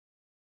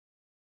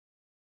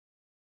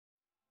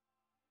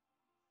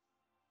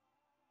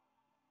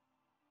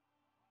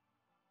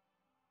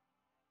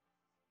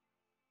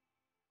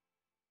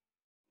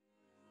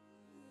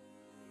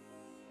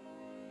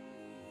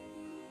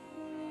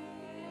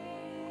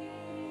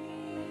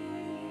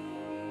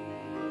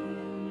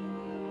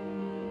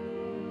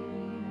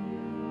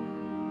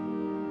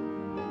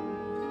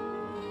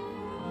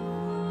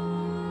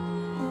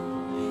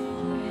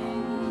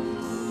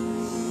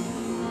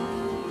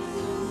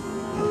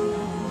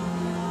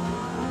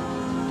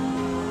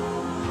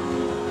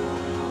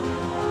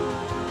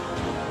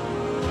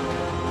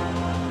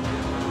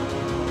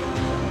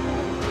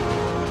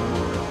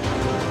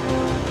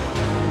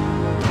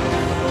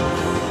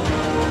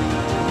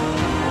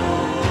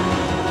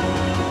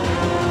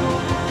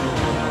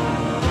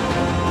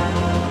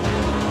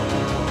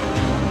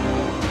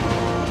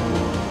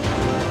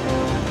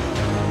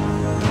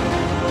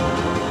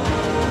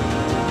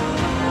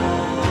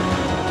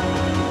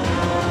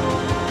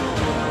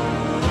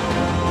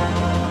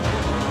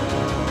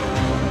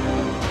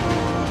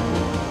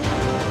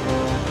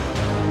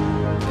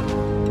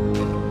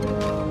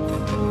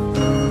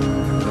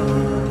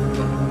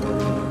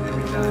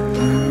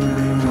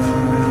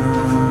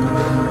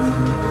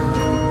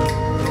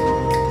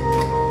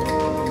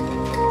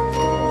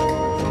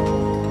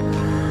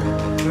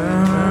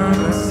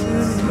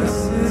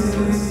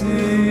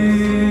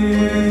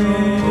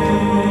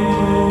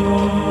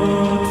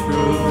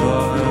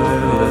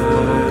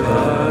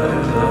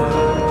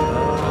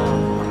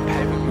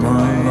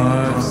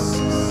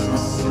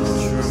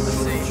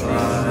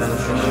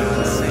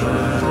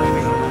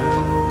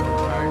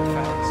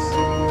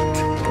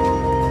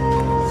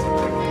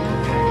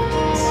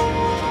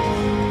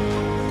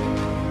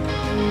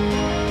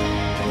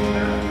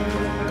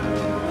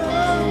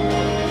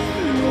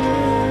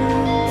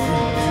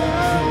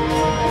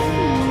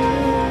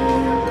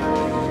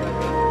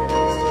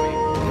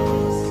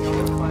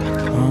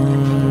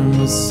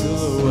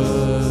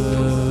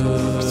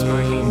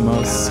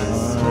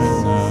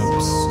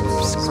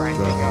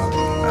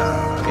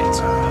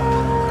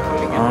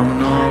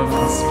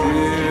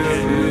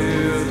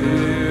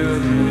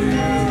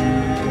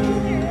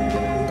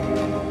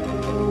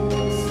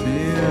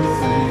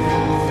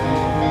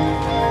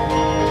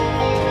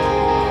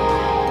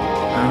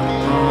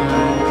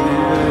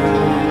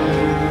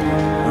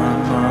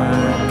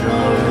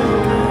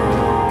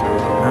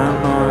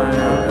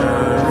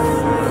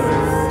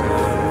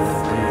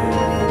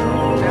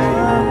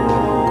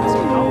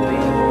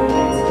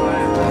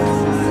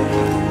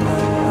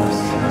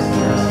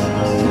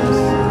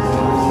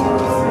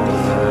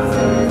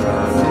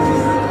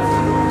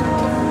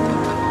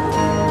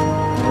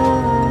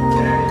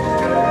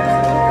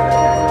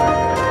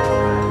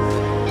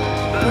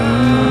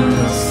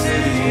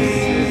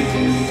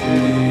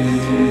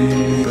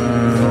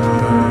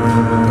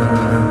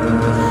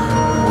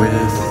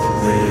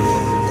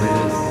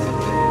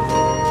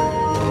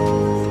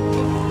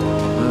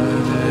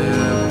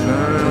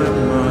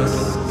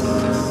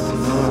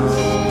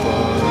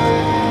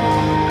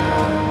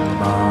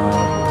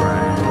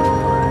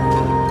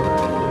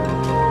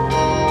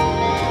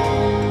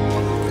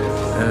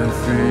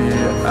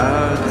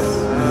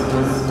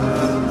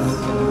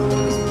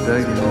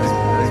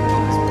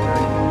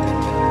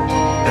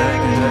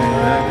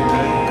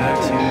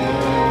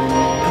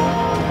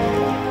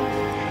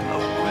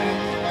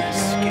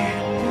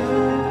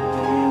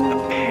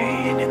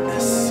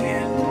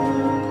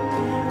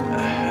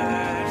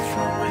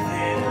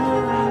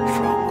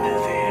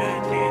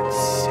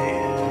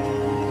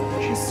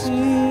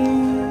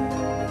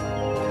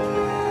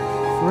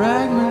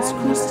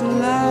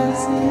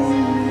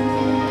crystallizing.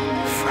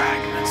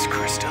 Fragments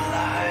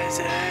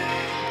crystallizing.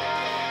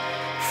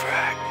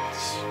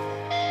 Fragments.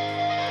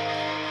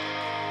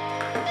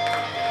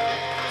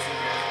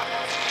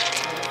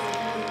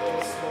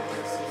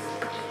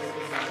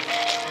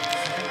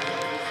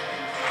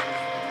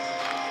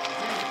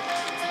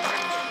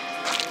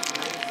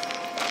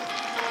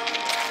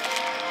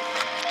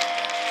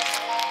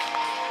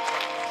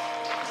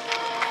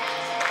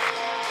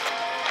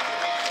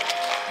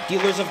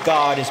 Dealers of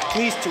God is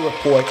pleased to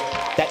report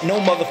that no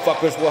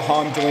motherfuckers were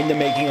harmed during the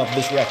making of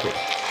this record.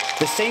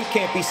 The same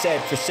can't be said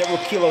for several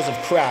kilos of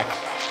crack,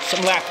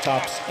 some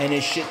laptops, and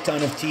a shit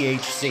ton of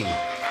THC.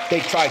 They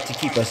tried to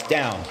keep us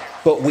down,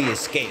 but we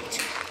escaped.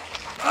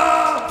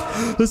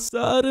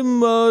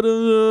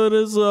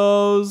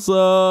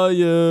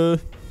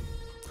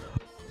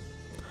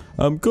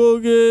 I'm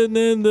cooking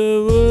in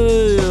the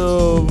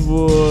video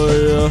for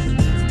ya,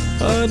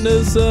 and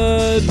the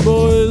sad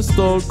boy is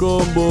stuck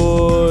on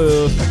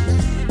boy.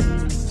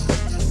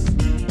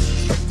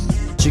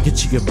 Chicka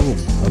chicka boom,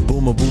 a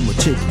boom a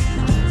chick.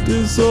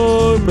 This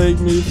song make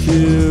me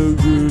feel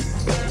good.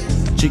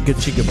 Chicka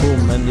chicka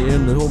boom, and the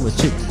end of home a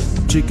chick.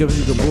 Chicka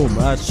chicka boom,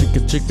 I chicka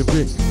chicka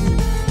chick.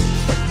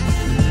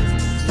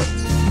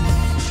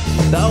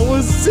 That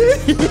was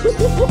sick.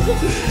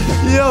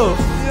 Yo.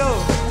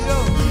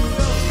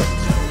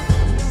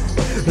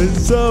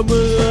 It's summer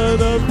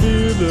and I'm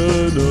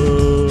feeling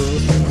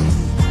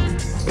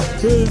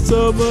It's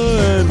summer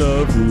and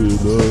I'm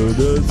feeling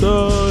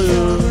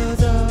desire.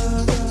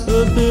 I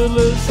feel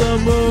the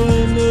summer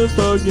in the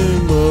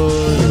fucking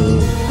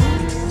morning.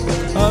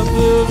 I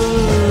feel the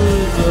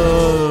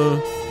desire.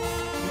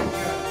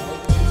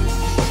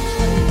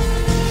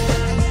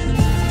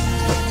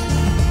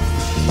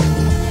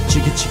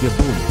 Chicka chicka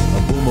boom,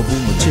 a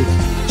boom a chick.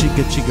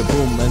 Chicka chicka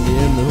boom, and the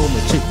end of home a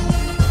chick.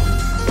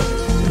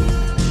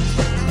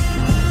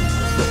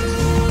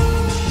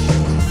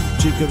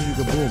 Chicka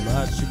chicka boom,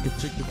 chicka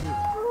chicka boom.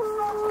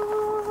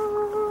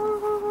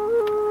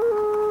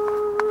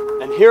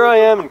 And here I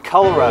am in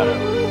Colorado.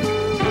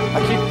 I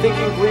keep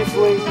thinking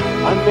briefly,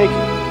 I'm making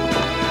it.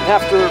 And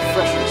after a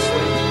refreshing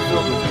sleep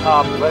filled with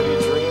top-heavy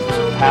dreams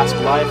of past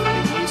life in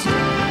the East, I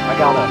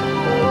got up,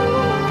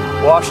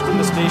 washed in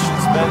the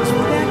station's men's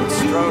room, and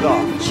strode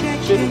off,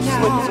 bidding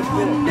slick as a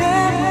bit.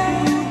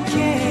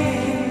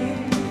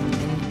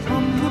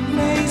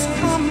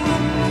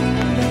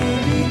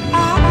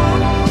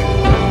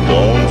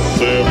 Don't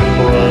say a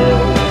prayer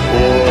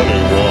for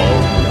anyone.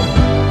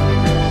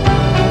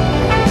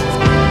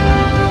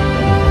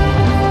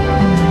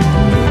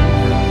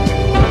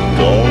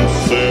 Don't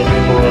say a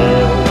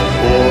prayer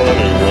for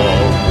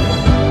anyone.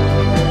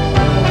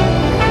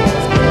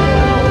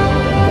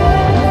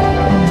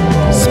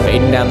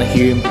 Speeding down the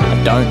Hume, I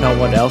don't know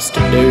what else to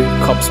do.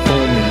 Cops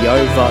pull me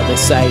over, they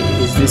say,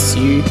 is this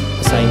you?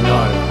 I say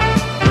no.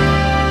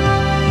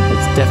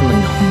 It's definitely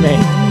not me.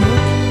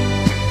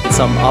 It's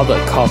some other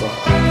cover.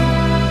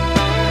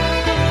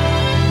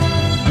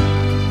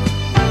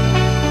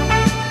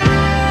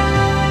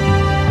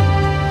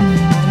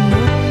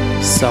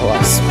 So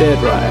I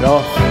sped right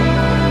off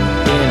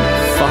in a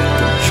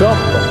fucking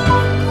chopper.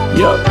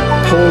 Yup,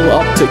 pull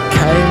up to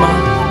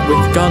Kmart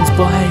with guns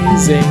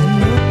blazing.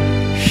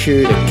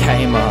 Shoot a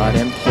Kmart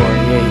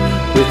employee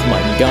with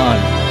my gun.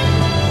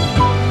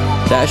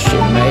 That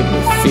shit made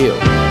me feel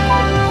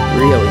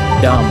really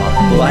dumb. I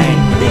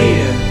blame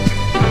beer.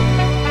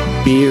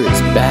 Beer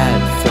is bad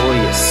for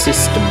your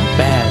system,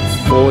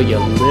 bad for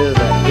your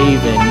liver.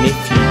 Even if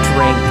you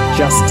drink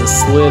just a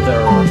slither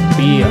of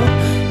beer,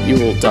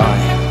 you will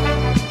die.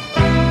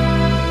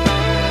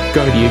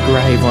 Go to your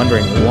grave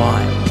wondering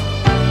why.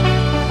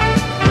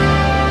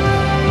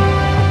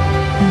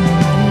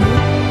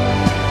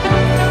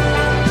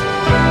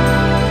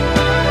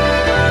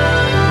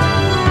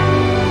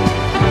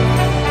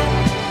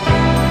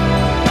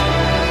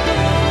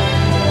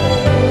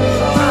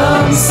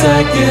 I'm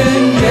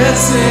second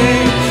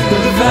guessing the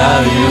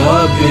value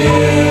of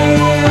beer.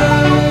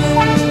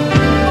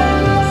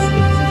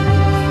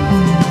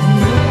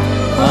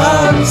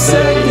 I'm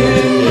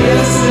second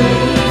guessing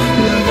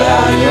the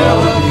value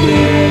of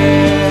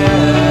beer.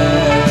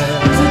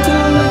 Is it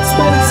too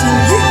expensive?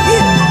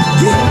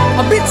 Yeah.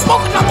 I've been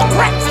smoking on the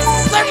crack for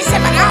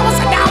 37 hours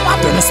and now I'm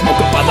gonna smoke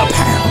it by the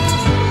pound.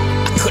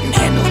 I couldn't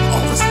handle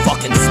all this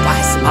fucking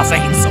spice in my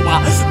veins, so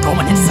I'm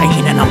going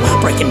insane and I'm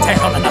breaking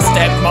down and I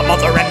stabbed my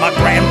mother and my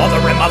grandmother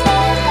and my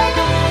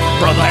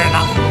brother and I.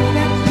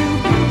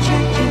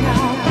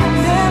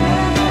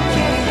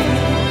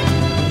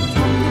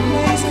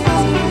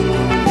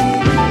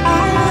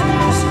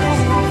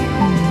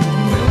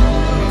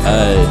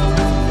 Hey,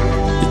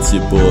 it's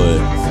your boy.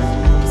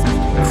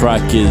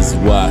 Crack is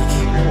whack.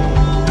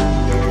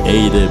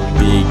 Eat a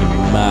Big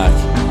Mac.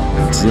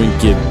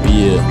 Drink a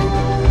beer.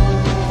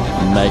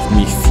 Make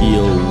me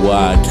feel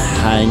whack.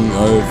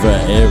 Hangover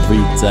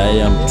every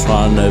day. I'm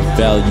trying to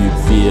value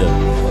beer.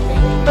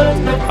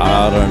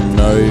 I don't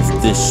know if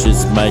this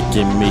shit's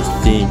making me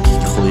think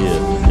clear.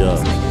 Yeah,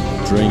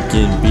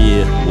 drinking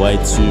beer way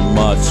too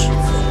much.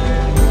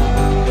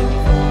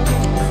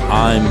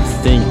 I'm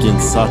thinking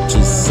such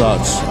as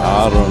such.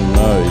 I don't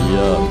know,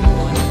 yeah.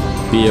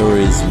 Beer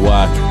is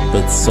whack,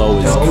 but so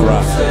is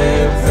crack.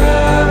 Say a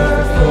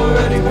prayer for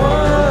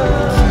anyone.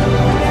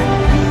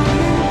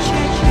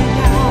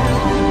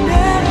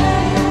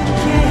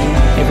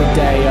 Every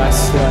day I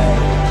slay,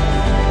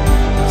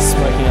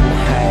 smoking on the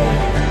hay,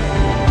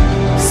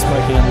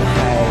 smoking on the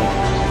hay.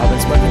 I've been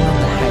smoking on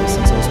the hay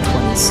since I was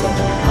 27.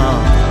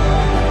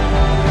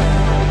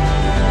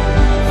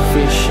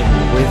 Fishing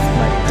with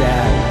my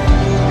dad,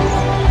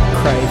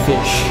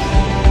 crayfish.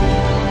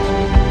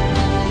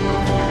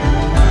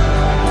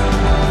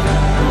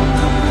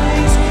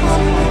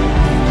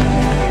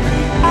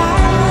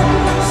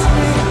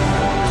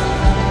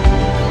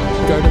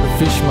 Go to the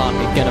fish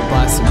market, gonna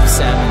buy some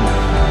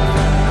salmon.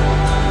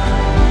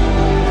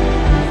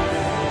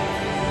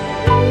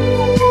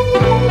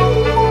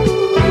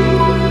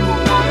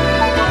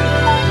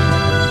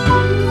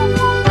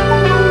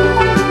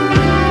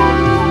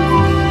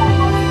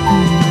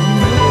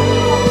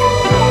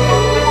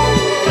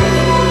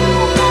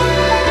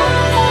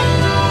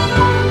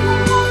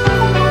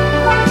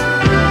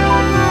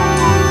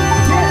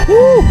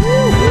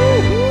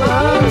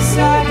 I'm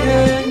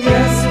second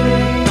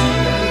guessing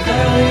the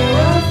value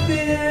of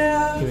fear.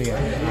 Here we go.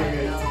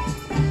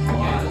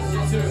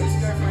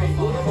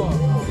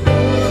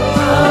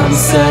 I'm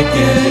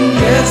second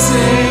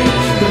guessing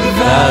the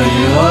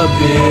value of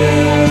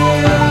beer.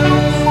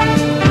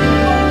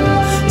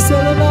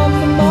 Sell it on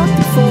the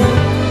market for.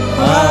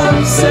 I'm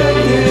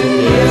second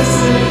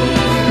guessing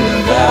the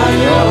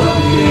value of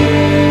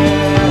beer.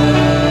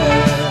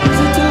 Is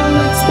it too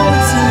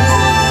expensive?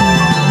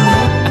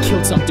 I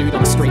killed some dude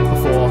on the street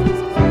before.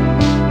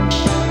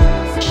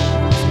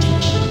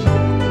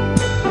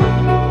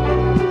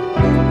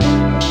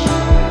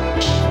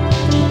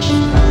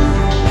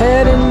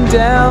 Heading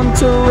down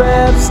to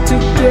Revs to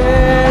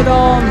get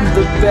on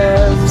the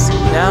bevs.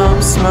 Now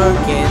I'm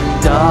smoking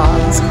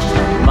darts,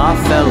 my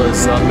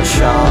fellas on the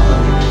sharp.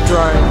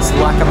 Drones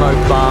like I'm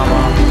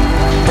Obama,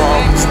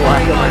 bombs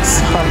like I'm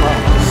Osama.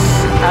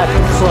 At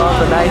the club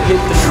and I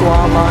hit the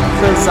shawarma,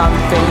 cause I'm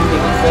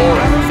fiending for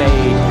a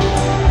fade.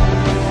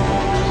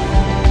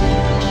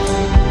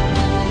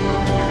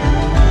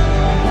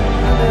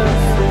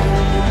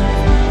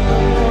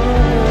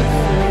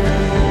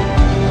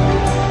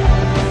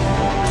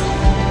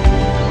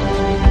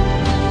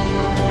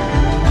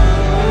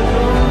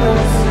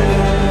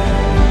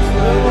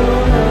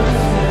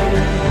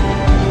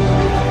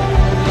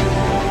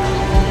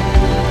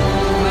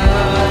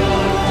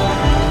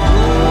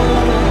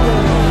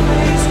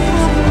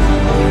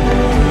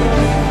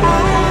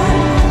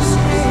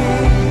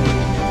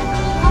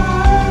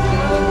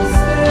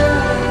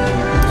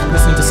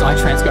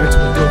 Psytrance, go to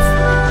a roof,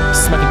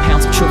 smoking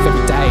pounds of chilf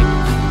every day.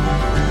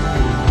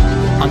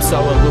 I'm so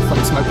aloof when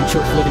I'm smoking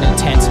chilf, living in a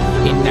tent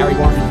in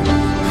Narrewong.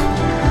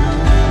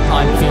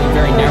 I'm feeling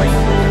very narry,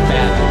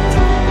 bad.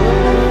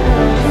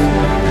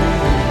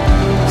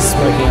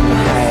 Smoking on the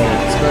hay.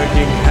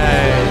 Smoking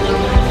hay.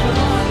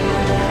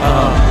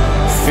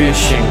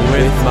 Fishing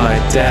with my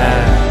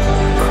dad.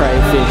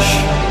 Crayfish.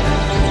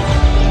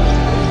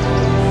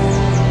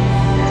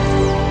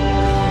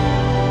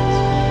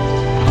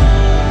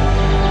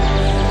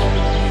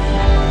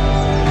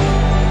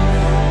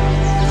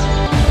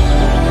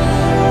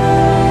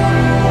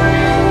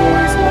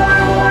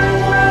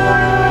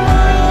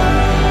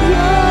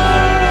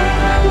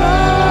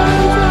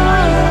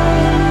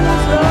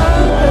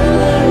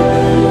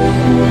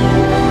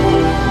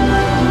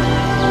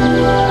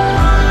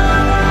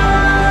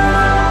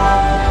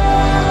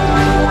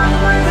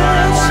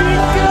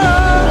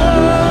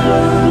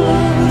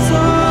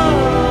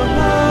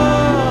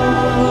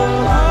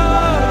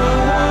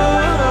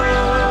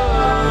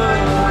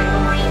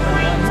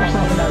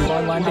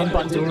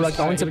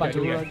 Going to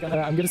Bandura.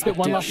 I'm gonna spit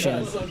one last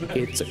shit.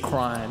 It's a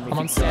crime. I'm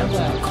on sound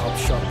in a cop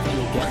shop.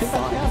 You'll get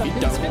fined. If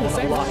you don't want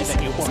to lie,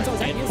 then you won't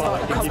get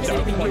fined. If you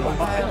don't want to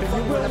lie, then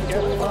you won't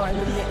get fined.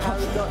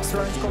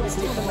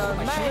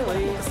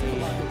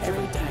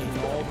 Every day,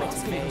 all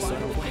makes me so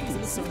weak.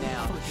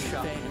 Now,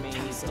 shut me,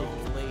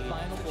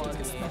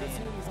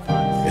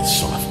 It's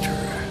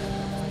softer,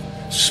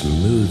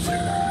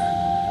 smoother,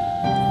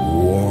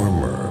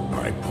 warmer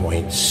by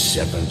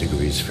 0.7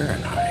 degrees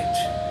Fahrenheit,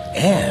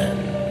 and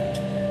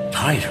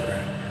tighter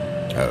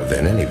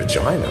than any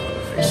vagina on the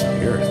face of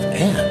the earth,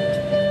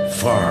 and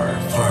far,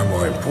 far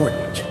more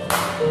important,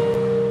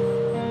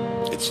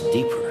 it's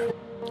deeper,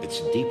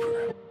 it's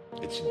deeper,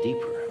 it's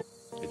deeper,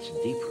 it's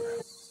deeper,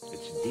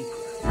 it's deeper.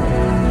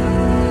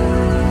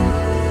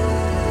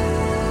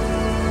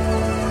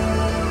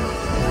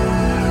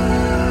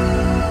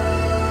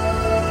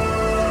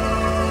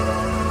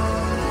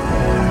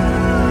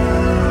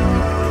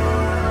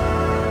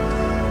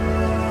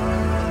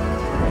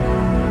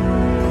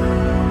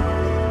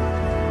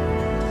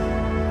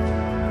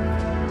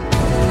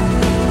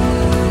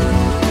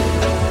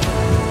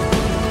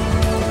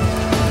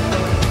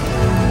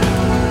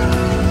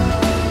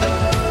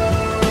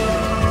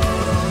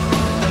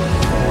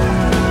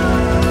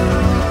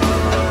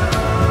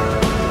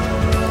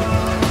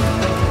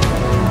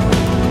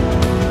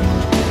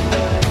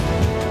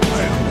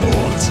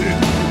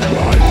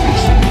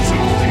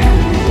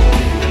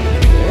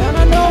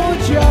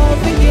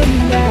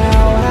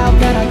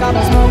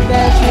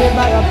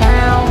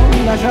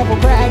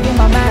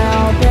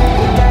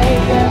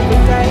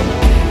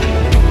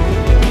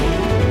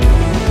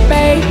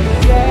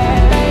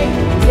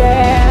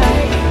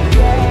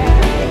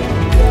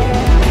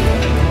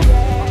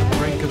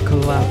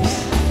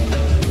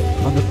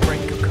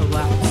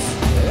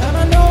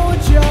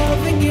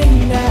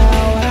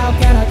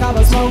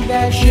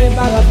 that shit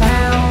by the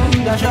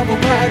pound. I shovel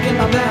crack in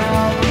my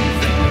mouth.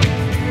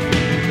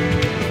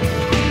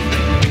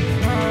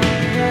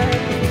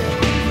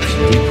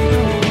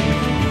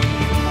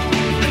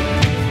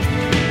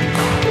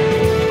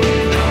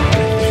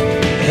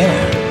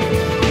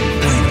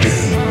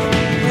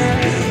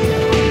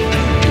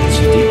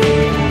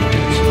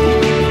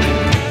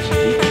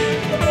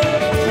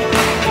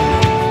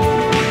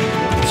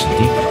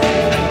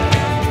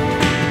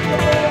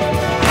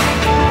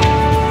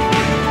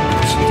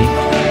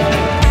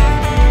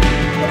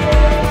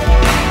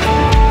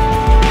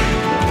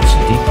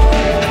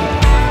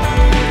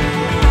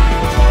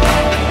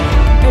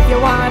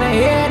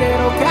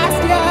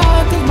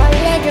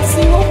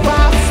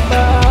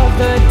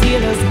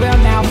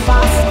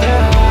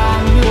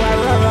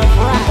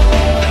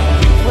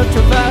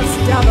 Traverse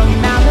down the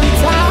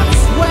mountaintops,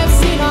 we've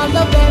seen all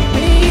of their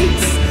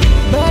peaks,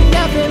 but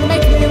nothing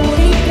makes me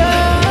weaker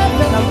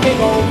than a big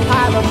old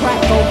pile of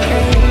crack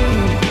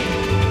cocaine.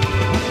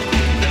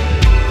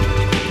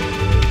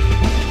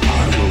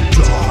 I will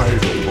die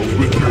a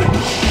withering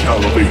shell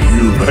of a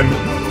human.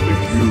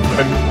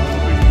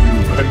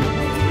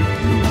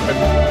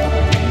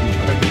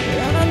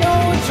 And I know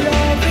what you're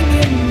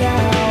thinking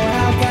now.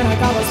 How can I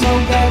go and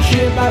smoke that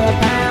shit by the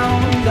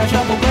pound? I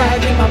shovel crack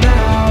in my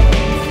mouth.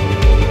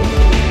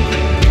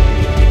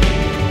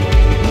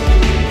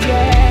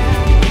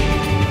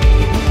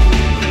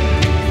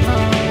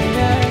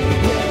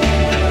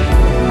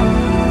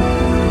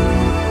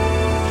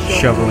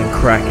 Shoveling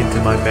crack into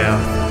my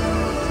mouth.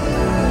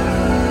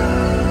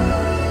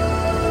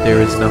 There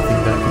is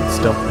nothing that can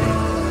stop me.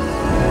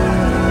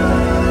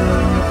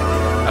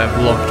 I've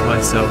locked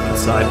myself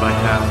inside my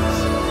house.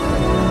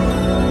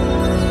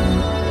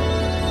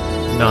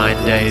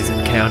 9 days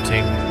and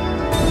counting.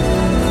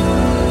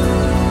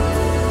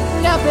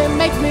 Nothing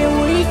makes me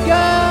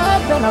weaker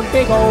than a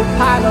big old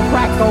pile of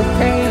crack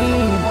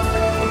cocaine.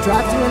 It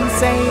drives you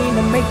insane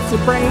and makes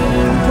your brain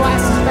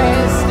twice as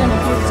fast, and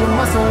it gives you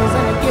muscles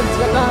and it gives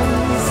you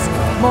guns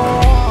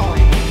more.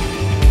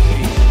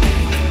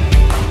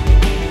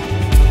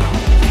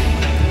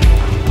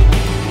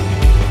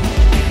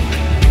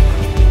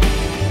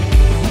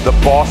 The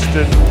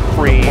Boston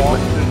Cream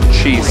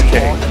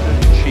Cheesecake.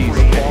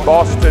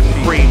 Boston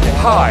Cream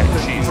Pie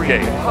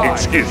Cheesecake,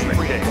 excuse me.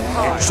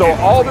 So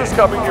all this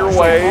coming your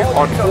way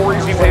on 4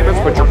 easy payments,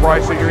 but your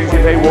price of your easy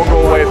pay will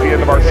go away at the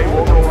end of our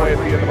show.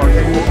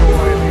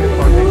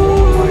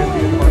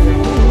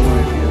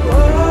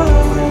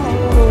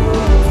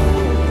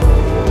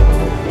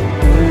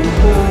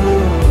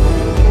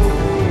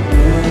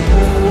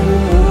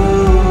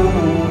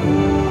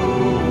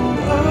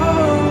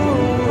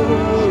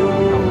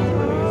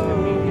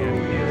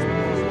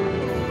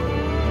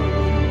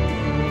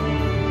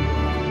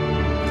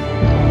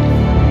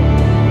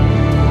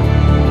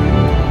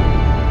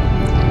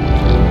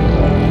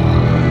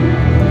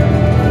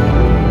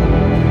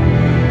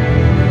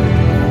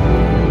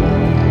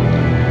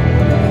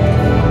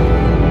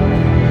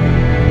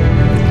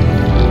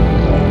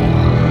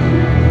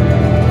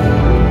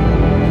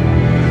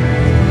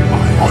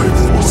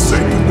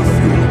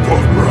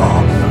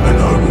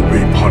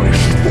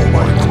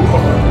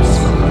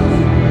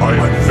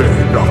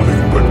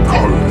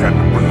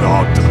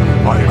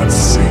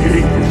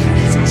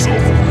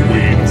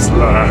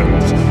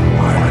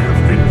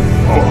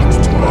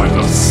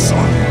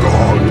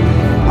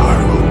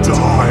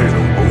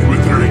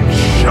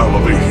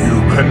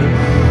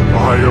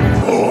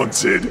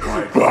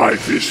 By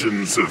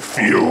visions of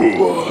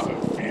fuel.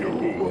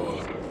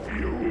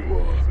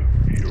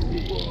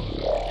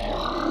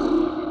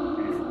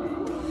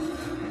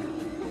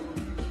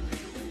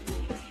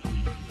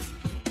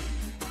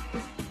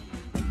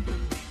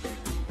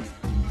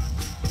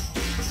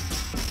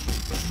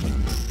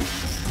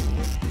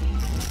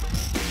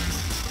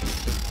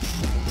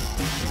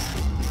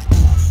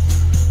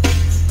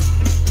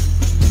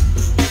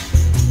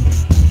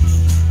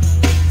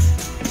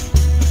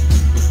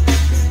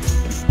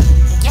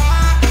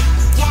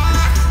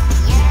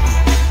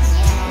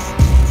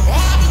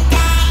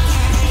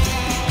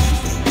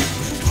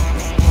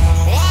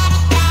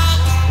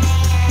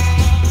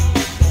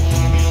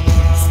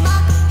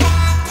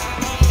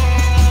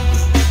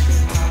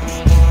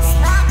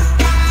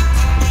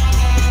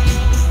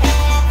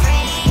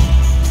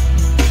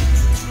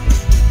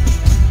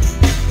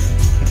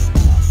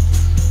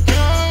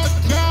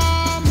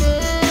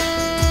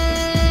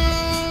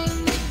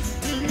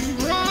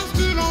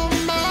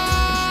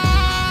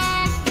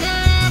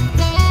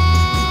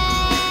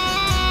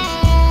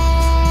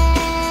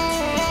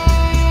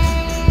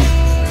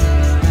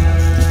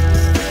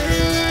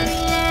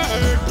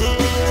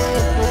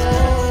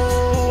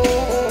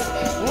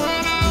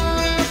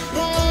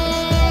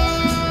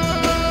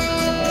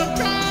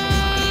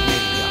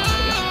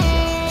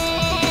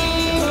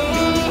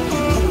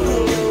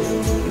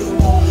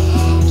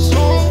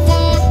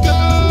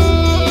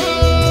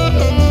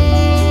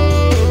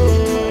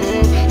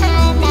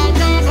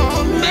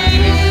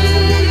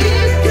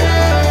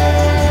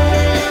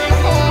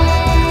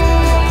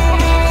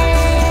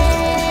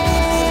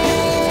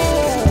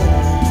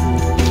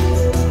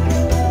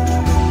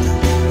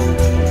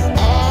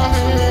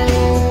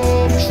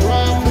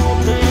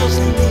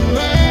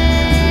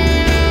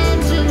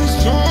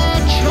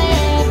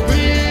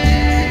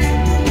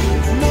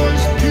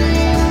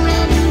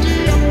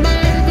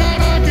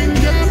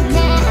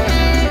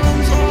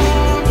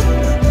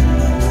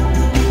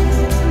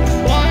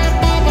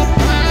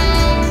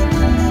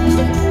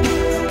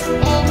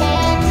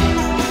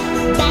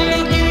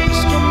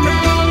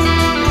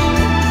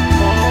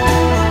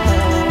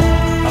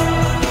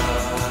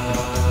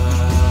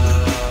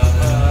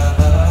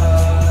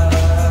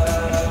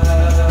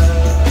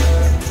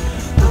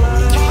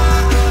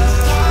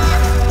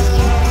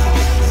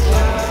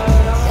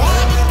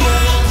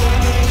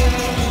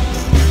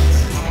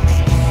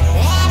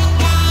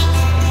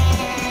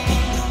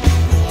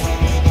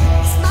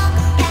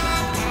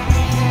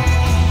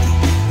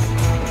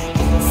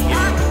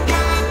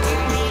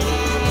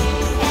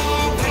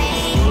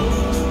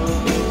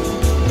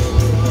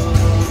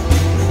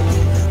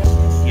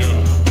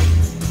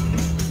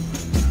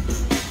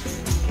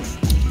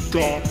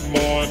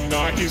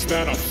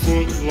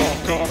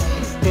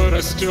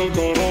 still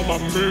got all my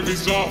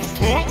movies off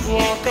Put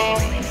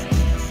Locker.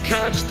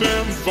 Catch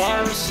them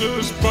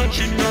viruses, but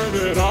you know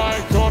that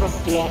I got a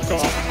blocker.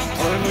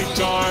 Only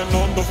dine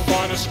on the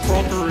finest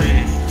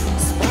crockery.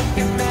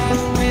 Smoking that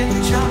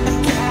with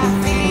chocolate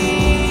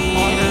caffeine.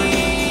 I don't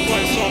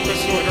play soccer,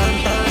 so I don't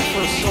barrack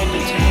for a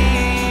soccer team.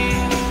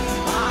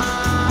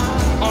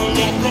 I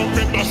lock them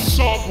in the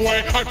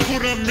subway, I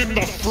put them in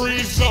the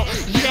freezer.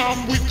 Yeah,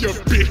 I'm with your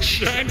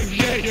bitch, and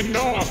yeah, you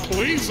know I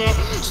please her.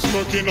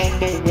 Smoking on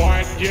the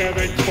white, yeah,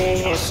 they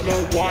call us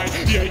Snow White.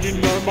 Yeah, you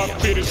know my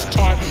fit is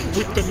tight,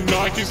 with the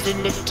Nikes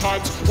and the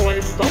tights.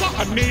 Oi, Bella,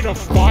 I need a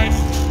fight.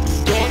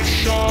 Got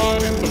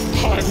shot in the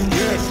pipe,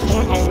 yeah,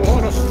 cunt, I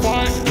wanna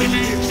fight. If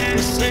you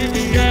see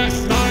me at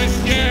night,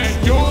 yeah,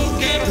 you'll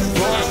get a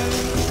right.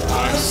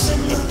 Ice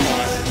in the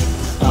pipe,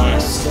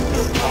 ice in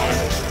the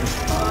pipe.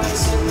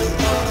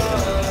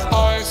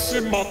 Ice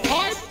in my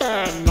pipe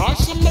and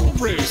ice on my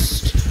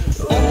wrist.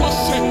 On my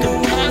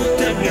second pack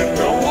and you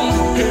know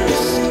I'm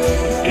pissed.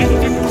 If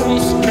you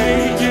cross me,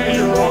 yeah,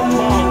 you're on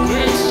my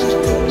list.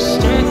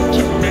 Step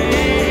to me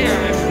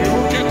and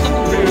you'll get the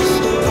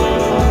mist.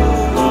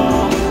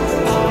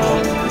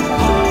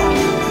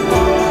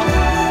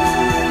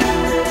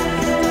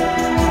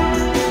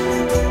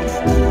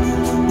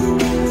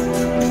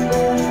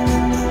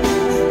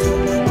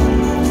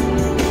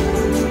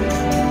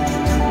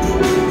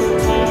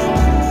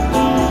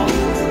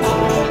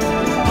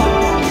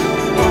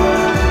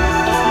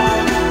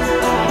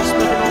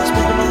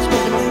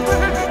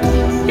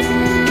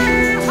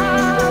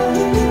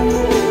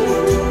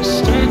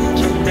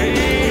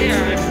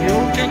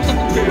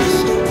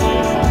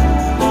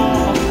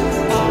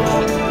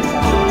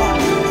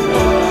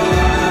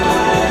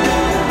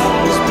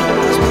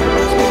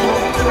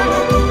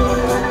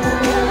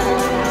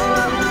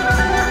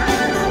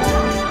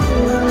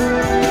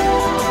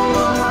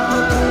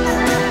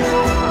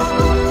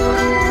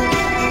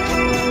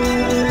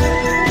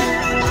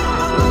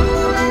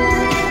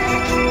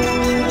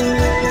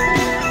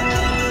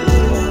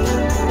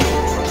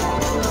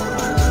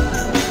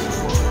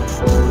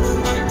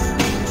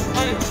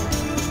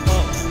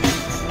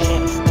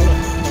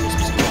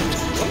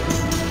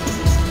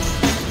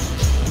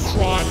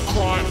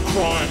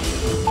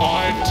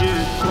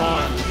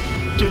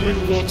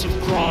 Lots of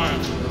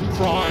crime,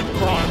 crime,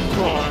 crime,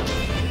 crime.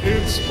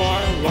 It's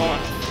my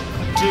life,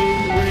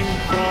 doing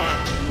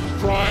crime.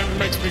 Crime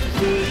makes me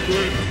feel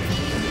good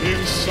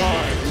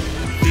inside.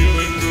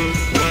 Feeling good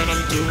when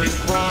I'm doing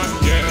crime,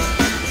 yeah.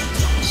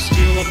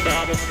 Still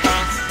about a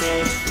pack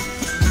of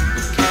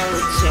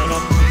carrots and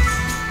I'm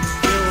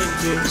feeling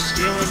good.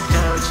 Stealing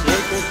carrots,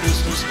 local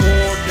business,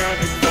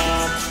 organic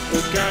farm,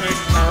 organic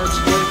carrots,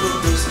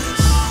 local business.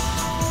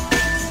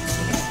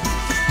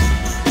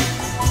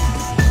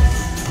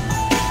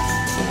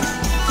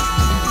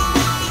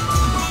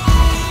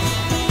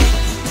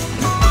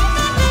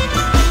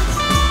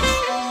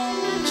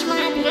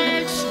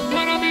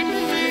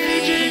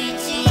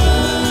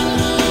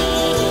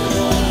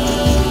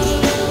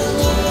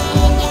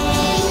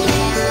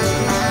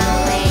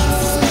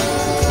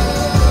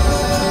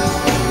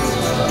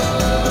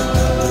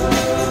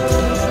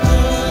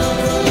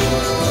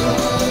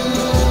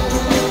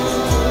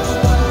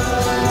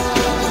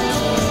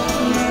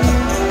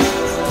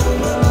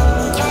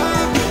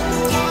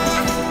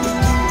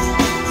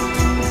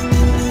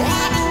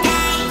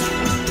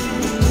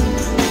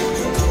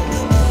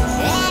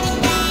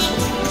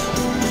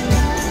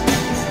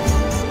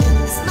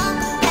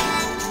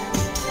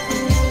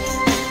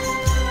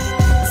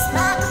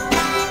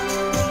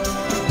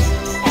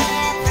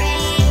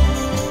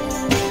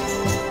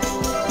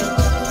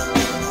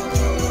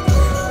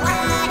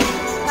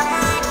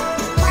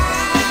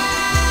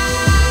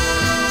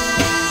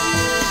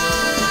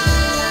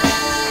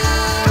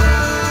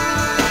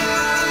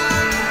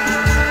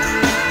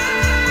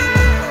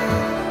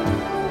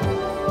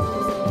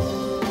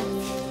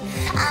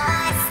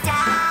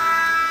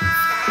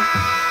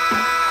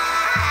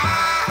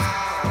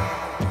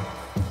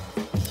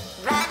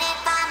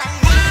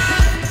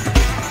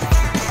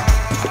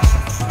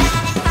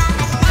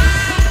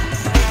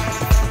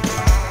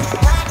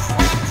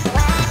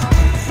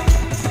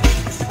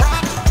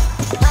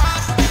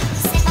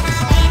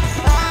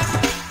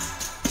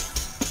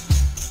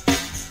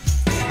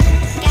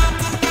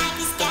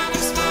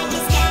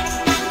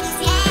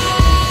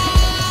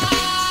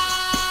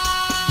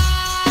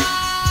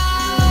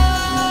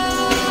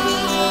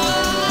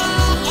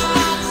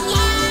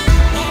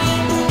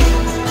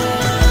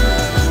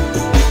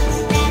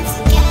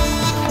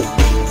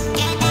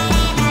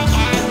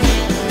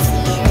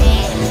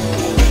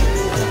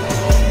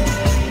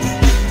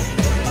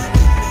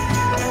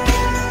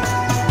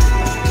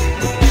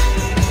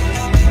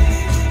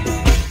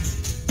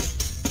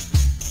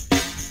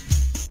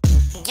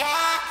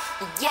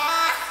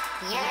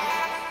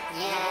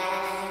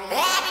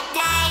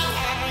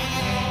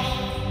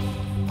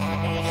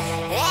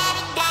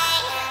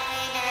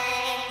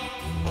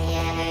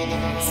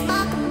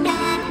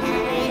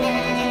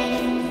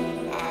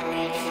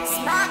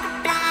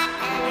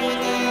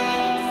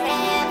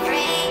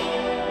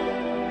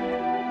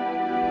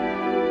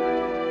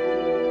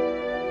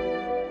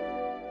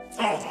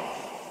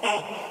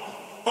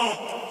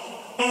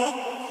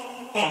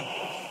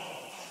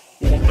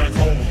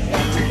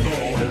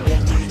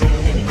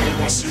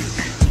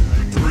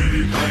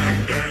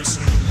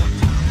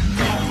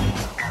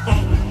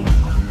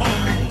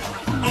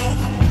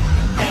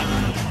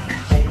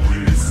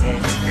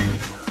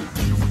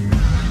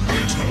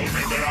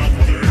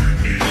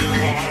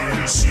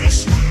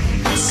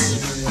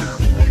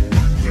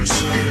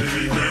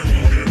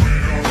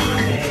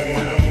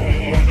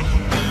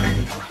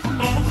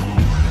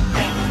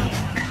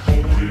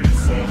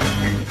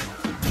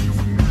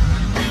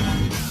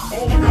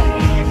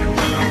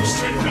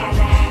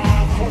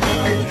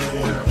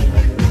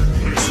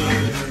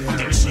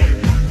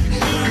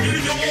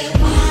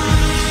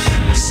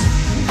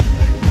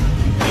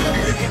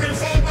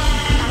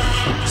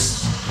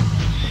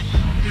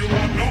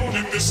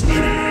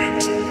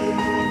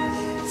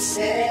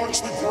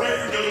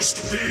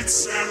 greatest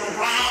beats and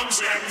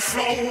rhymes and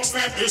flows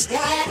that this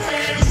world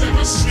has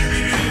ever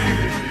seen.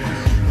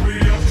 We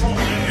are from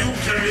the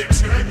UK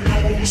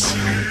techno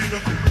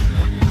scene.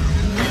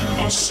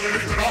 I say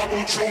that I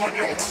will join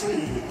your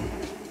crew,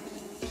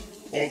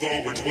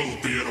 although it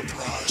will be at a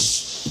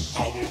price.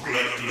 I will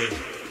gladly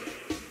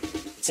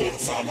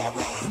fortify my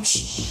rhymes.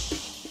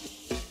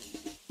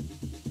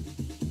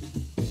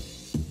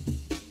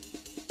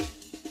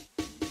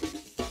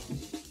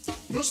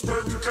 Let's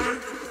bake the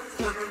cake.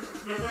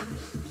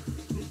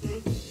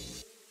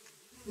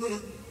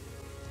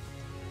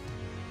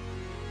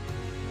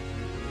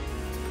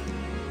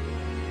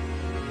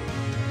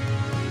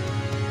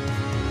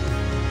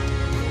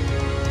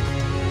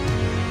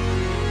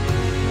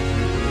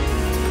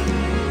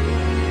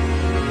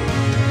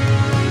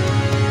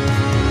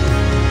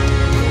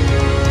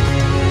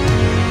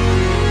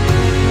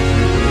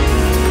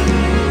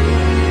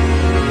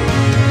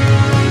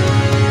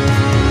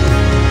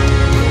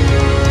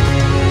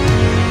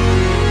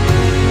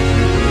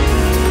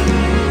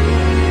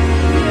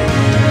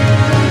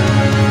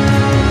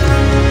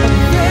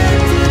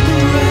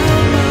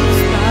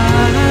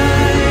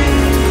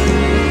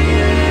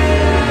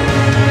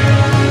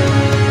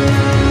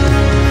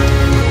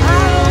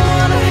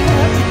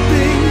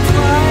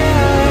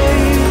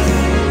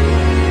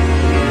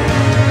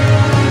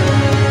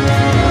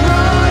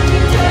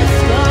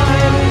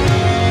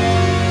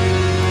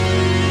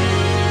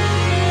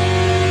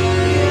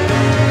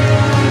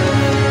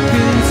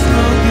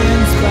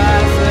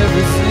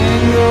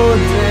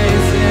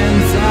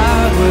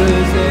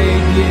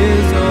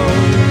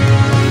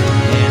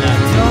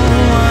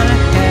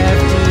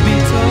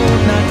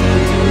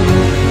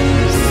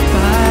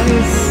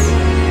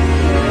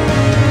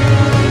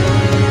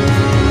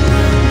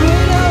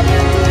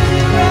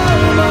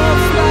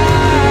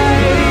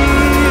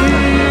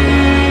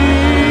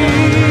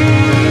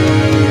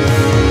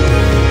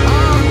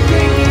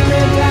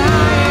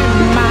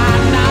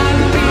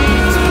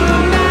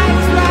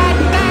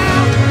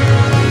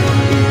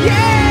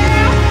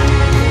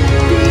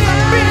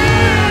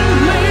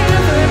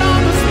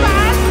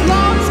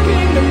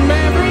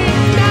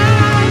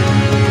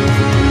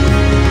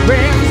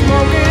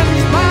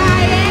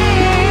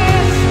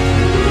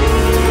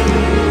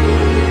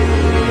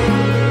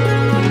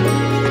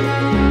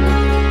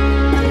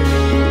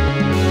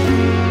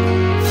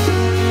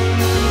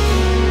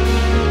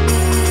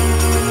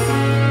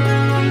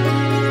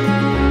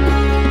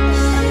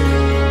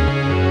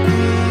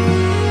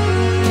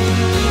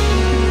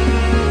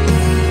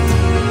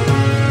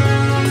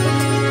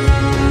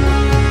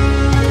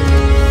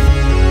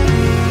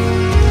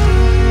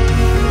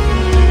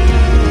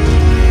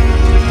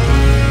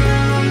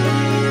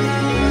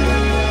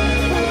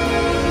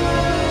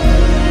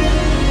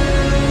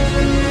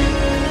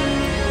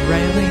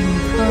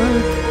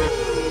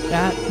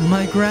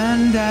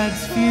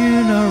 Granddad's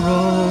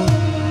funeral,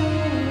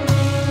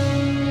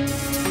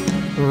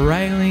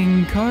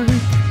 railing coke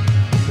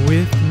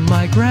with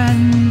my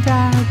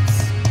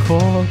granddad's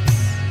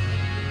corpse.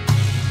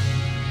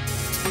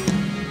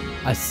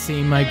 I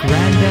see my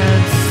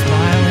granddad's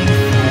smiling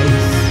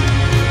face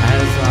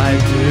as I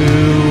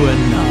do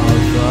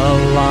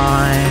another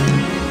line.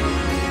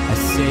 I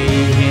see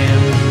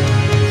him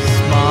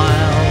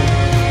smile.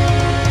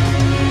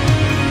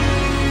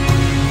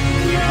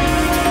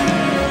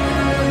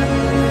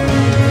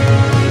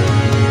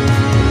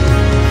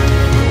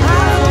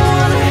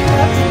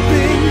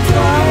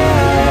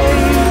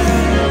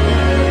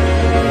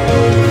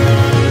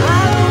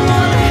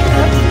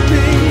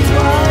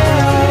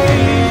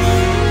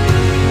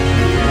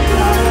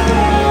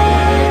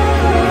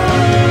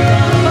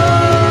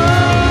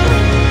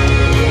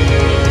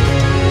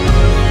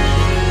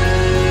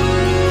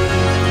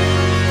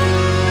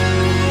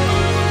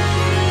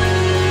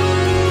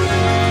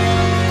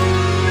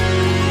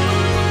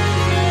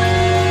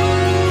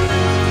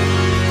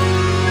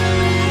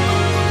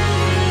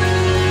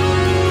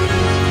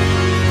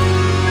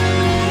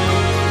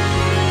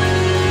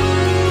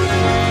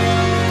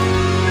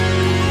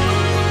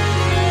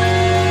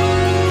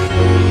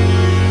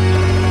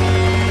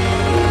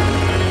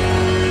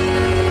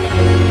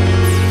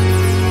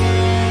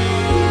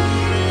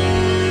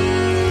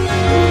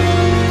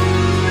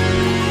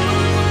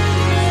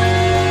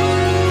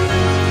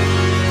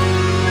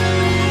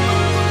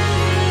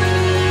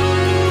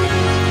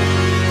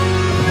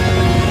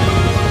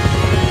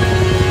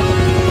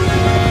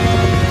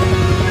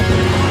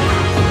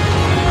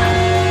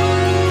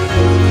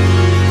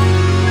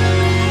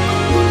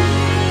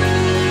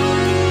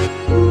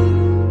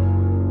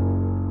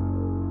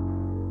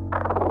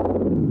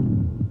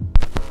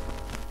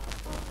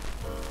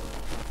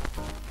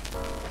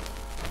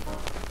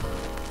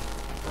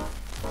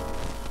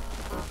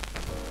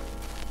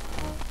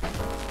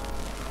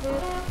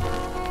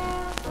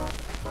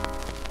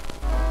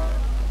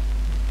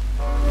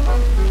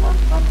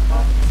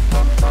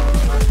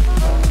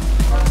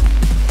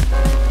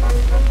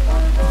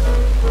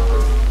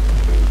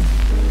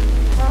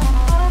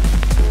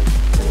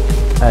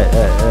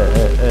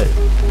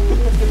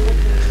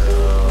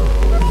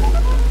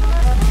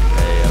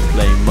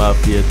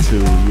 2,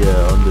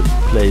 yeah, on the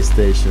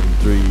PlayStation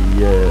 3,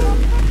 yeah.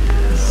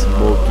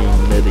 Smoking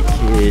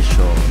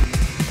medication.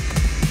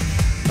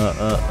 Yeah.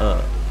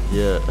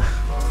 Yeah.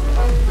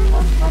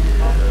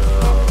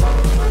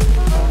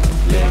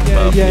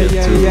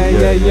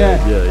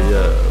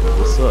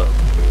 What's up?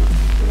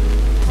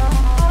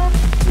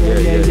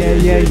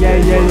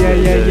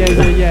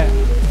 Yeah.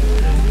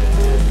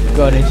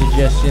 Got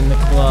indigestion in the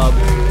club.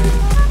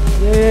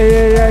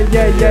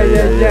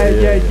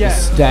 The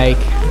steak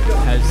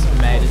has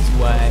made its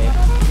way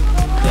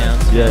down.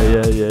 Yeah.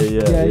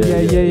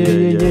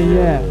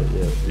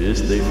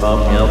 Just they found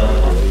me up.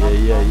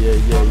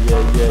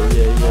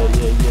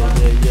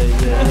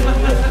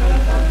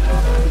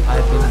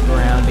 I've been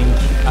grounding.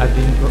 I've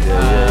been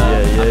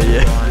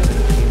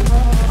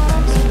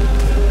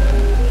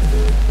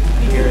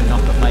I hear a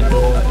knock at my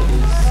door. It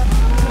is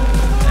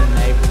a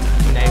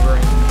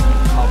neighboring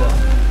cover.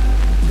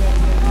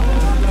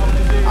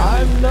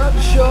 I'm not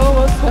sure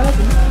what's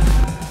happening.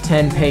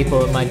 10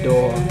 people at my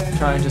door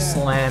trying to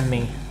slam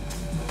me.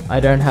 I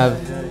don't have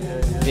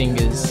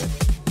fingers.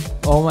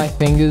 All my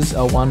fingers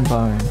are one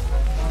bone.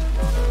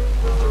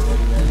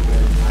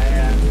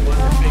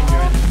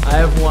 I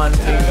have one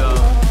finger.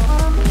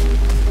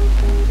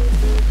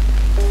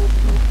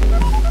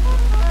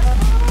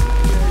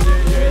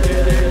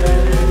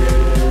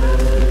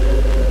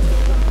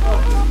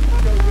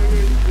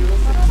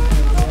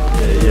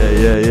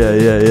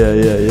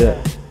 Yeah.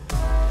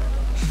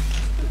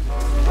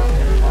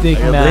 Big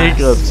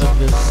mass of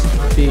this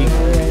big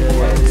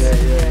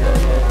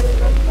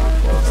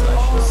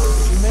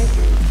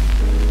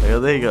I got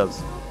the hiccups.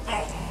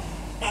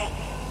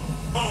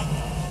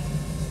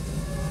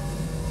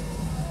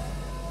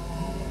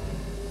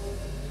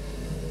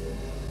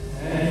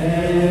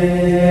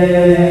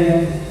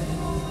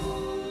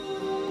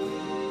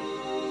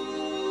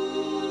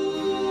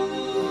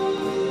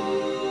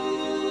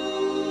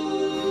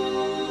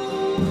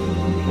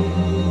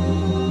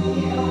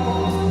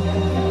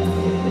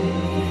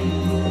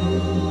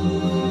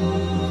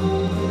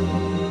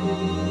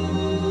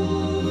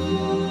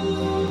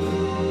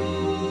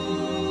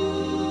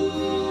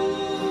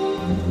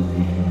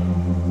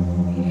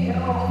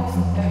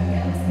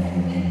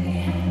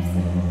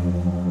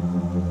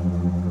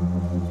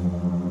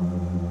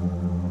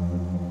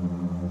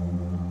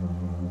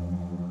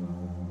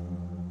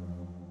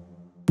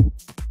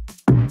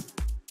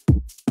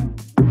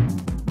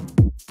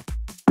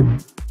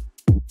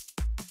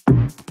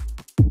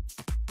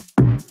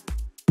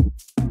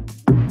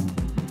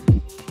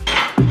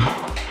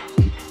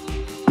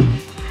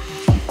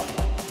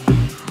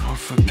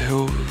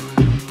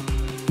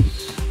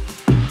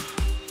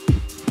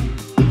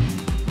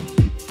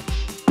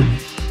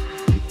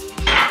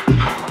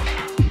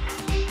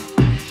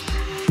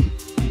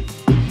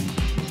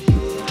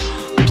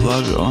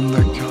 Blood on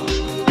the cup.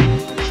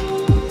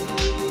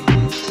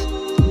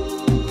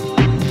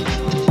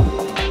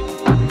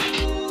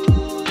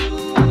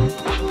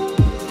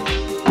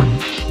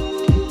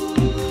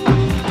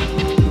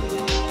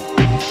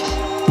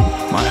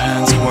 My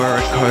hands wear a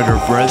coat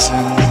of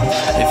resin.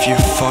 If you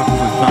fuck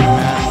with my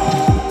man.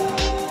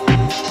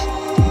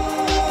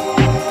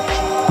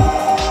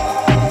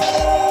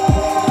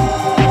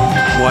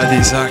 Why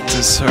these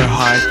actors so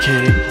high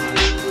key?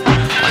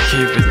 I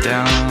keep it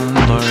down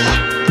low.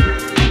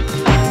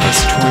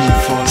 That's 24/7,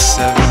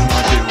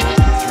 I be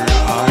walking through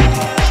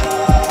hiding.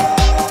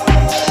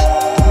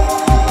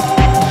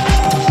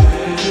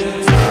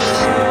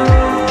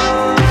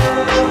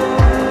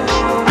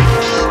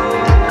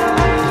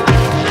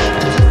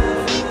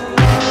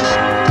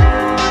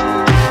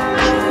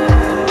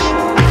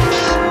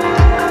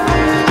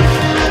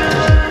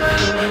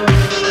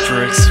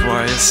 Bricks,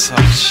 why is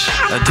such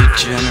a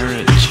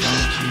degenerate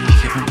junkie?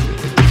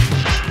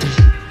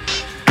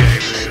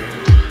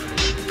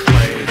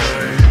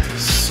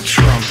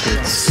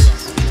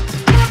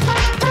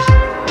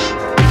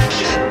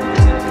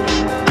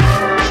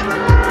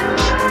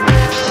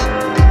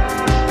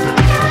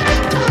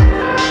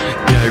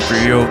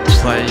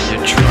 Play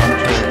your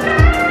trumpet.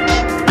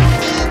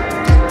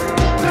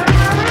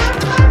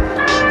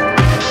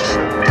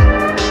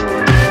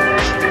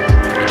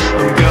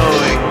 I'm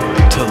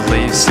going to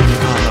leave some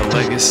kind of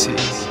legacy.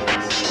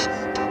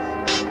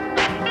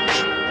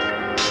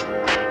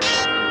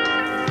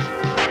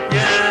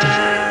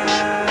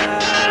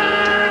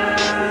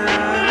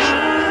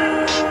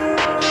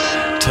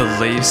 To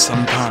leave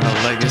some kind of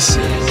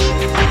legacy.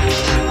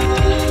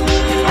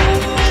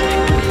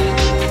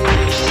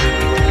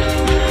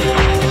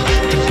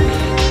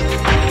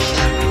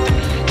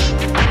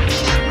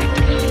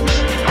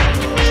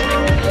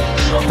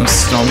 I'm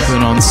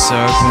stomping on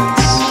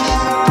serpents.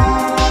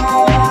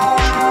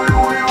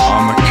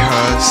 I'm a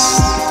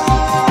cursed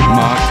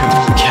mark of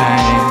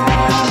Cain.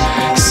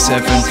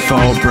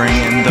 Sevenfold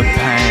bringing the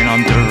pain.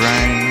 I'm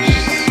deranged.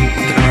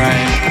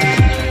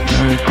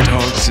 No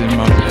dogs in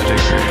my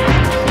pedigree.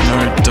 No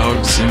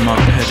dogs in my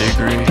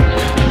pedigree.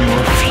 Knew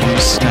a few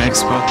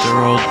snakes, but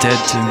they're all dead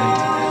to me.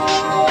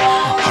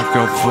 I've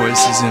got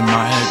voices in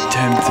my head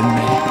tempting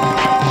me.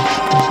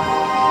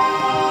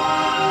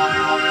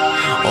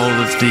 all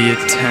of the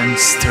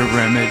attempts to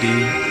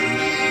remedy.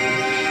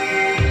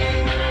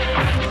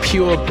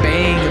 Pure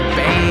being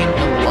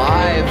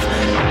alive,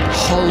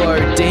 hollow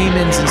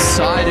demons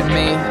inside of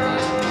me,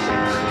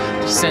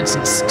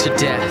 sentenced to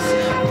death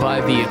by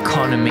the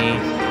economy,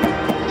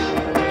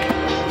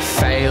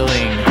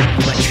 failing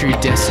my true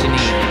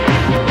destiny.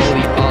 All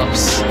the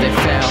ups, they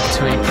fail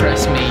to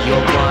impress me.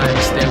 Your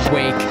rhymes, they're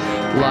weak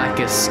like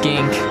a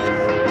skink.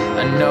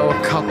 I know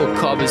a couple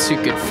coppers who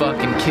could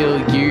fucking kill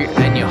you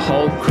and your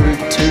whole crew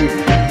too.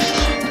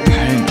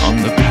 Paint on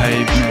the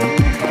pavement,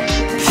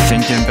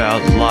 thinking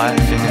about life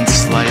and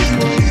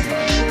enslavement.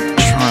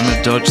 Trying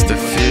to dodge the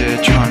fear,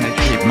 trying to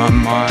keep my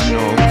mind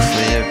all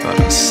clear, but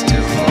I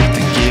still love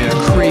the gear.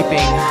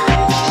 Creeping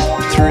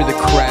through the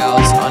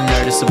crowds,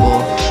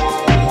 unnoticeable.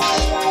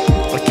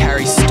 I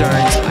carry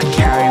stones, I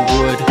carry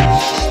wood.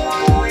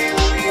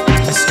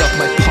 I stuff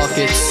my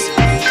pockets.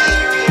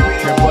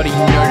 Nobody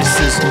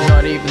notices,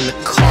 not even the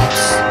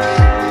cops.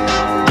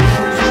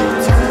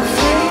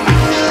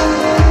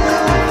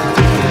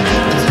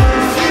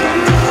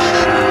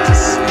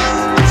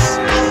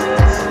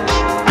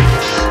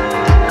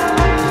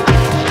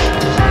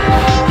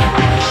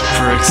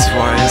 Bricks,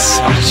 why is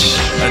such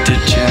a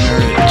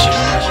degenerate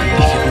junkie?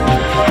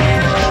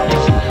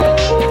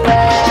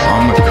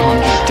 I'm a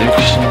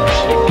contradiction,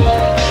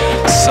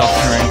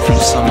 suffering from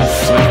some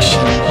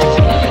affliction.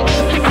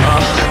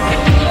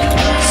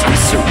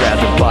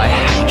 Surrounded by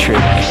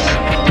hatred.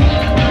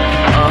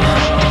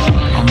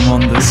 I'm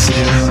on the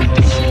ceiling.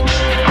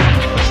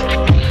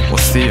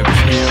 What's the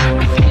appeal?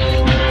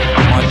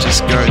 Might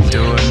just go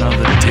do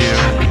another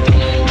deal.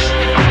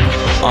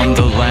 I'm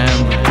the lamb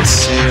with the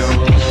seal.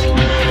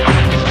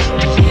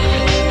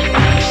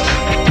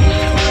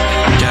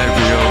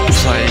 Gabriel,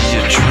 play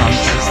your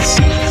trumpets.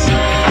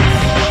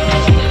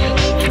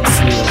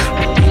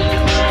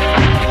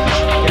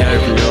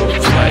 Gabriel,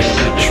 play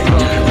your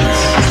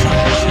trumpets.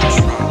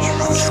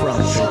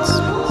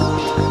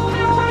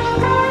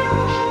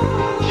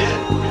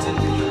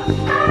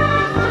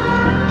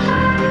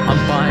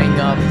 I'm buying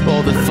up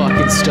all the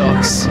fucking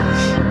stocks.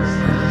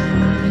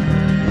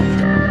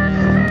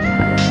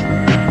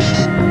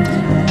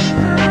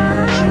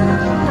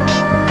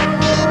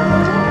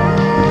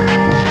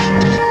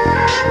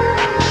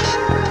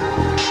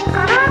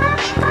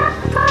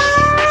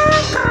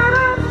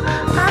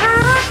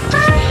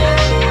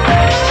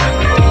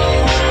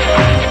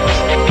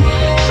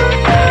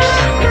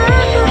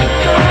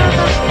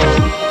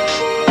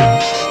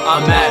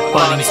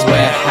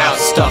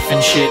 Warehouse,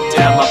 stuffing shit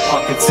down my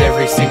pockets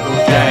every single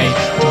day.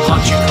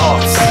 Punching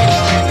cops.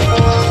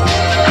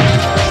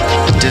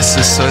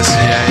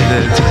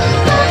 Disassociated,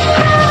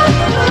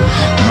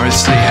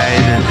 mostly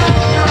hated.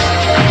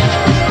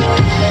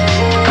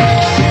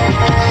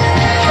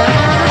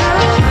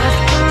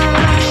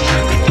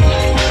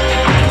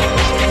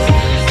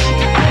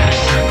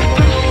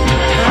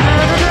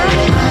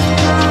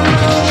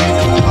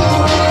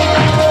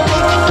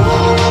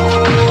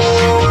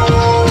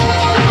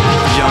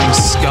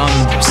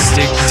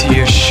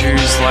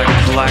 Like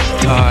black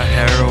tar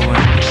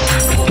heroin,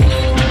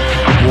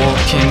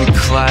 walking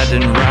clad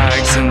in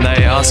rags, and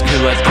they ask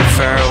who let the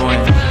pharaoh in.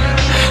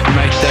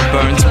 Make their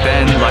bones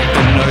bend like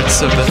the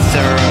notes of a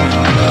theremin.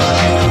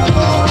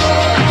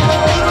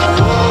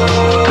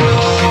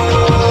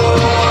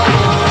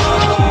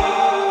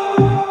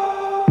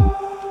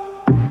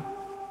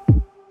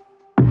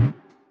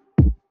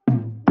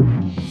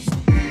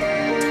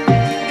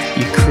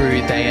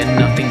 They are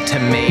nothing to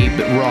me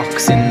but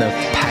rocks in the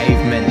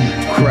pavement,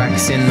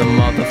 cracks in the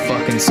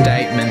motherfucking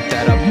statement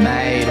that I've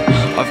made.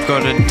 I've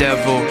got a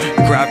devil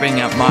grabbing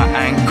at my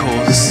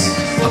ankles.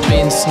 I've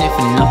been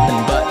sniffing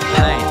nothing but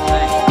pain,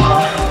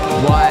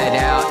 wired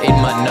out in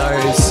my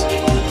nose.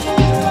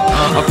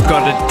 I've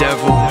got a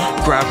devil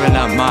grabbing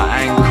at my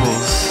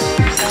ankles.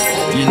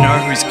 You know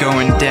who's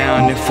going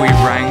down if we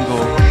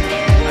wrangle.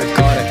 I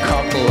got a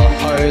couple of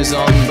hoes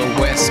on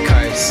the west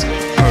coast.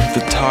 Hope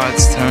the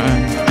tides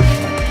turn.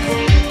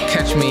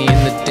 Catch me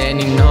in the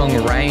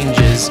Dandenong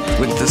Ranges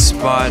with the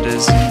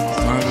spiders and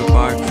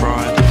motorbike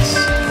riders.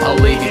 I'll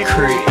leave your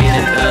crew in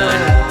an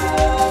urn,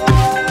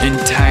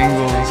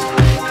 entangled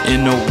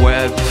in a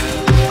web.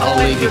 I'll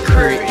leave your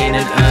crew in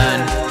an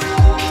urn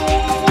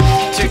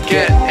to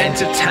get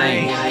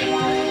entertained.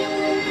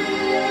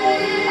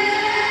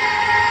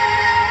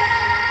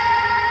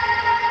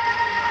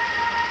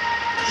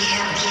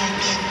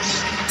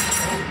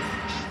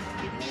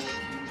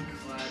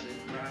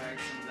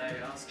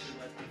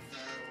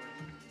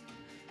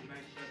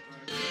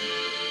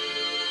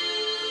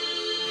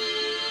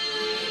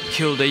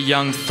 Killed a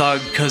young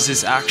thug cause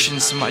his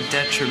actions to my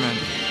detriment.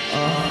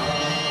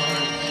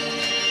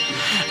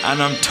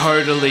 And I'm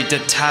totally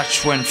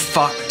detached when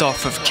fucked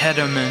off of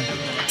ketamine.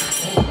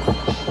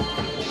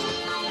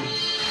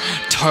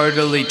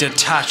 Totally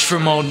detached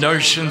from all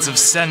notions of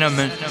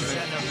sentiment.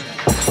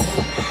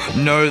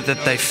 Know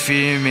that they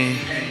fear me.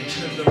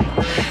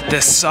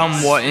 They're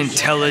somewhat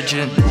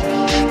intelligent.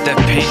 They're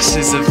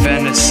pieces of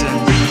venison.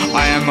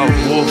 I am a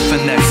wolf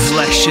and their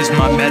flesh is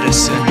my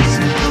medicine.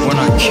 When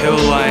I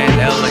kill, I ain't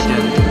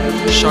elegant.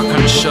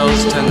 Shotgun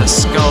shells turn the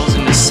skulls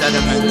into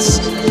sediments.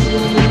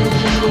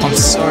 I'm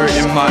so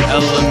in my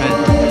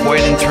element,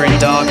 wading through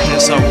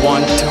darkness, I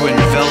want to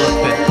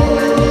envelop it.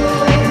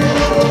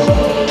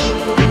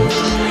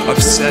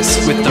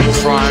 Obsessed with the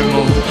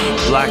primal,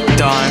 black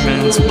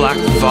diamonds, black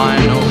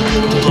vinyl,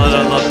 blood,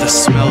 I love the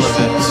smell of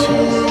it.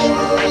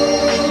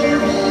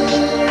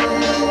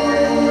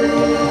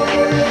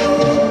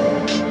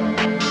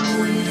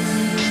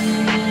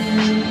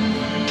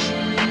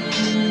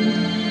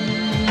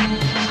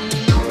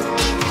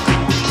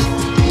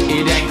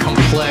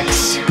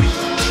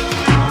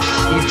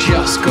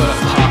 Just gotta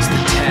pass the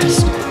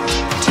test.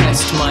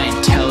 Test my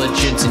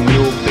intelligence and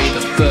you'll be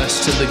the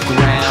first to the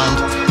ground.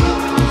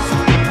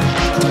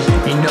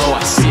 You know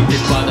I sip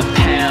it by the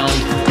pound.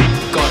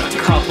 Got a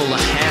couple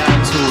of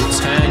hounds who'll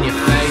turn your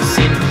face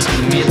into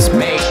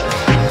mincemeat.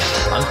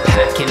 I'm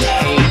packing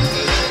heat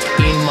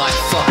in my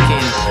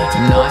fucking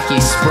Nike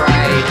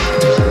spray.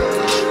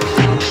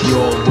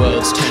 Your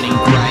world's turning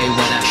grey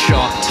when I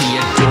shock to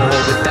your door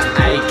with the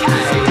AK.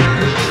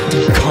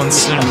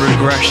 Constant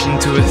regression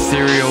to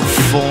ethereal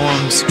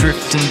forms,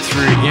 drifting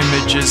through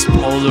images,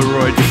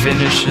 Polaroid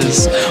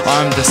finishes.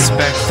 I'm the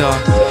spectre,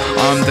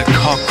 I'm the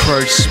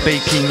cockroach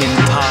speaking in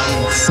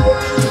tongues.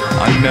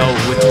 I melt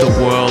with the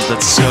world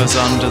that soars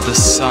under the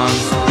sun,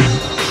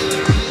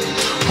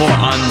 or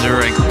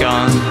under a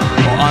gun,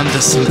 or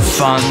under some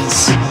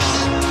funds.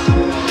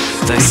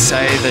 They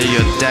say they're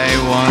your day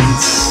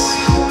ones,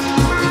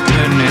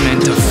 turning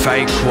into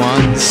fake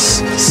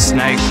ones,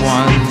 snake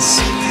ones.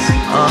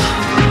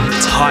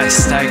 It's high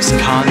stakes,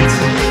 cunt.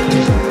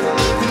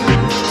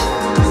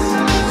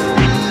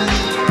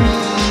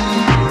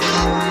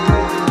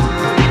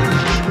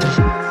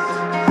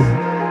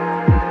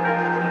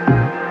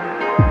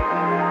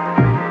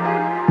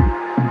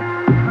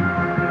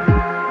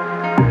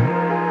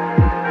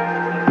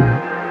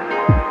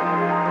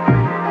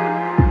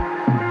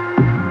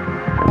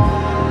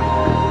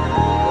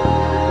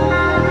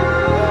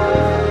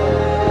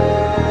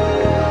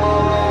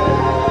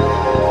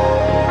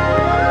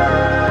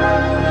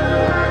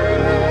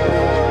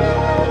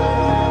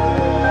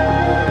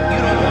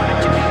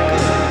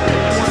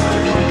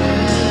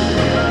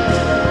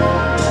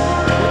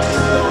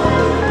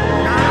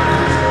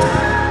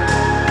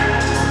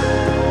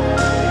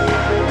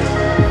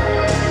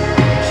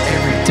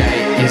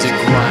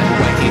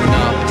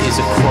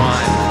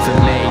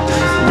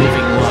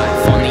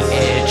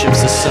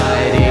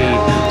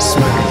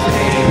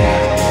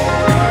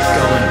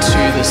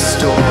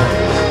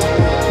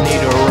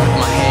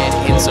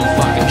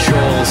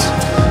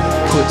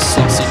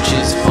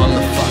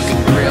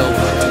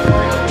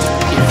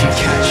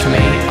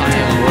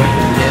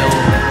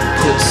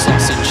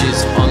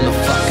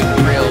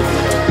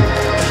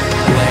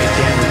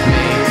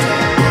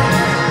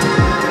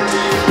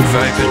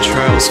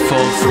 Trails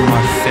fall from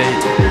my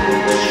feet,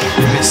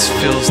 mist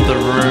fills the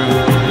room.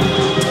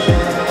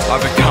 I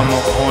become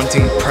a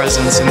haunting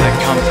presence in their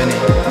company.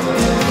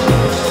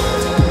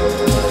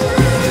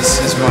 This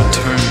is my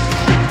tomb.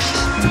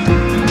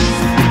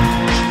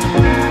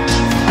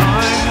 I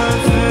have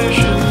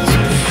visions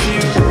of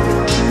you,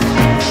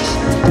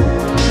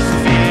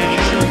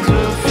 visions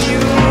of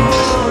you.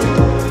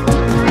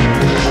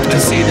 I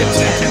see the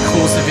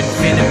tentacles of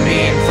infinity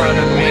in front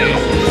of me.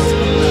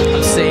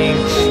 I'm seeing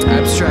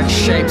abstract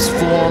shapes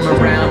form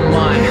around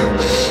my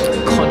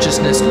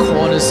consciousness,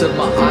 corners of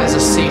my eyes. I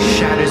see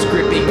shadows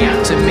gripping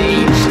out to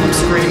me. I'm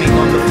screaming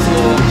on the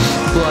floor,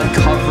 blood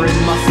covering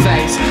my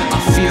face. I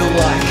feel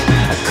like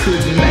I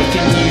could make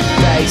a new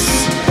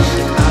base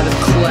out of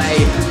clay,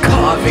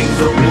 carving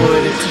the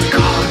wood.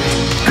 Carving.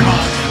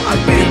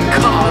 I've been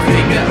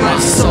carving at my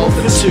soul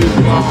for too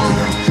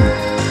long.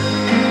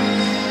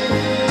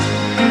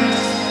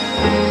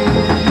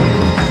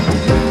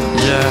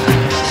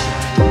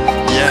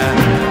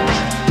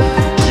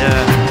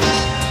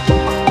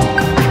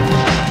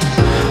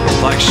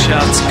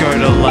 Shouts go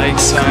to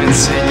lakes, I ain't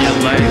seen you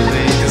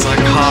lately. Cause like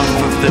half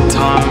of the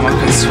time I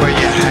can swear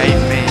you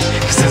hate me.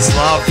 Cause there's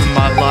love in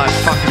my life,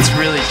 fuck it's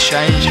really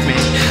changed me.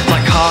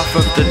 Like half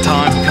of the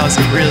time, cause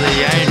it really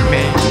ain't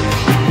me.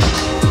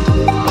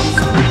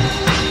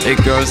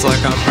 It goes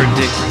like I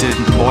predicted.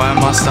 Boy,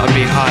 must I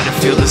be high to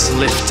feel this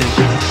lifted.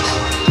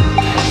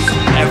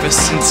 Ever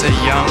since a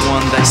young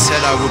one they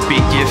said I would be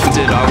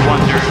gifted. I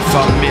wonder if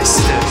I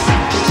missed it.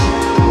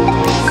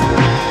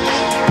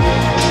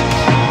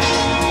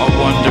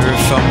 Wonder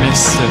if I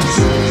missed it.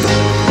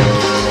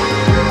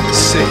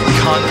 Sick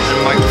cunt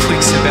and my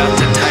click's about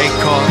to take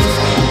off.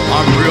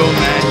 I'm real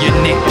man, you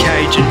Nick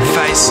Cage and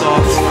face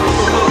off.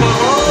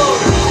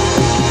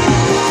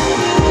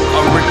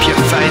 I'll rip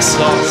your face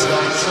off.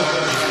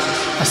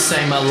 I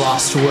say my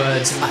last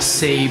words, I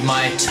see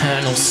my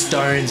eternal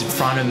stones in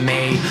front of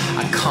me.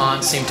 I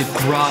can't seem to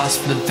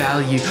grasp the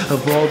value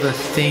of all the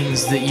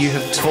things that you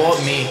have taught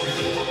me.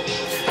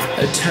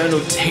 Eternal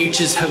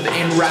teachers have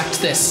enwrapped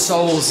their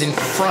souls in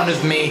front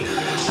of me.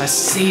 I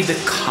see the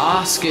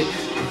casket,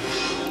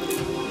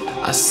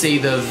 I see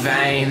the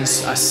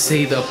veins, I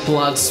see the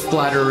blood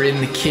splatter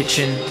in the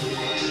kitchen.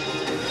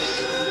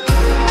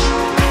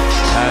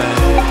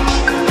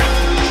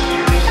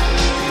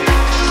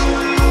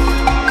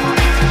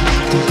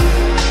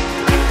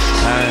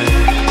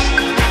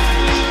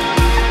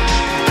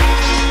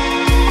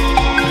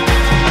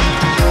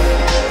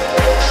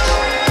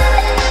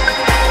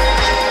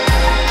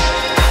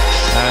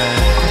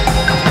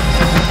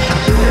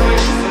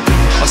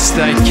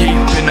 stay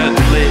keeping it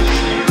lit.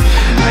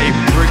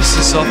 8 bricks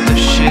is off the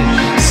shit.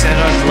 Said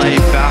I'd lay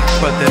back,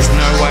 but there's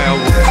no way I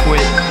will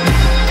quit.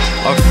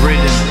 I've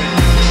ridden,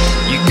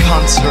 you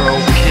cunts are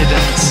all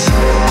kiddens.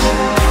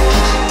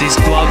 These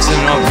gloves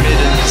are not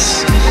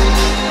mittens.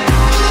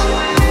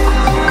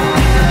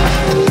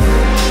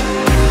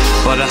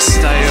 But I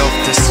stay off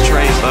the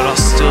street, but I'll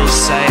still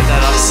say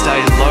that I stay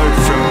low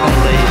from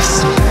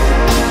police.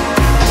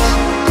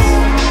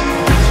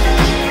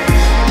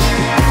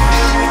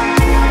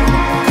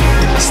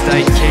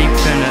 Stay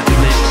keeping it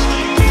lit.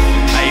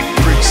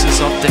 8 bricks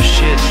is off the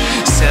shit.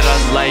 Said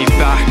I'd lay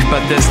back,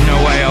 but there's no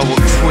way I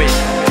will quit.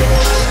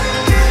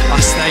 I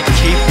stay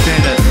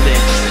keeping it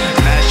lit.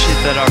 Mad shit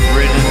that I've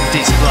written.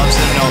 These gloves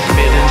are not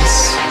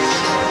mittens.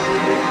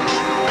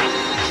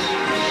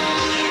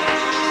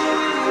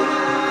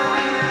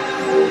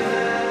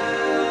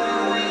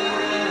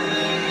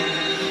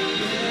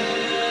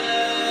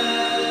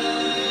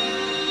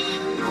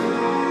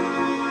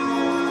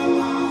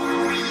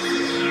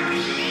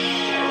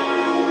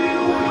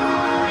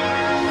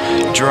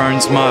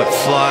 Drones might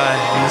fly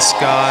in the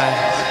sky.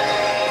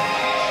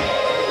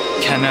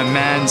 Can a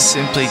man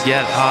simply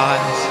get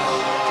high?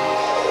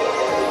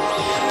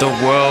 The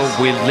world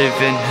we live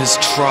in has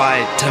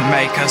tried to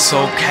make us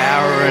all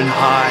cower and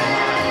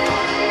hide.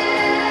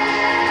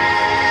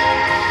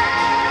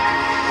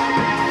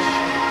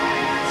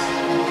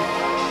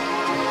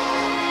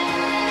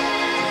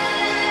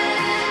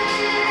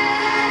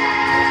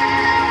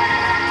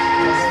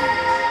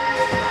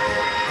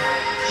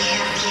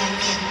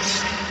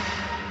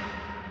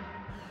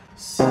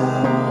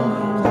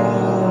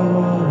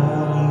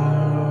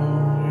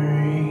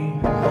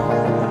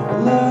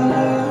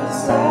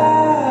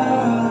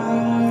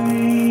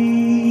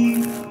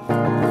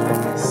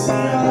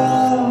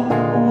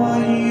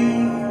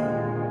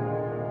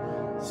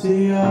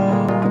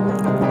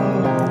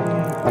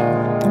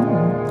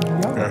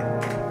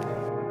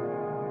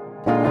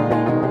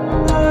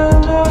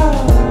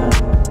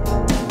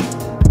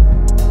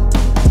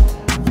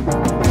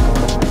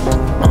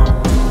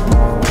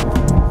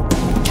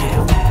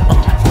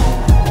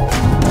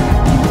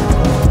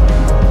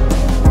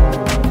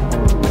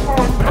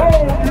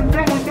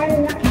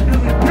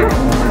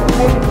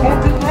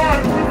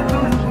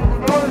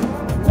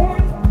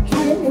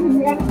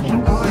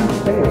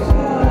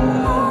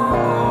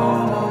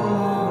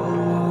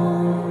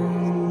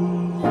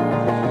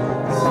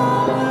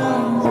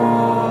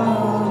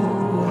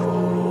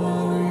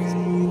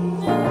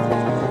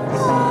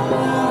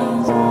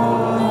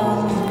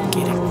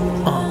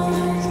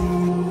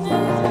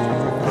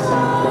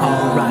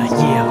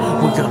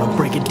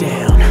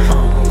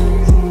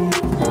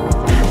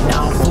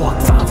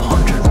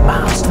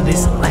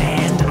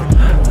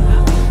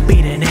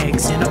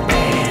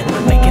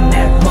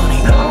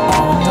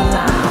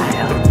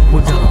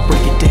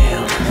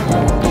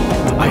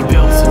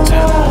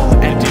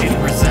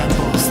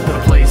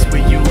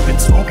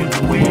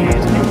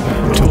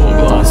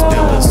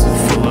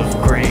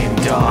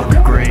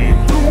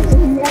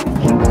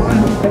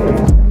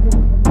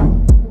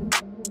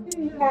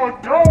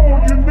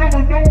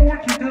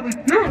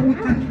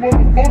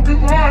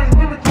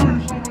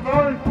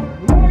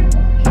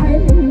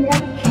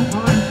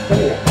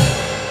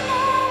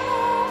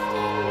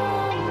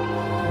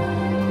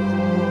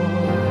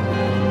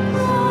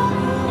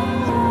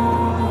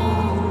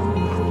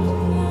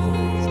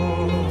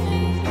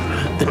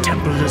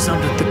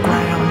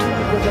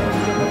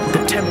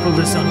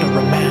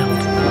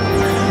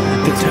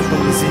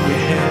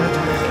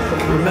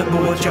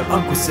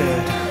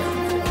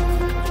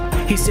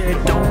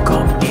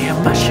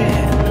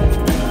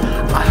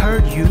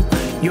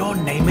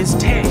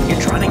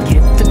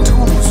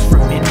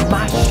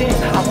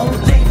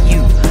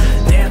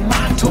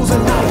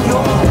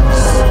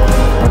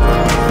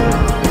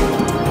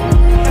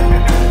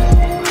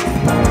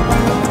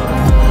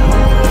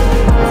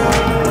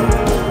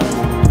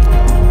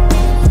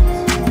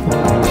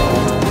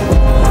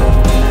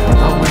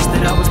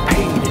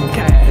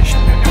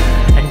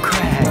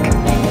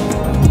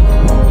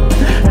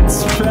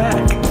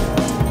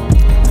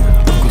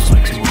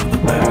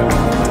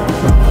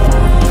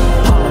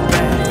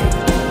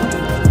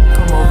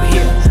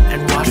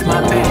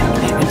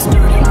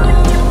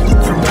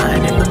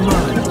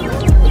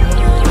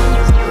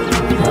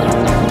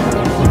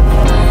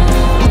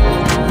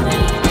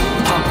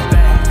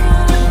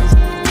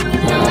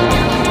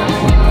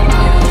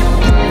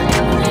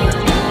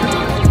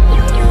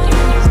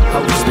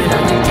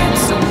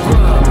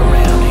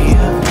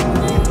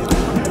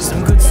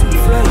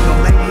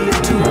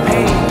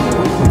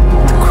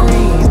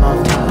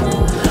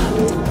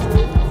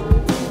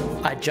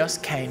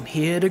 Just came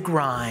here to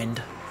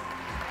grind.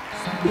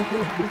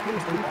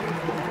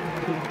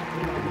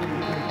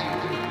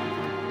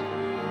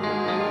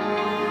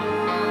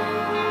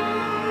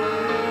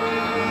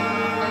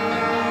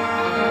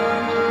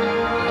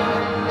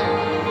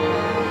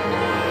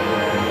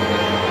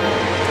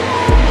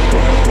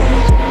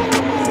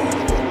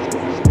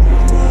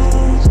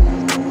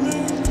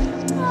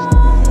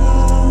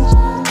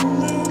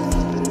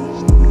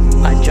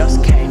 I just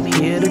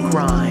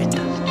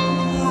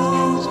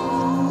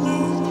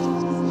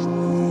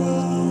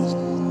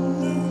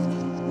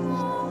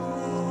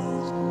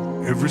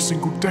every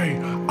single day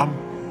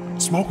I'm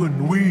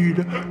smoking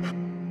weed.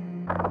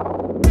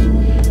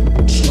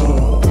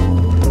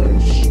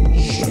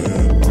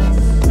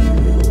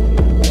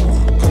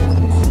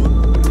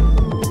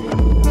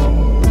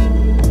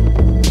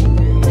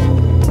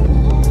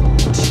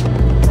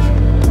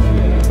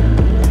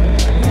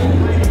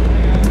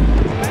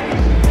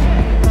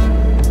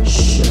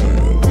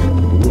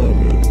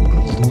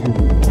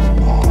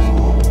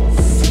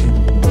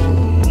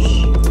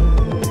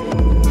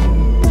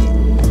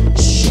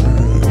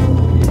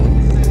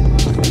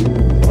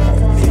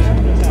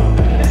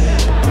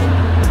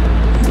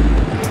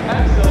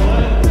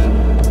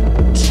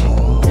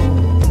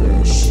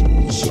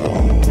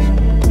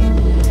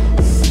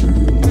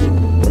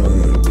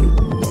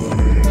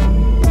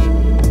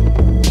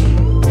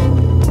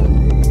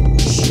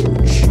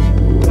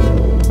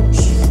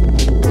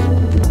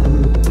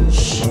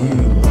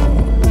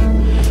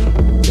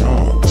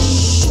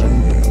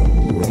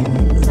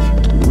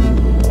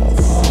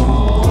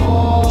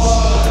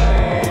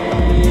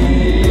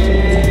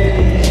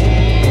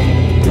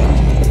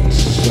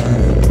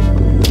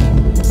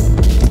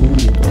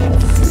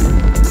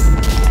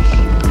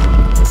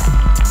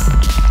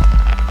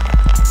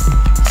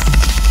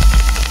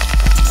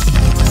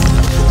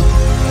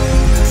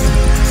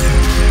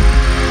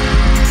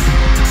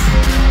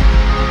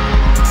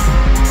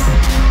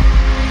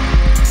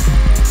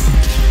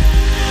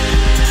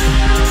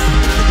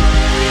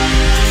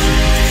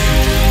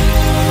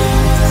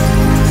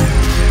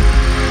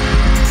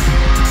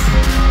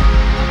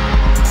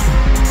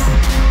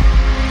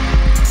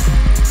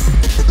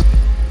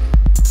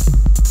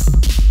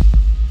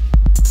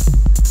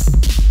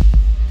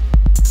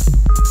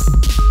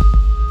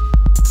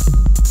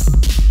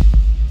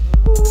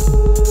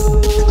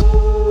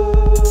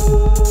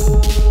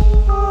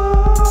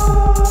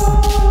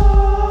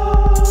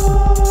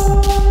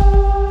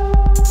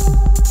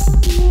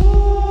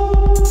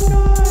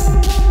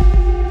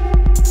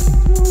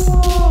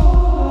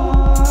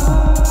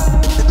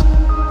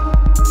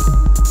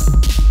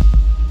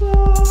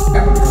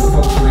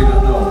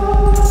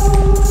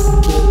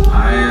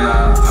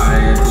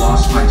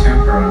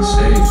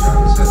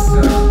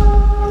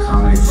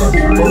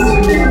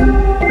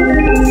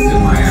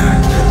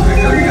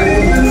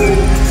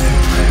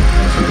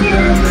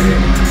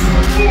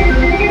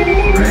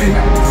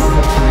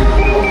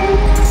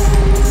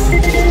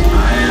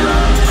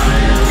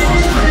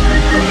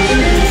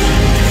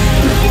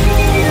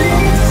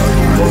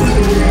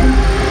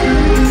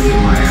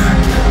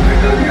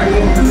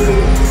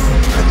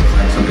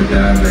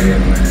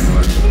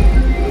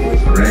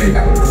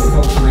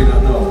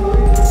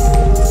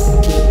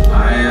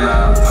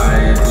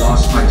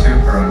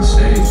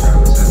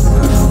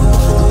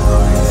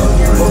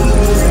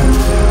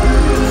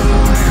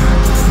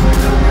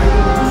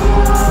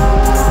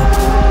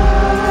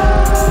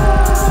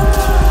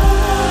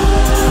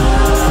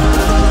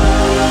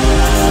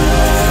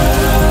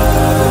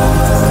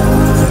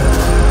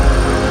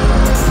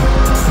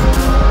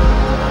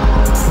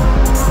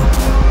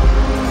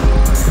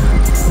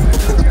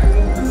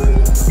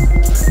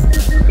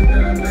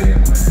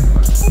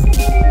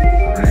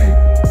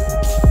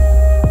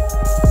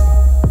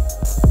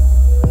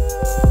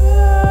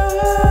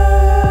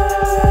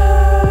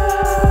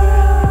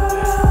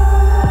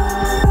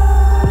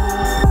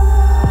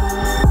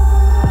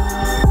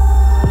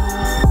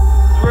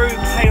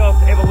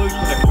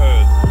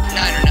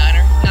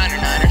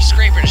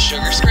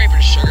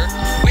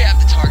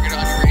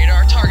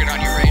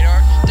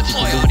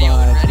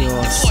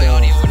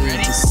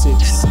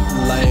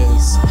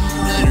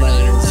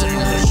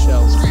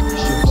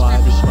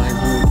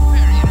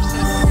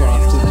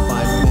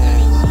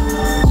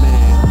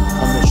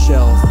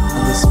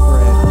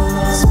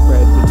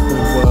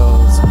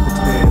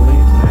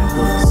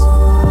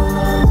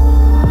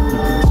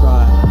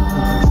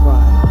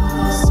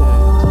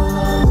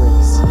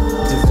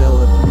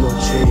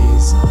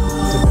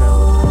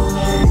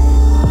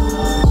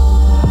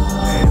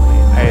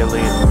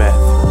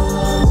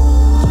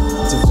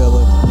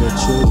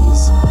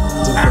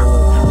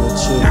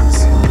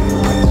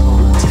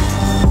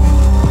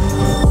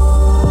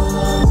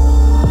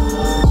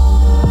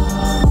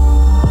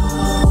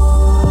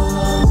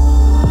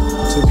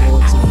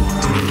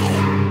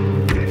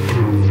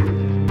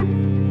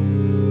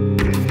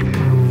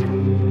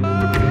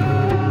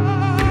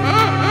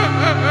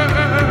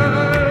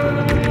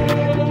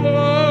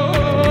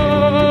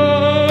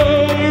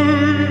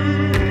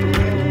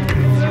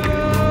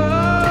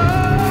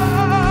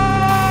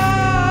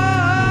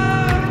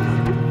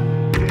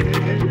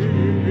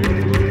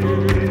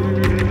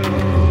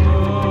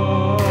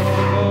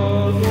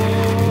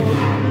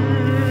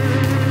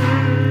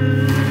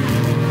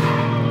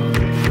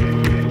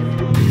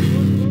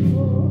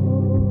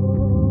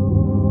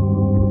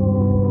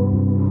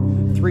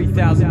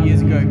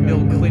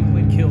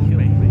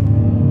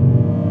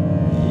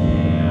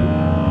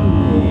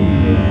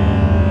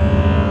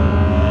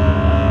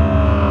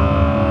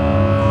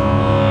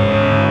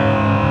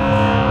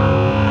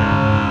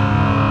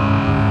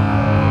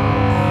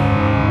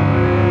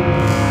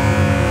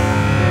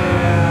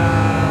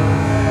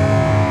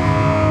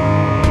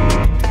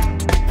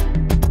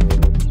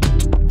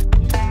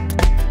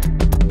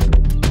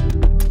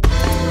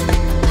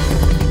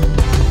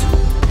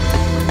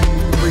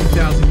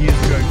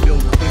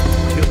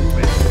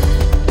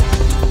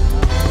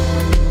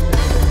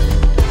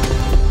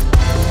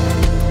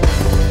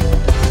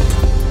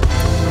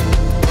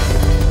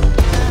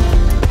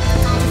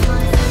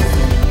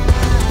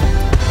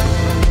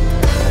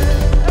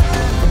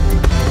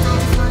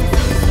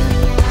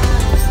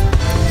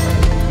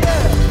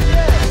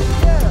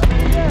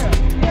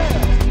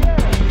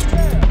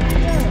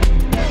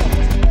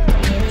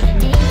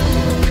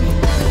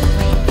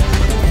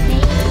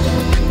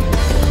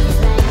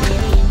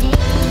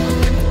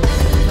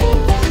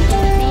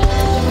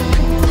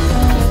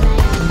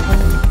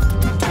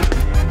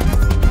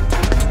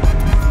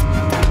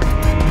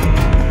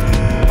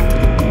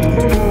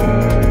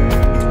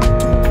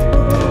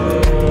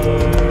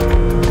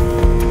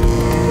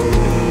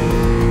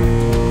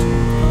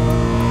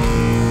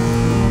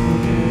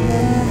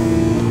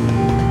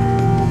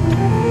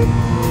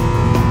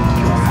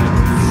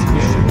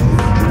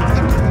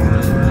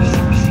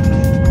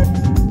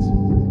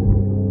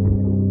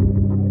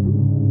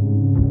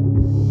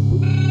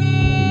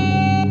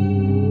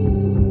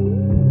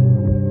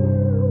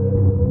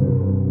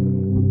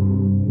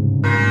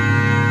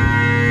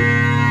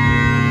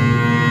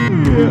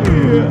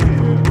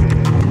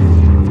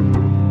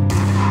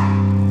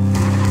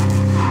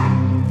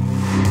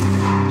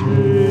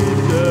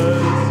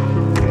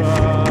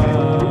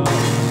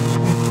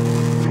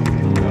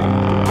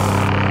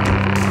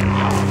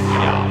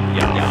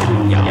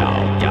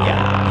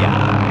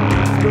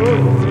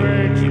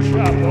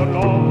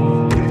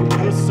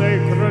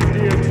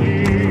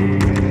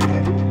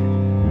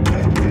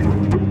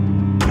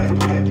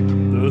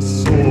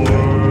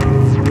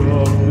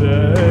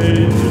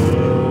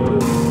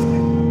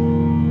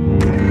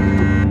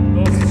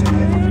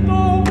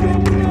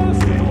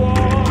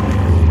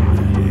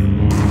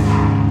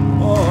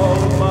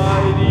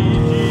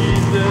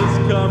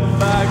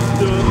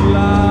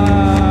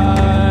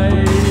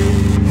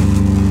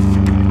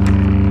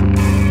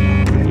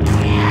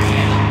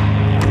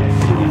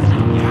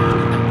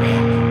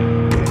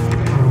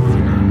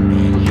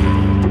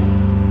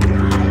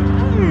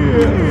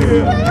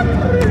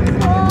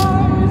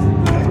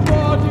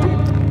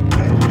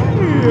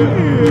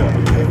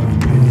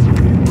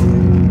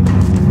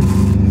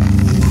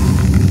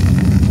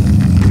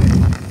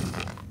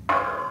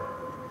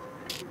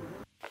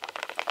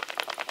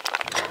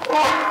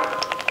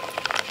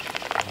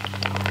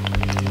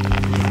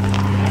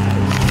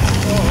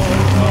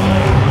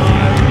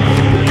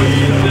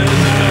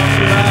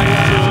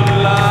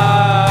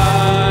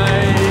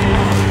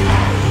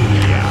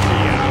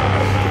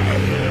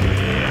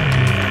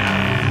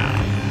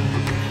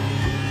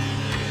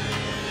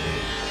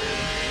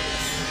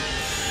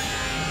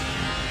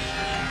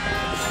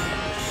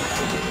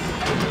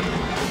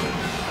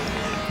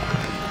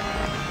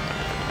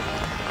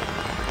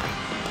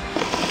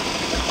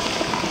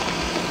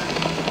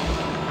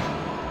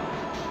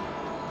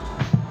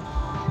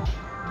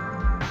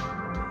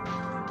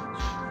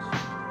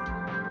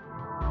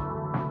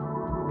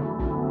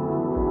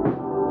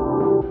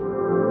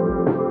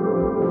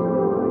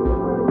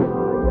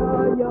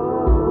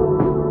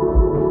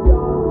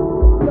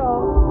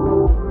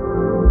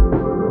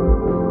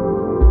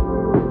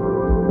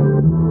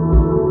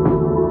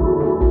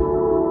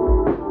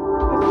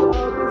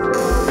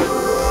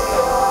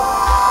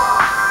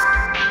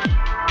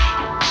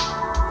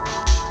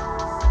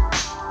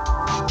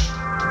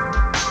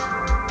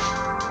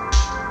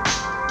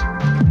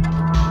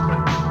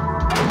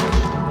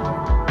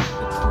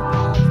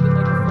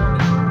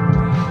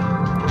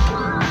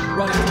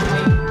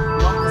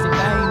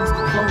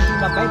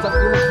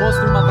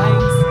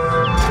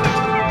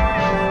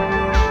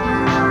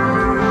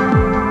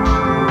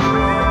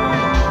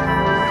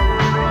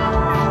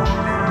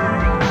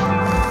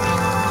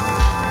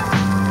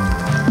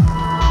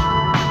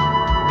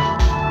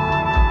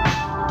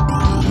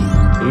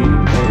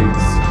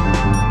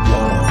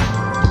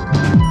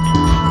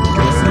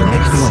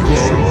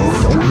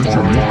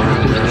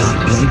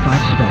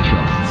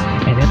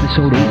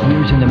 episode 8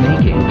 years in the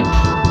making.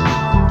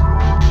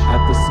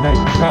 At the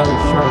Snake Valley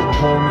Shark,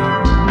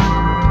 homie.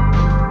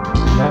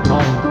 That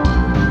moment.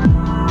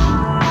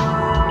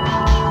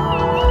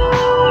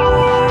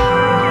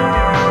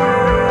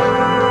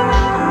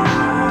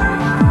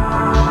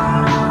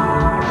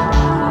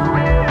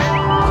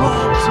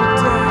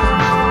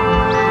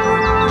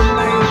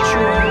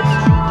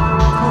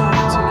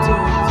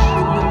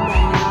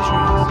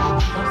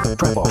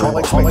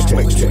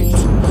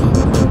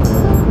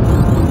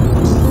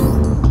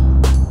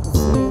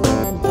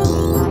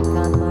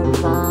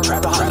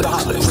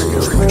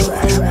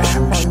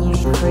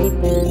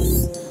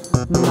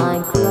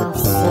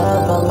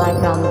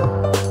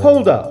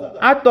 Hold up,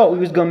 I thought we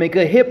was gonna make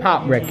a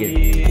hip-hop record.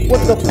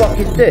 What the fuck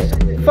is this?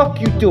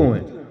 Fuck you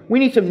doing? We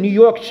need some New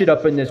York shit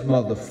up in this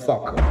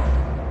motherfucker.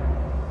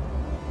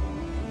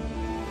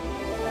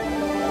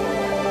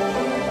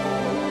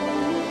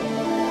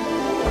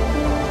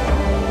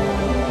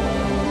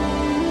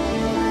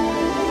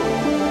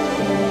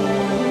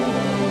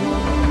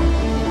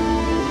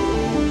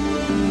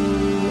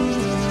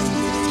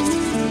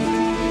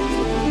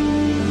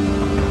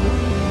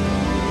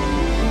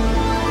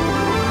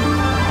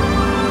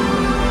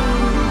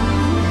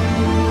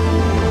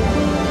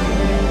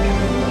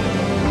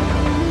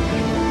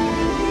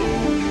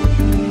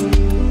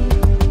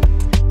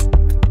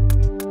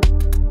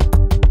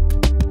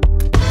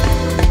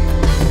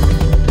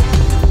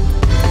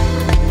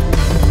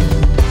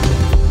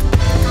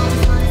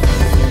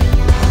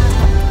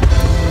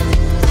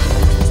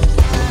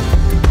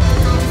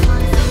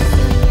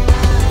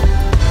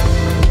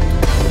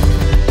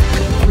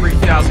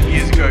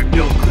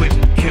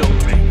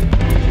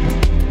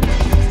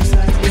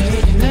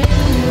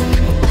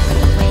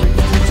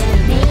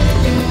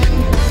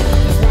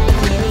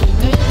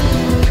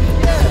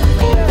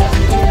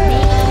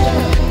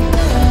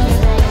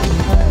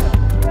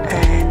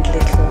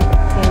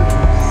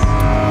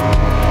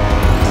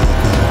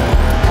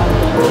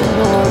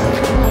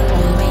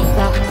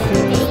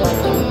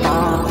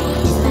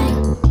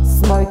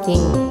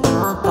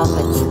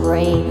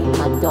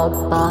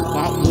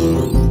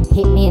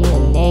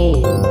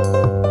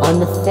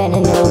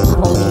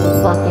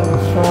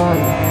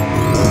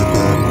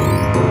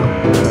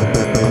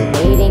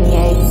 Eating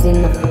eggs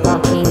in the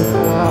fucking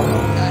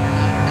club.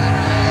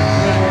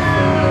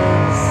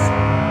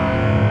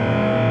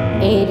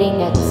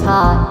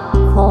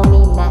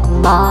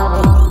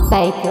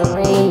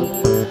 bakery.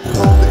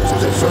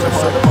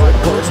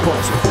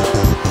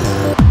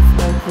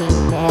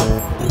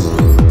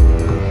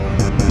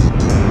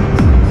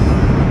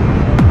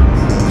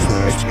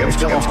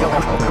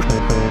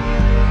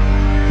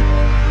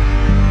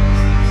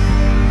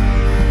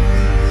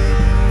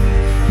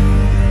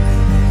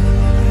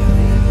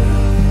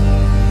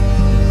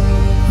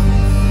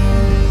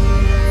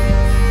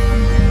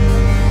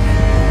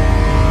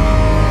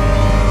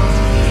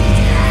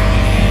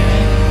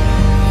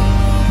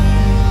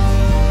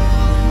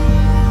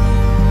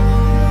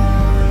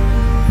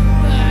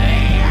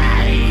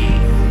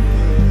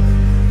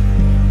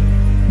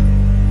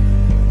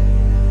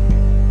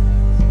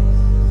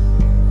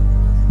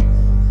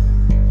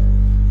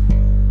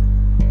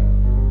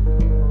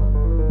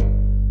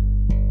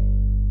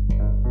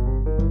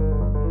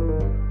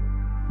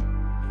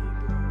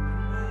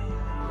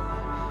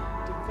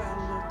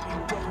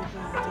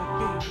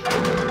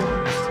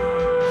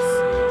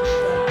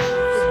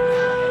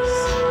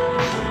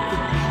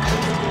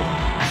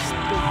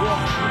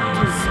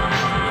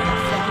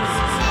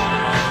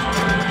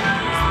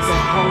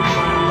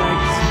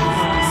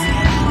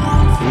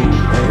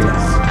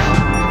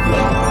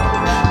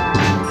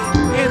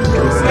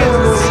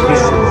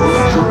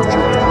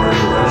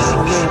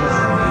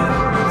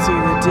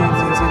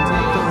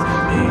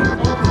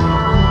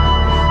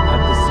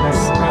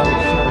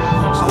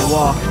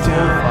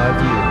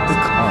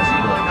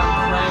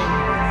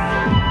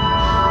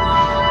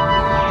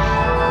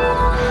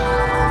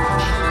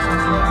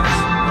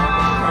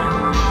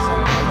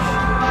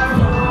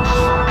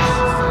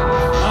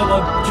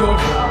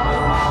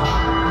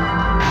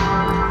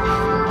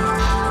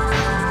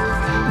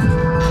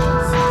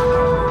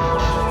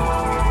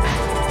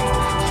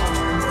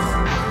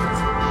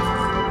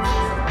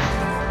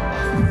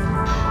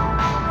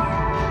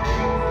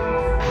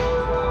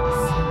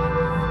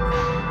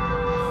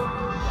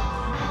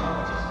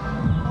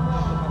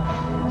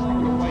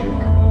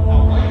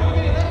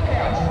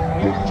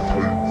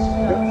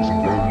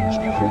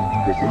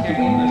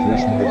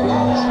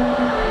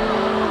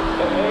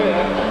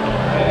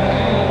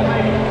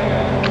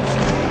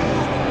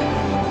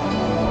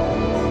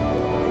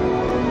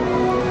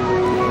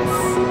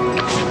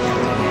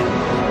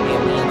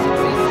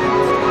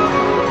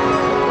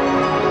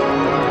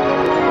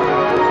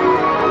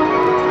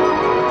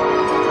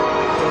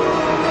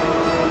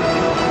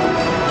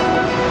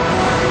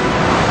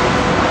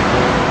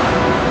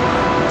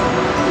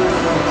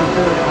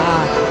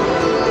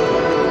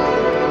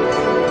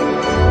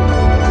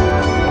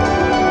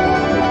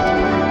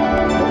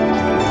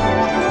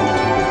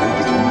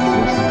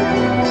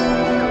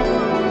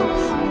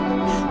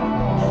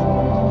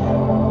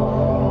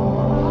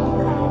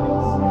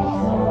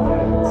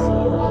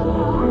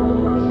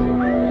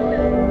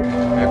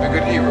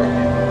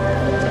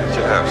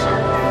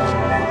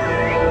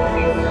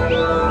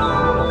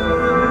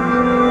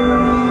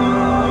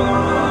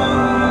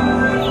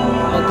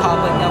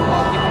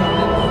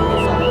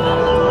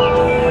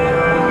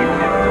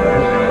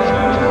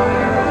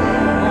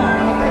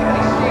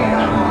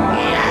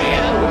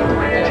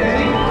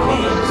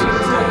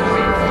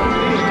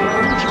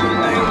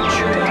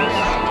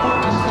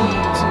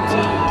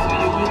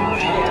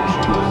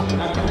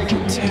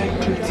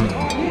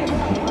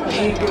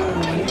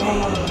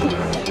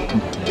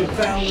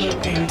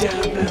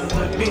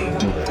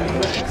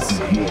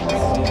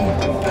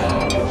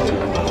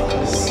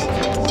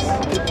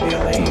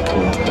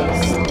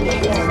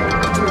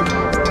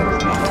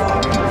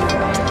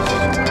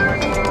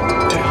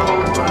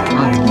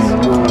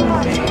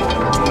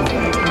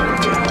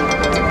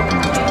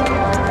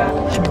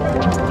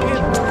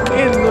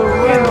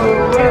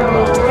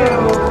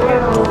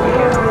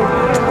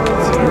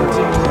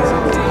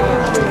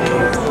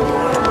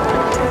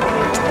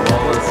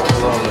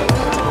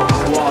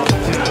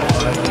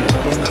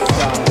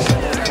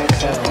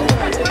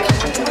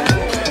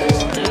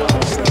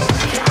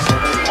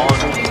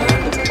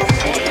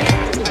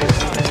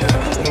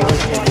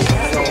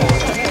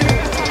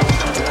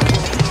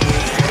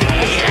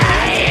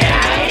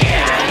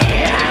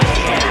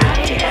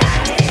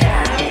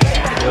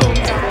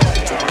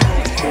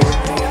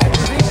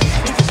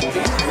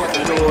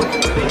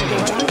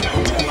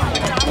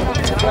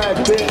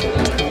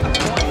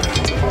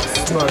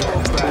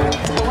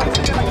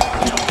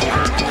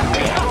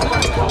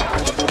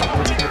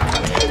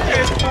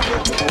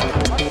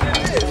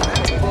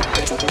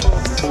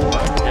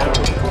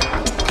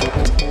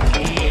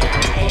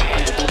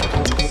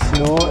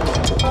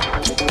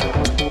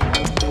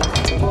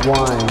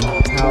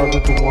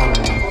 Smoking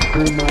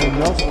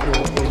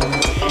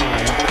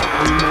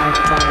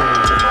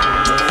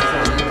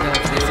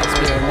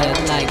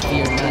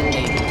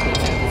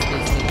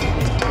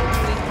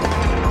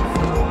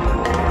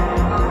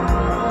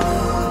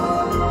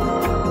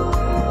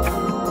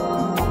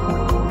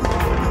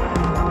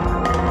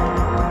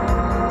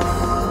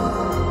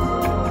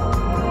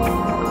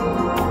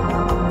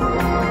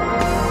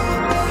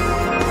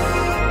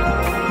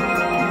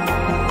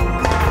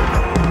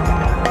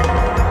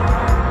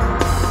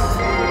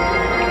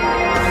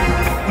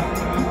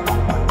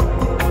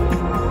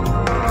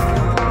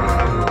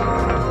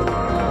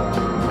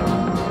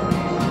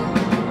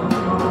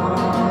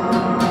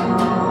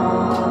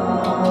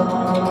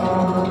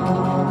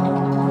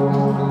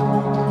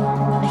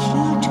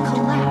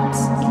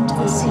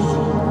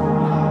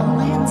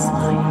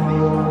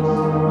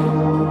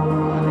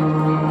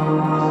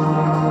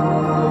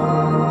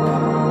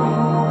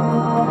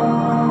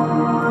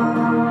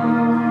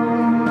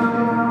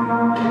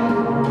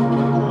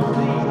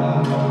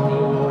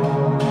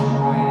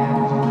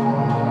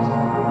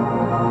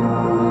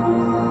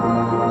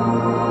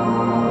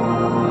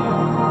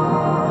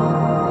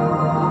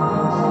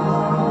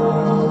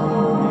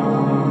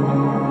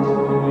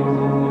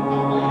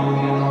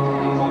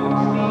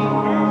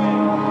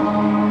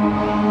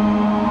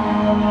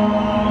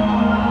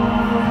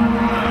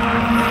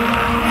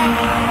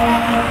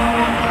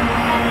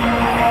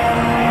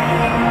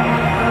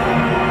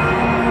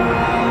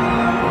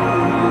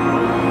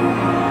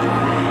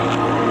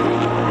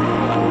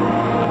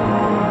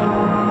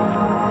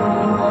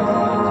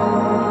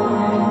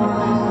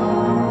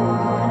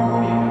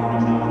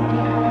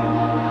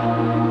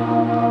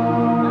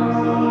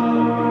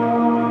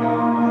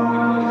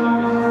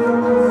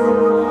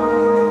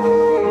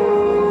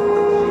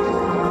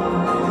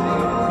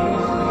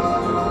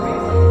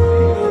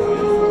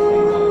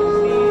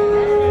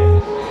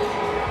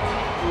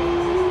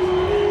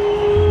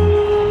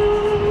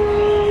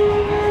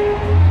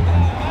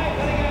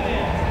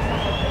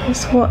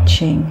Just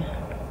watching,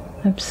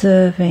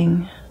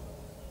 observing.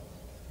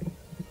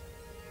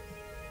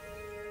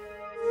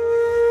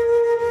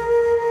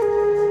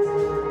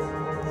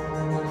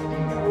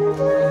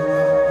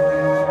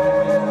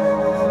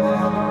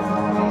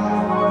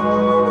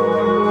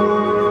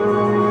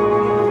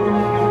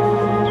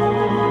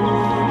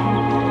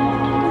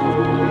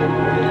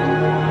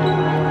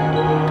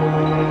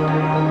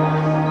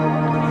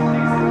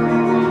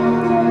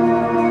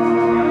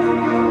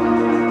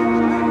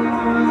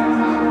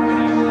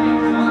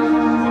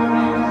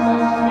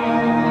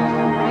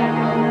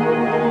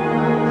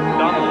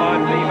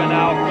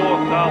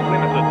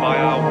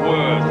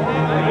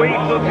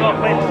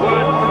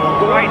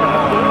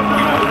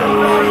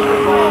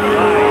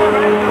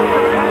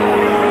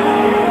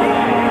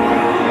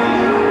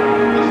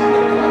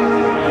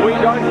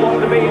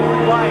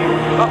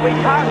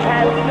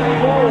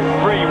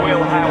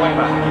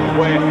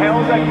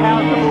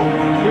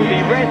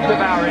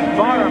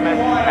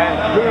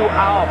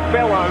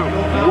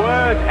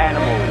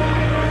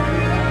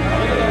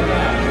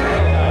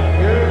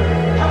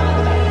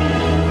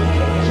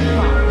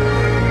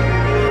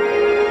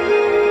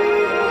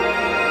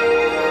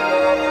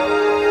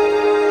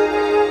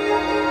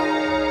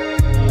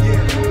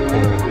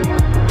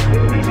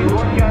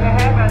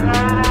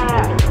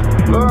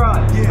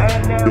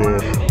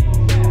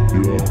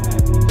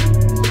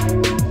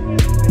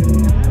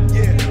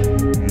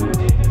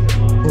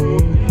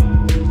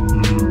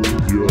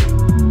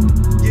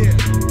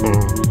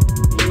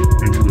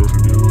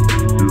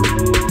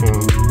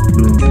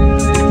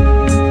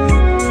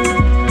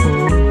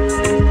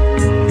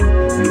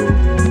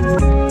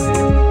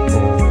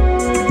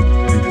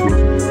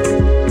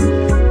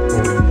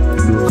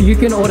 You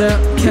can order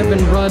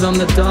Kevin Rudd on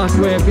the dark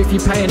web if you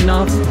pay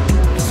enough.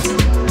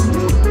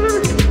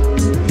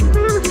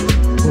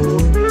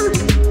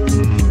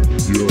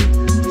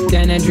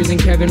 Dan Andrews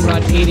and Kevin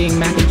Rudd eating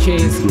mac and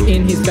cheese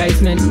in his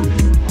basement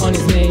on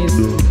his knees.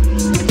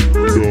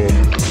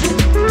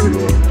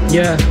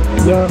 Yeah.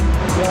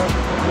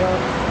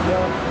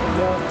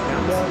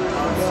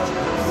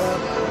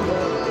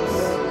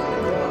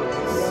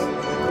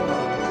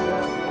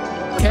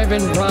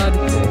 Kevin Rudd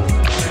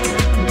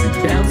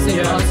bouncing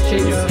ass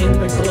cheeks in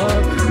the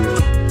club.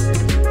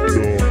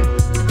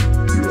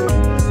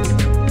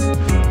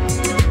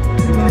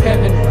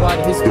 Kevin Rudd,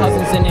 his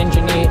cousin's an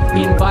engineer.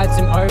 He invites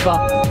him over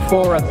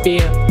for a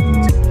beer.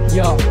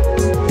 Yo.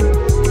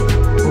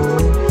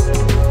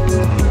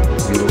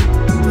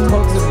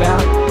 Talks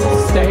about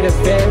state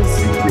affairs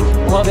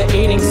while they're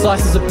eating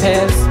slices of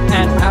pears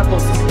and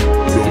apples.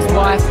 His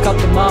wife cut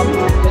them up,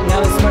 but now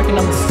they're smoking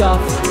on the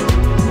stuff.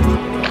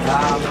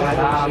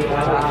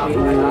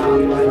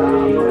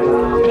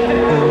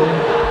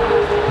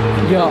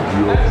 Yo,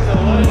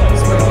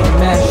 smoking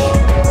mesh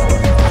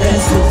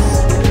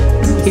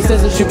fences. He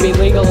says it should be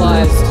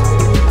legalized.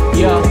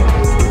 Yo,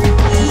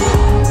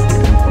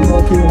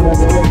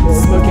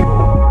 smoking.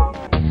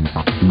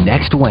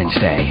 Next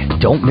Wednesday,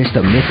 don't miss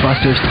the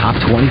Mythbusters Top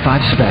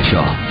 25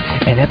 special,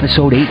 an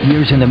episode 8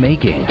 years in the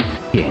making.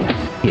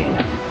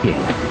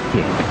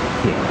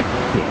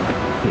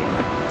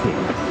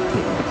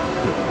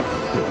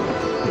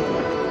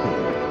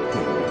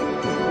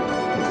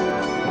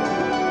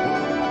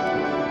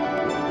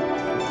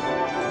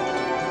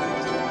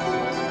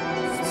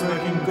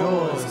 Smoking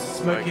gauze,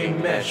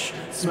 smoking mesh,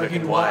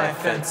 smoking wire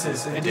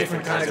fences, and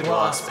different kinds of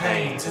glass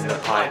panes in the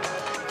pipe,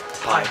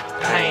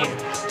 pain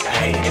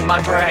in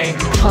my brain.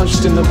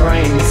 Punched in the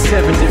brain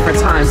 7 different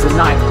times a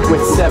night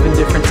with 7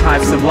 different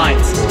types of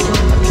lights.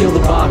 I peel the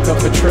bark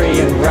off a tree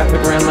and wrap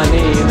it around my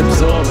knee and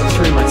absorb it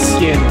through my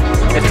skin.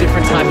 A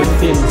different type of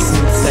thin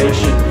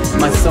sensation.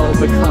 My soul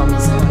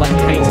becomes like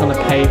paint on a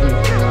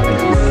pavement.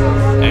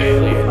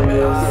 Alien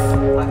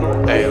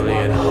meth,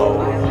 alien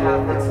hole.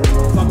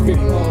 Fuck Big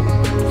Paul,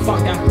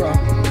 fuck Accra.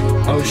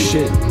 Oh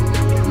shit,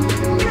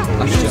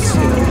 I just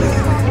hit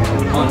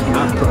it on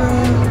Accra.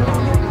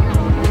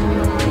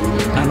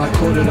 And I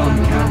caught it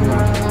on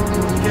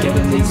camera,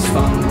 getting these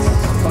funds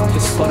for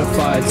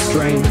Spotify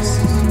streams.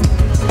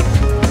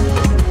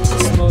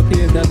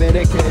 Smoking the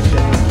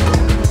medication.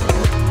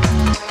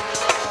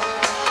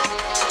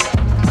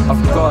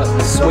 I've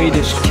got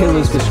Swedish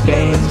killers with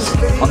games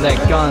on their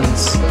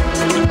guns.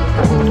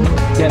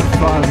 Get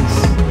funds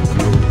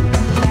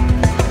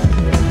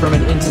from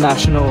an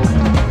international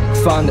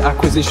fund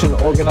acquisition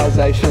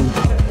organization.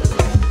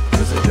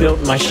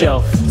 Built my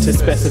shelf to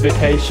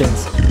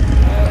specifications.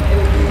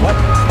 What?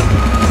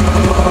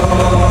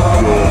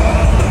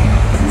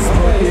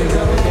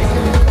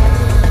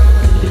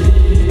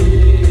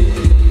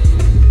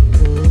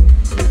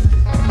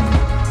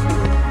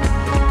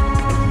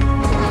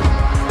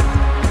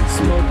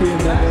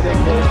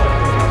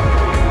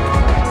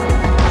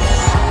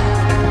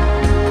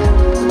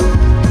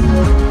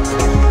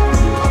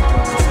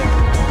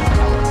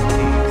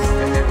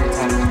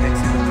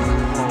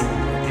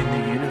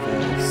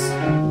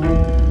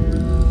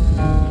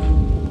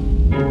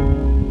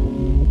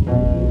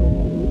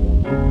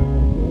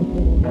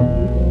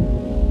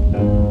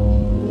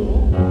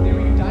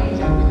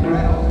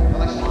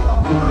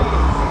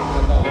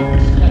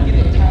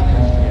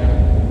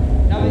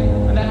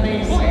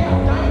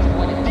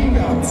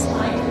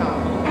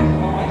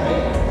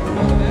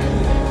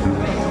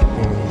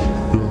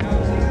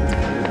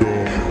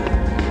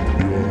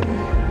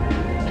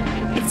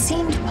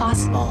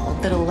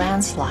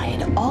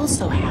 landslide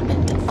also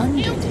happened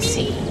under the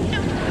sea.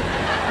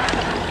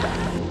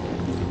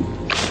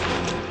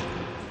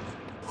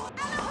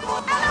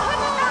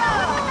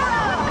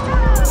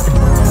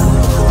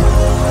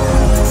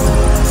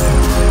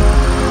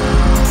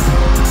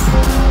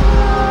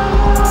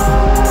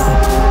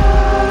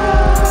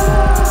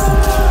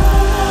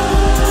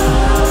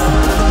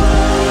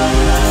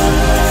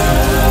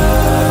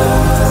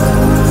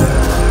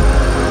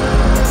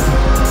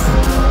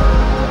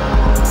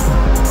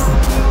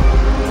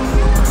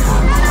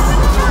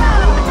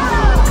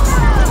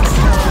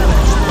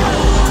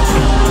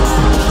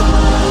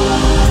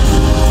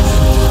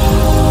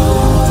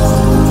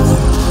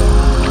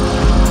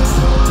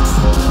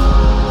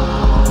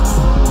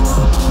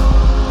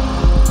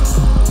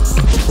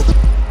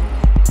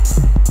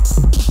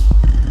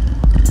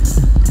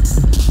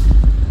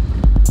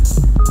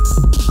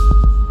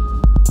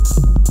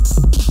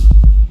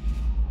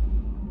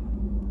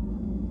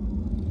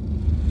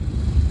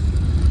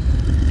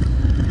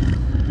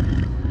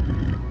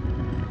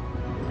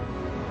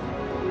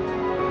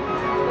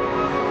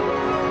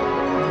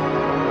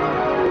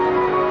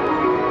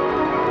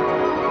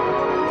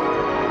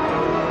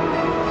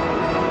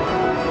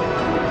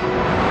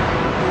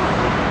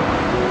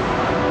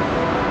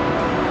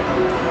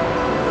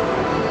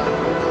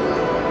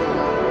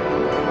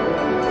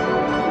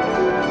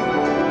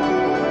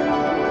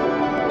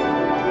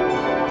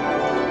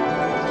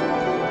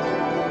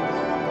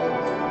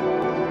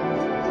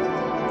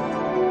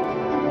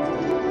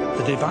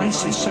 The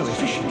device is so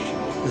efficient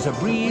that a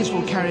breeze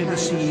will carry the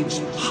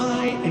seeds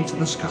high into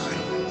the sky.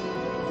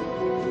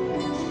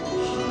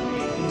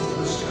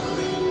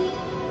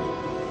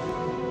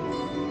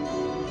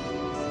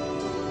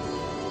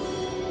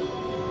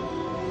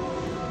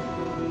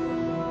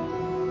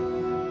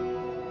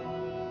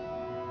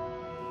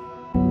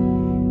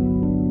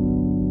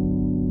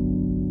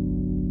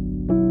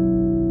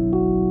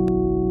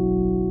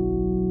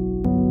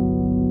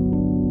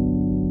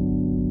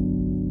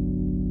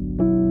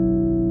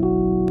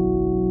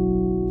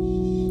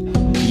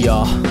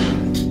 Yeah,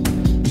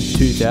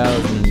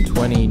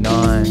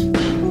 2029,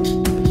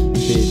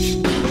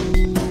 bitch.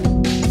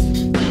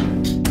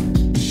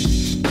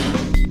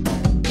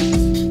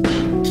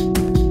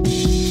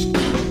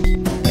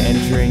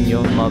 Entering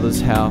your mother's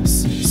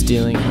house,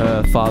 stealing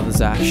her father's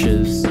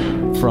ashes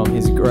from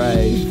his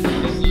grave,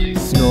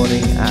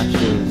 snorting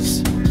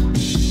ashes,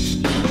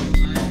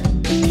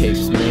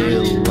 keeps me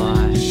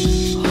alive,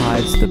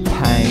 hides the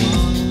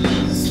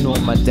pain.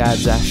 Snort my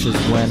dad's ashes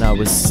when I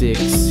was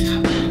 6.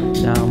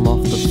 Now I'm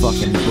off the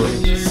fucking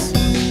bricks,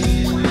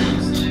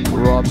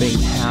 robbing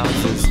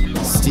houses,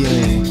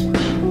 stealing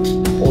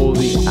all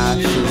the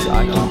ashes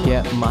I can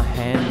get my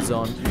hands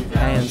on,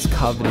 hands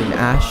covered in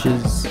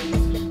ashes,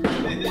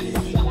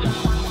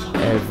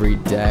 every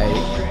day.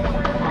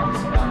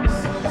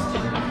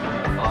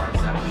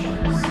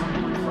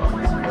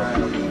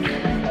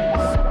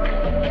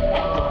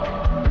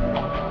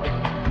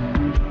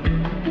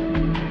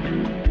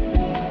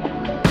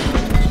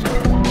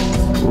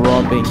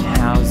 Robbing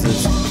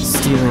houses,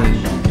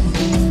 stealing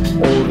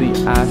all the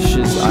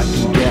ashes I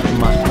can get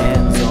my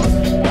hands on.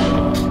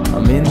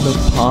 I'm in the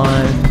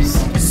pines,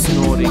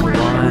 snorting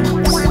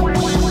lines.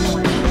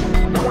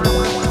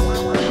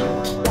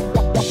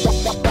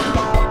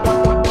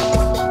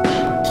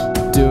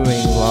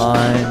 Doing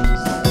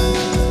lines.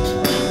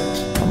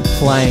 I'm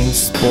playing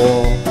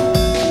Spore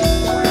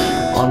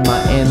on my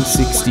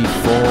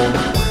N64.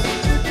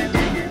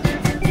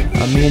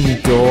 I'm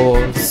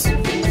indoors,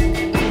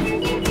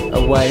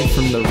 away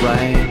from the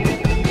rain.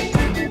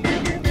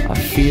 I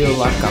feel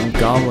like I'm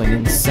going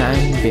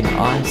insane, been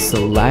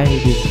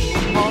isolated.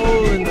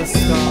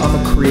 I'm a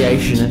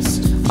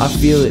creationist, I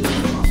feel it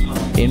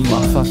in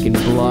my fucking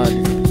blood.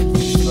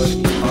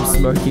 I'm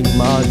smoking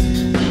mud,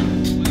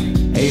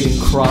 eating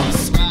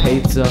crust,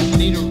 pizza,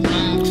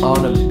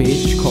 on a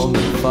bitch, call me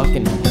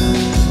fucking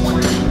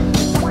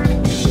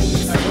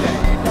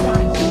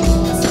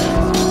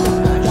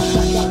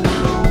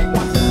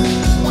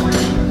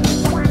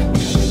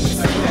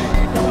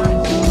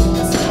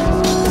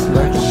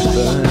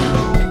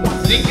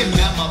thinking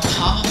about my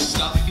past,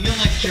 I feel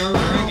like Joe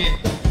Rogan.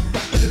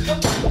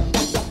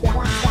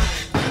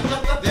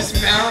 This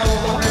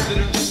marijuana that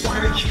I'm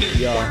smoking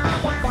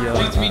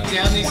leads me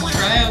down these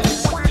trails.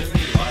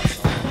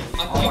 I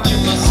picture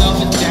myself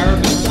at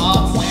Darabin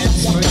Parkland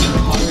smoking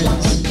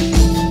cones.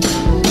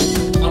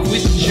 I'm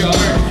with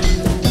Joe.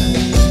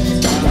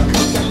 I'm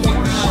looking at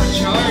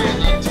Joe and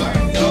I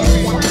don't know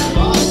who's the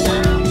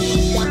bastard.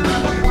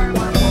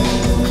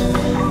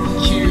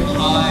 Too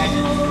high.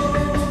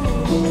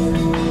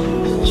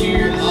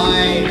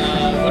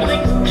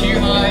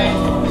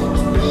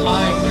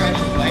 High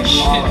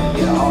graduation.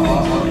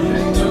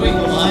 Doing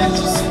lines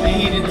of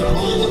speed in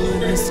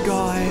the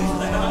sky.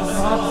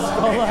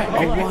 I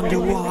wonder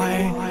why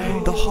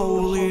the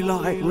holy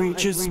light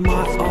reaches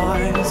my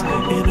eyes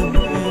in a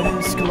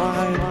brisk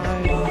light.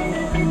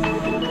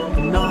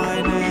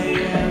 9 a.m.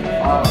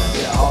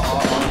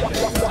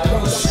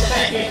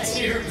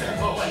 Do you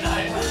remember when I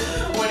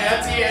went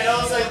out to you and I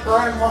was like, bro,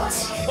 grown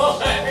months ago.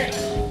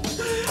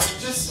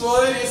 Just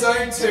swallowed his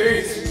own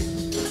tooth.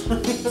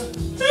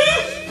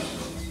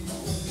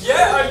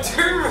 Yeah, I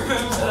do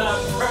remember that,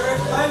 bro.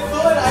 I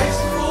thought I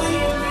fully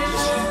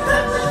envisioned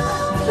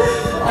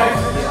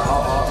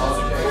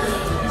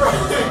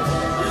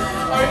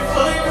I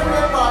fully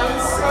remember I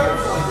was so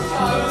fucking I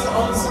was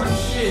on some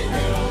shit.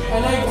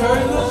 And I go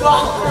to the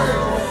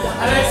bathroom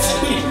and I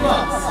see my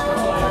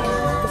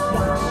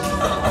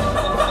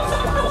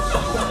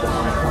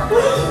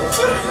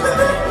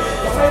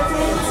I'm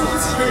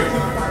just feeling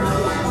the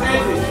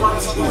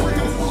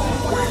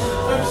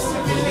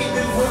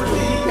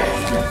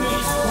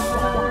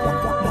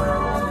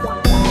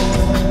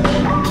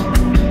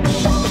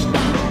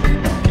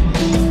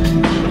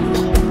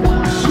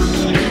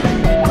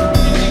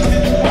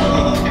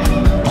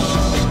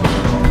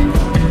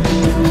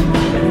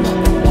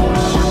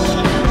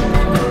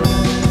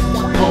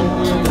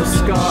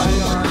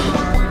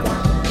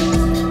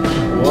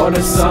what a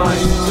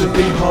sight to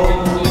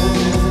behold,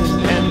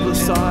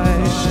 endless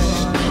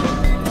eyes,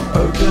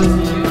 open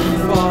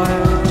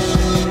fire,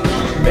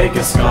 make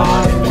a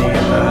scar in the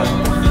earth,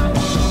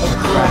 a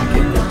crack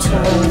in the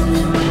turf.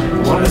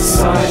 What a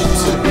sight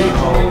to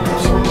behold,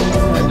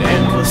 an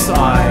endless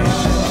eye,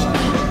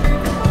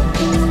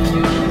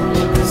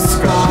 the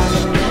sky,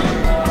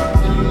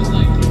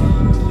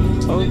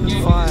 open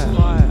fire.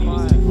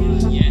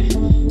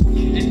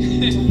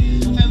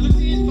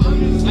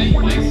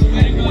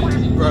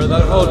 Bro,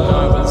 that whole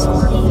night was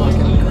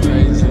fucking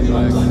crazy,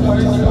 like. A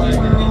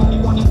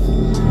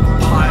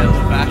pile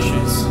of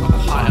ashes, a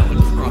pile of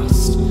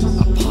crust, a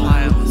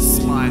pile of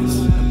spice,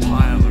 a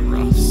pile of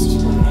rust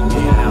in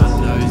our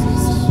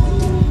noses,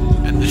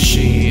 and the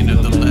sheen of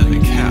the leather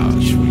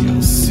couch we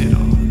all sit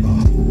on,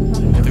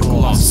 the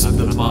gloss of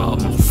the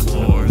marble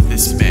floor of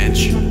this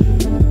mansion.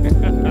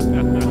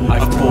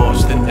 I've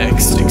bought the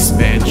next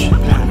expansion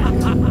pack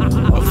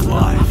of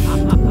life.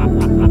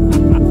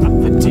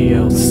 The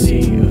DLC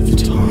of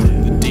time.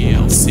 The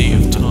DLC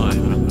of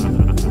time.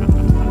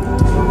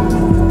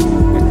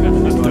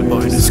 The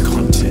bonus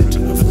content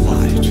of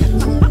light.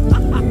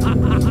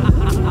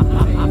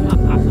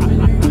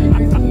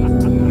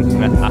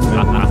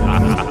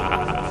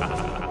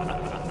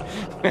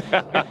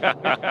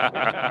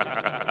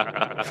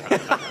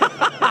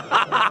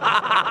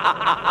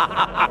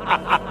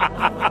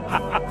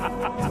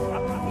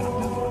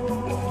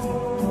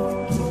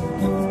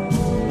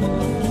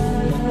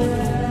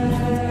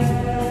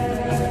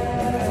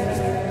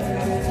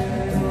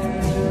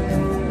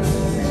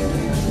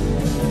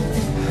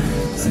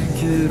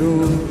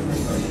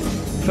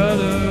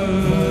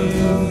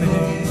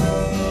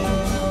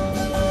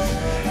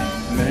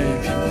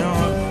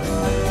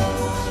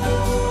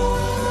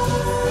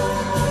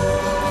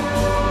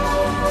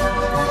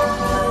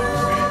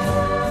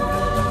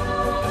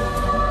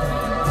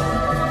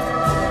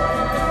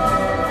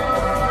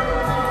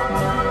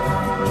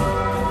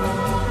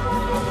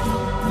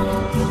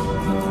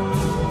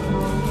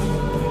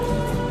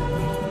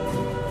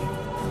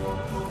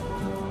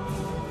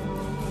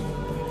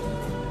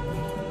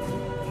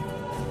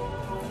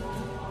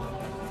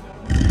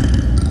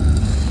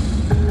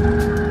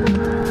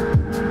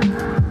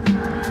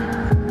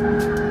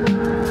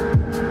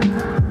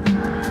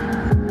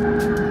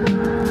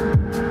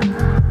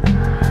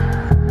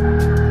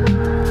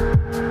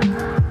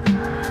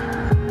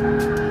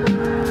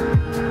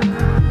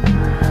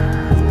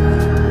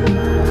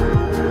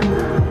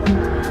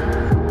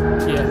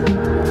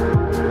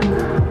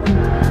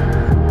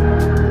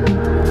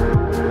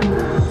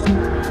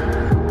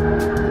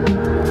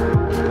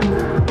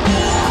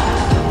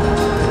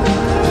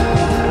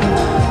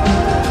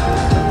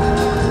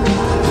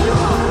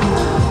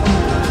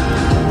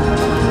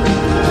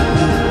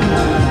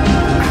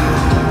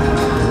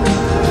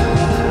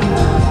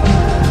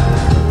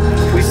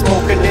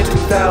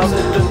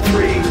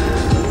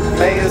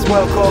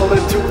 well call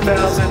it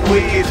 2,000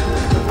 weed.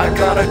 I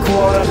got a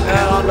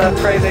 £1/4. I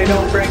pray they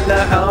don't bring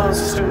the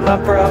hounds to my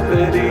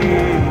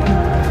property.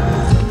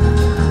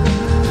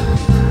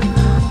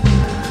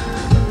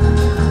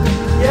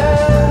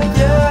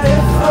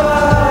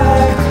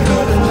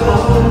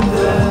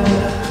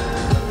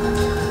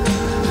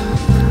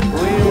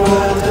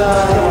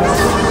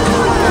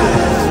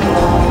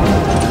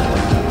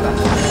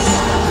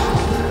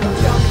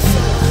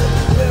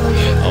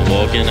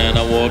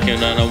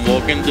 I'm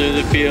walking through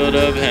the field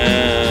of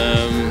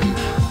hemp.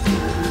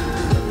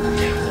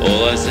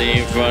 All I see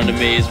in front of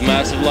me is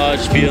massive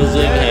large fields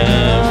of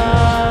hemp.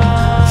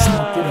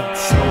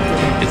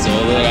 It's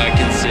all that I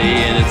can see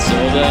and it's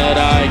all that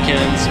I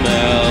can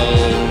smell.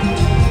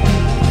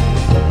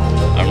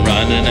 I'm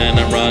running and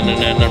I'm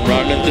running and I'm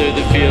running through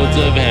the fields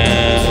of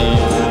hemp.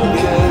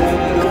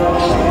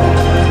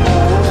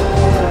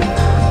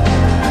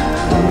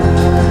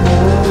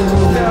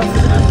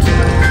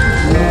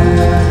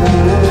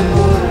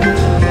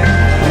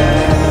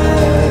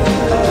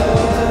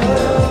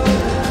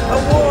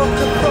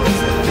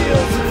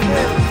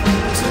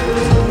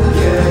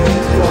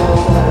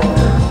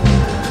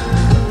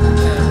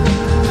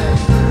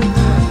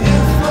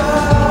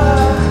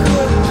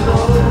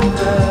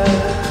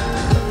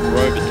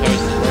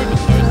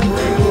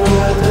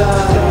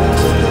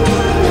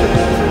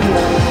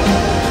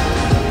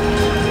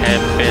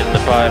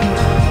 life.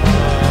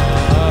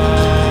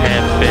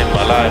 Hemp in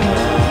my life.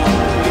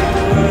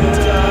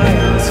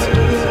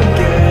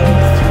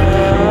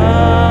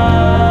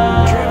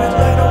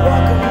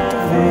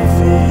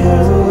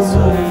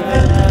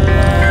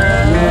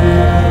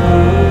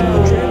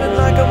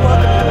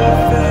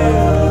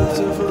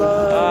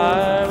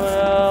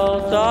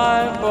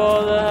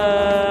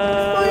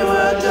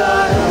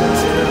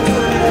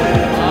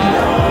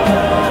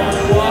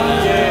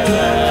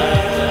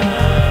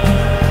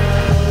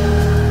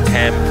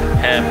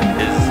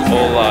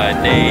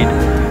 Need.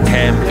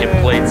 Hemp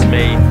completes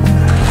me. I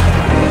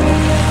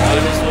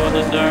just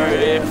wanna know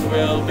if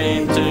we'll be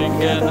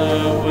together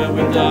when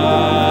we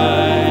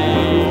die.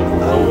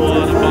 I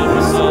wanna find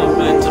myself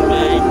meant to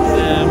make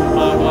them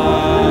my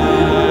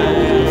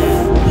wife.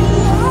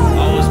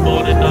 I was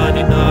born in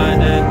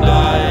 99 and I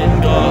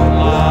got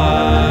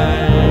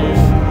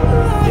life.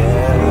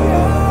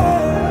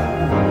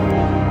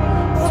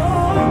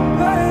 Oh,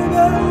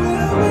 baby,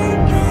 will we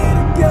meet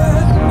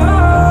again?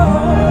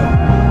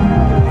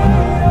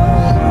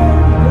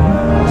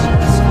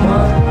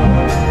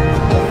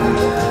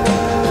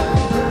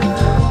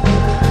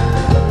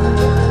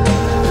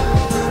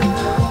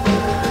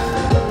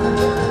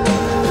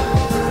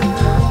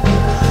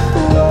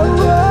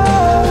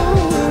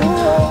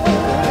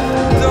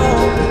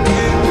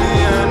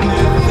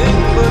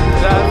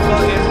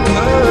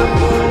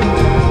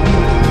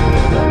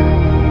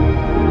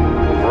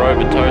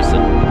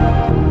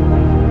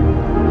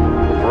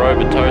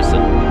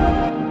 Robitussin.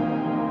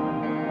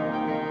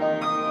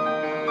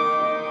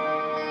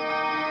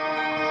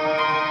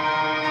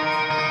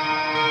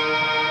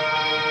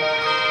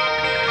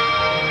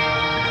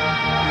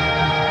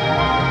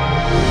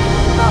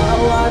 I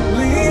want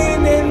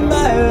lean in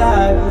my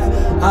life.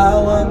 I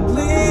want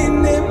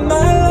lean in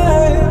my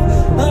life.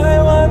 I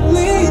want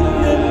lean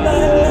in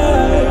my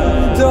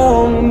life.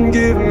 Don't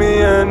give me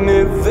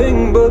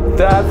anything but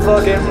that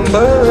fucking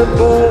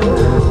purple.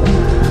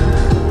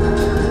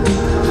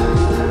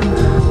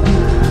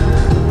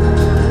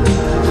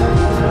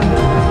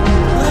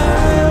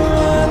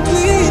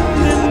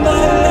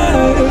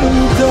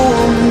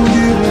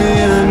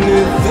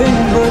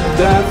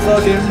 That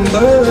fucking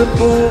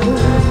purple.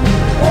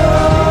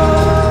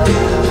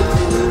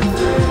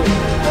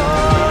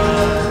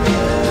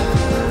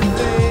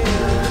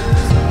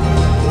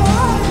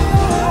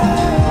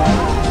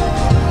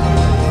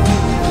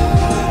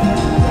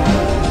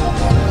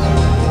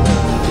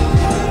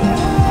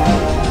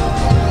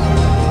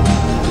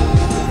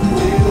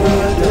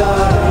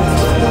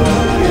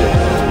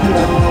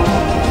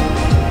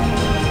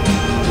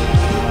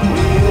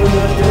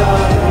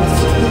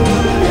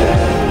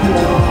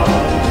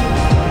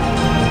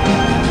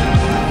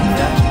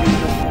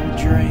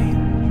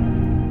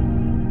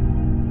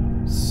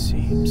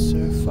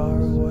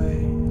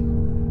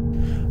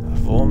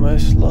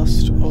 Almost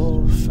lost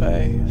all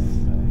faith,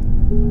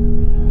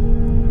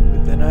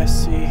 but then I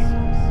see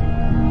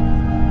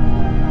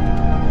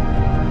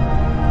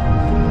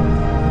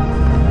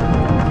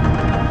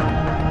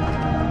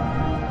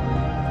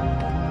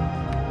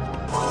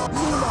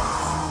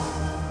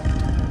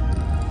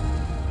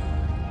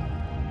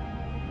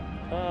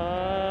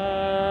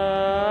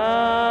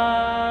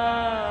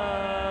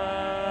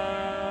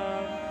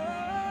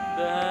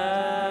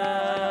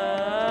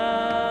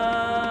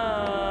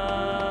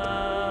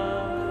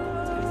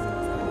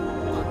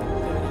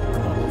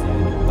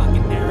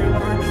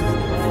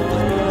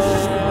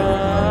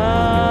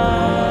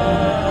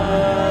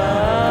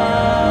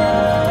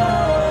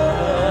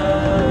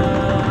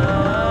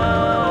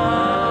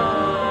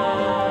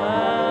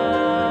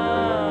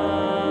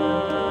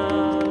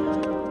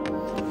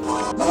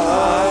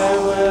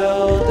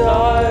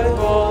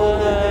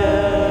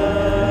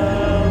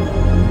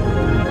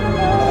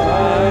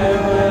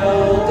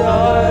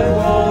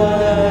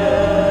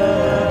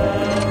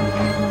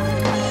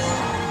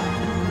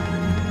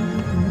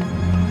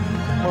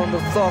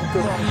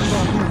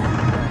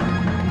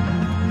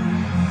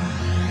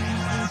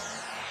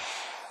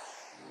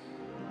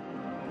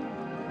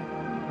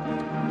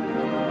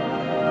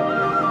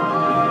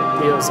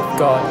Wheels of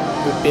God,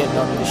 we've been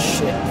on this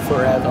shit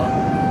forever.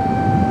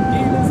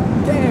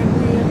 Damn,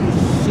 we in this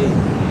shit.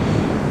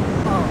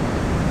 Oh.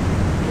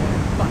 Yeah,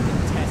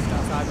 fucking test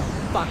us. I got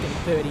fucking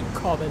 30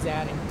 cobbers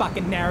out in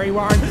fucking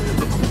Narrywarren.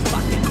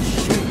 Fucking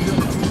shoot you in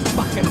the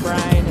fucking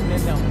brain, and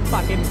then they'll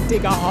fucking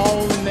dig a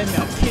hole, and then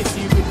they'll kiss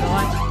you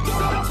goodnight.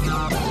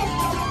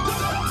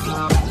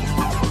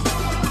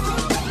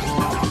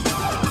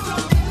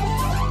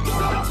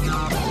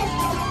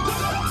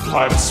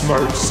 I've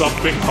smoked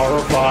something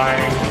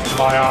horrifying.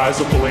 My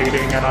eyes are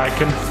bleeding and I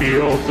can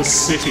feel the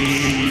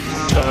city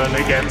turn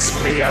against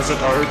me as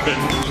it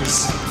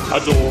opens.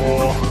 A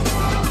door.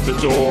 The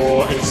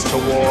door is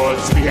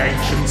towards the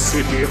ancient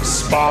city of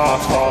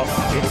Sparta,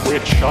 in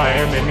which I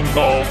am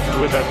engulfed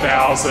with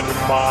 1,000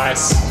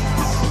 mice.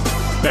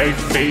 They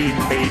feed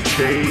me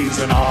cheese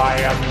and I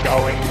am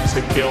going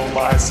to kill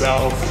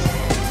myself.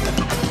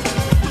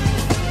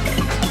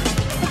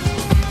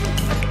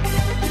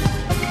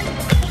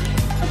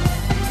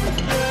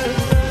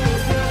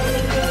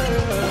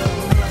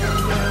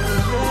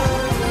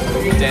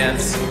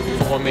 dance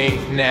for me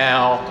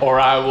now, or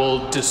I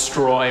will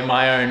destroy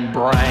my own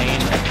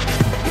brain.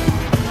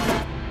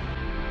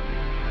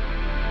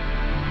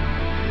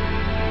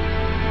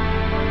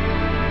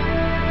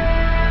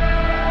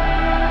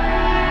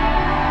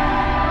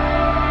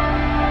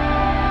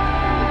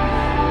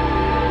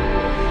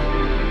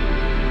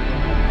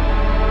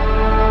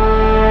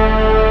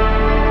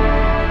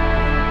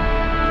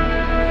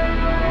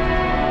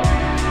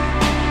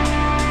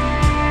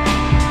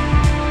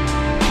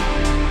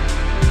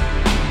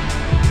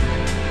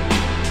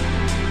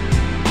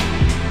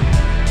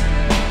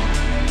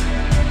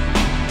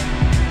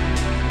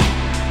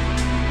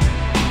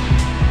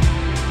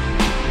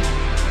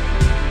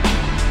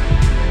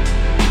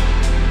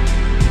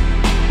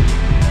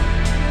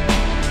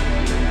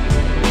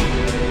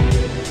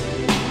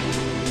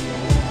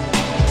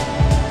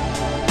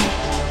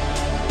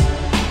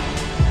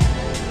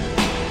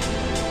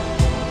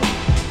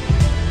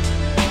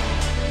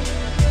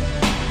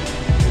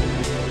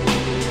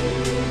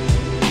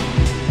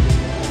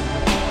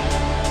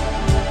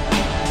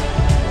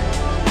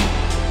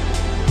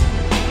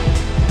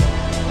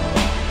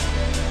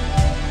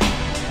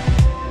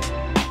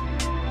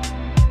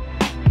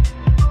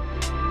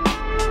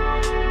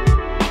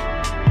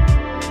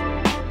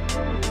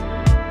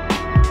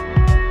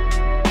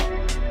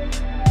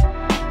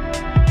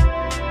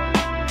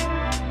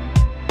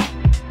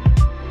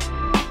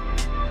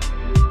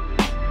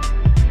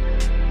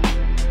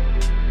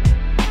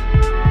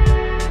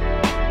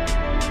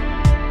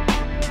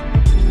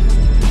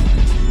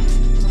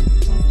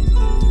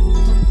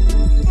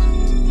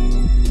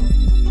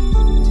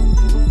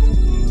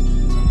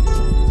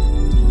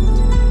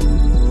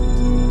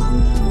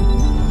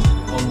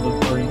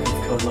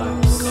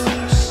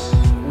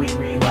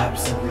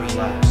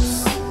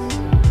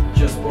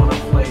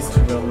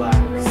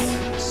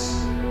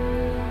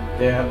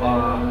 There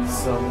are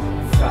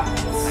some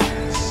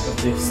facts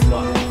of this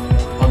life.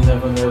 I'll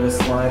never know the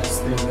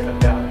slightest thing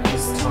about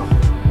this time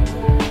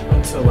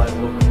until I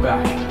look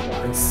back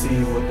and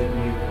see what the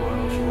new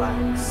world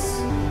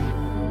lacks.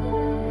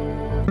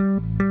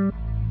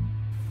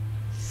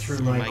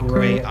 Through my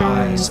gray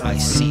eyes I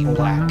see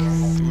black.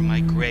 Through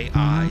my gray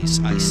eyes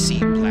I see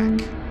black.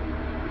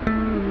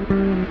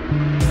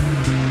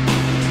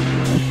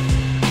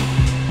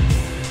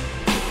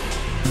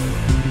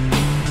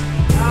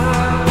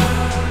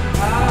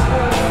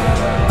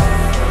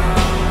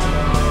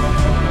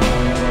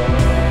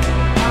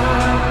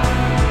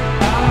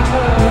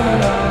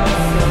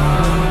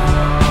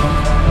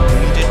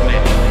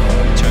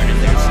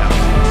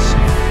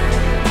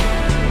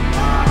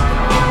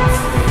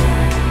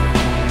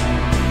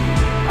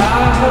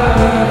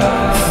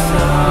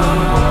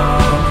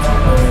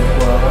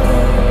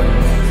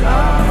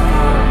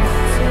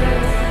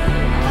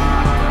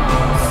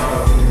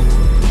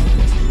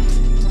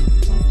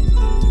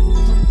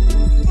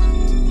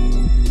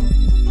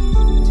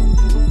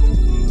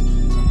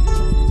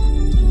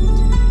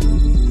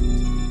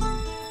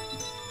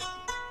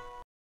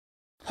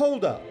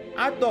 Hold up,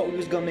 I thought we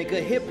was gonna make a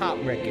hip-hop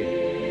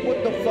record.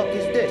 What the fuck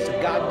is this, a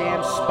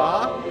goddamn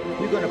spa?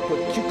 We gonna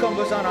put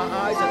cucumbers on our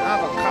eyes and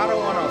avocado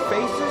on our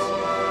faces?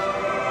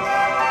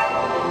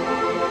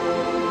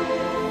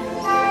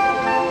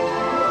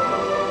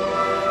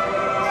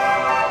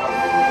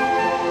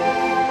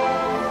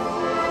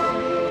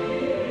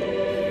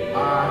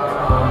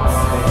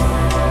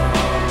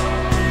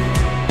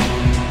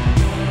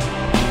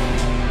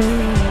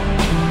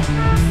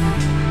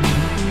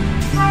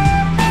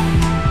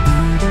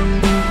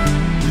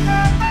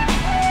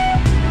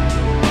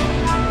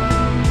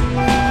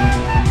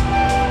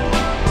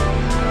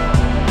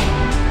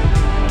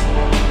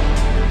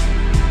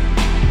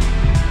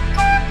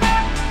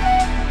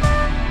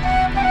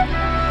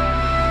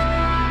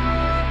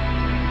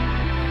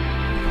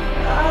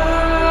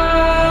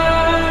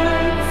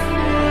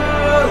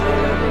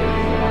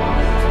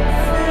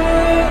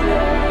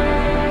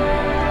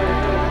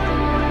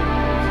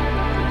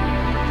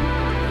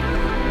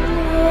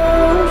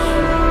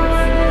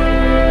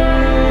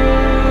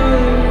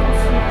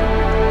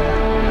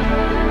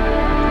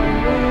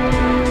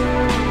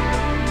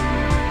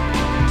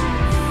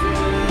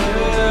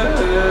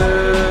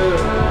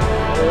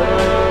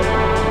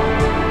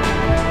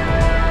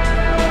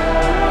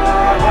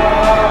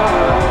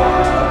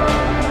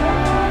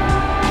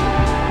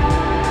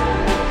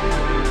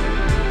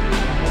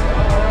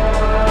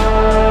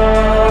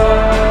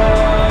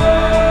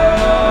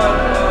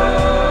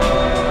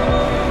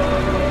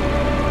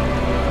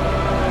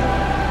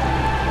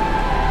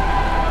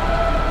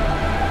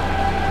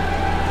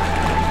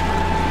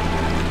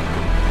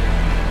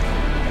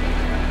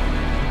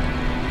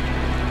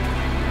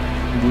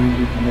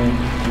 Wounded men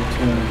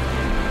return.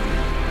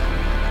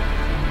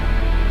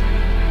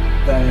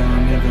 They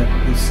are never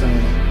the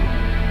same.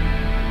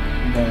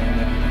 They are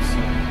never the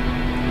same.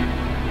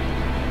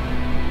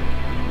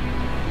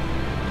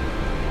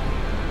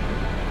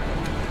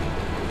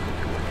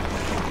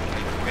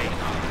 With gray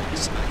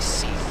eyes I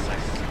see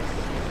black.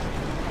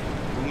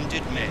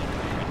 Wounded men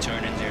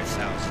return in their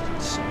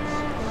thousands.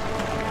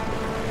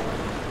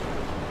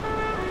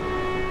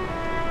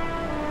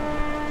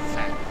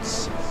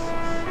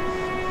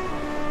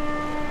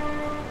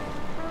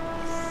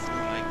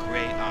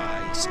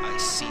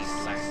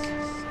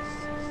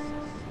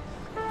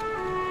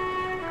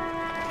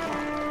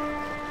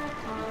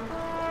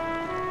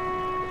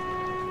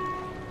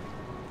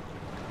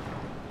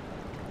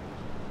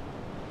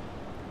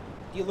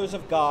 Healers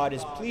of God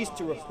is pleased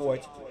to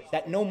report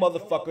that no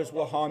motherfuckers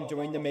were harmed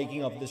during the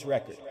making of this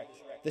record.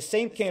 The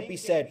same can't be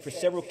said for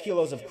several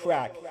kilos of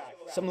crack,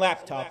 some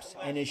laptops,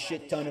 and a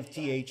shit ton of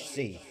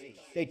THC.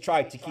 They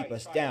tried to keep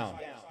us down,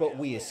 but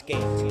we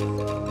escaped.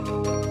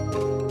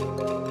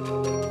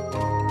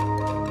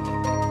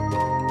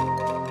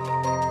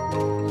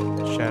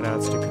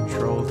 Shoutouts to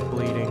Controlled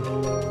Bleeding.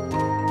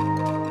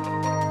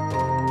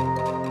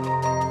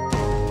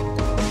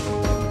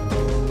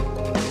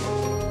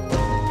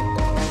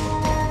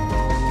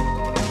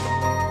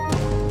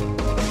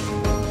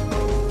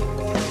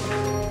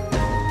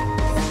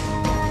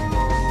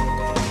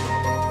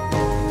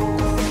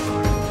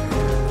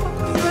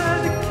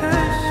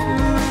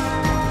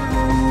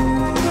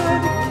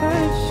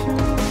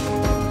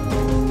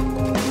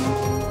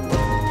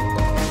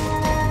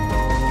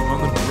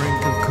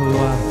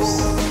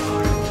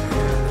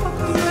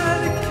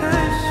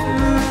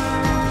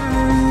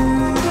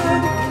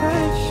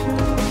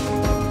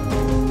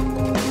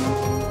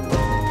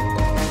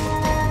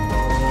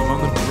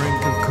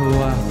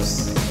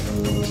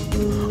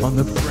 On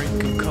the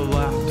brink of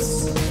collapse.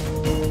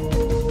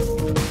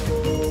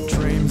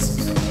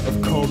 Dreams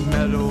of cold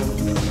metal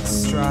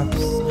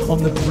straps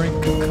on the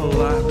brink of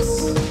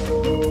collapse.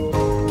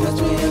 Catch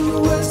me in the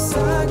west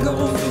side,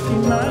 going 50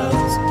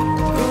 miles.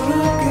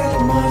 Gonna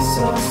get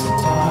myself some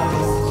time.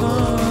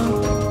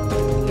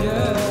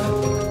 Yeah,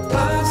 I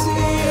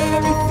see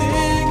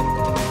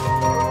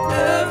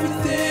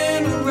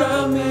everything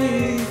around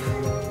me.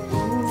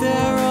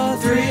 There are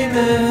 3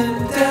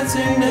 men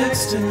dancing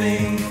next to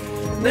me.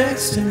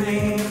 Next to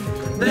me,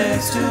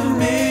 next to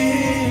me.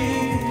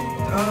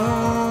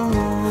 Oh,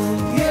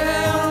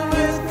 yeah, I'm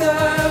with the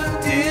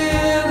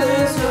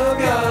dealers of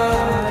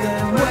God,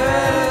 and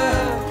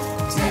we're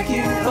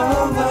taking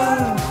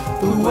over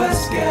the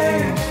West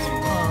Gate.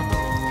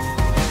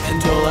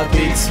 And all our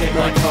beats hit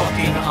like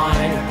fucking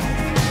iron.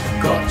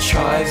 Got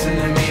chives in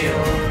the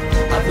meal.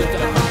 I've lived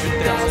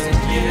 100,000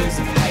 years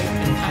of hate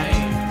and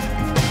pain.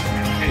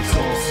 It's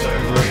all so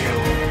real.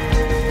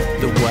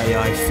 The way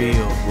I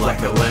feel,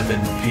 like a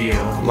lemon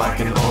peel, like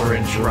an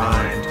orange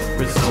rind,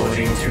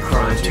 resorting to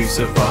crime to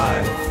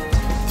survive.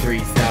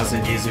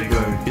 3,000 years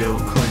ago, Bill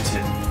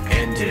Clinton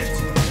ended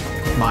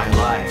my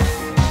life.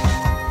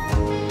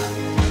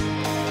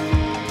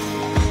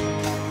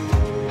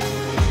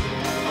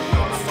 I'm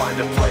gonna find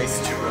a place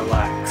to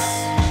relax,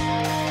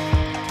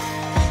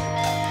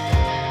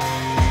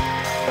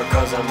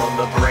 because I'm on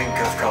the brink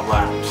of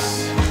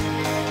collapse.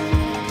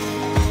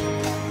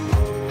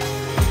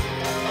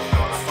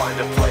 Find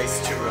a place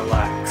to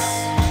relax.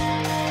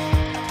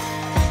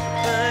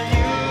 A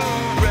new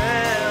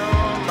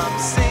realm, I'm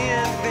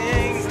seeing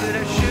things that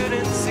I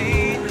shouldn't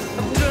see.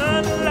 I've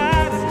done a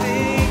lot of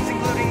things,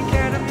 including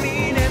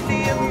ketamine,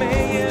 MDMA,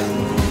 and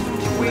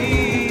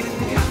weed.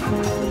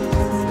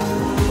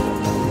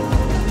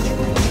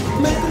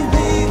 Making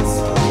beats,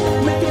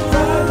 making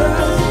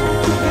progress.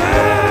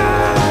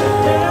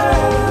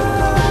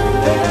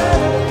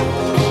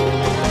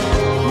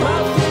 My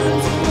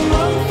feelings in the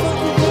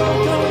motherfucking world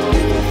don't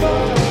give a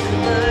fuck.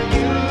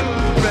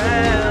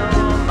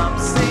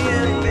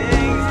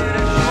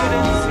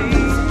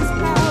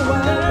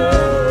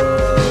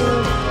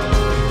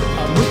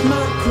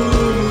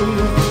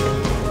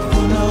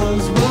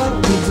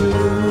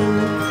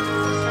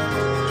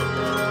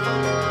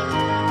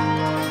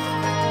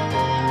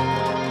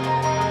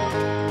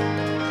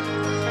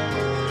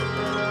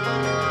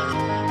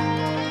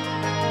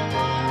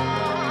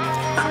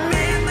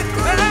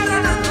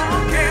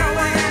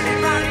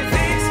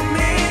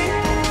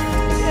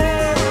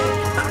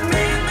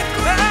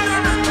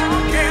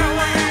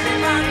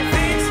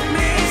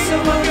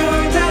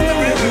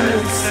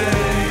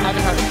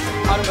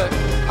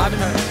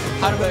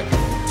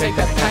 Take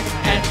that pack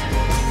and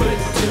put it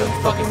to the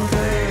fucking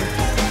grave.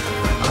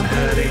 I'm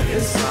hurting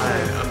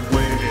inside, I'm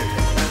wounded,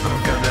 I'm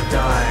gonna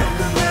die.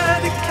 The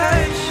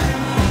medication,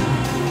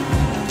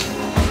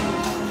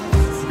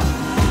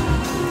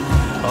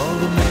 all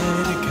the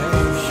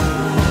medication.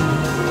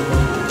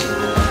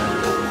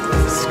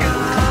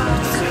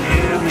 Scars to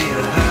heal me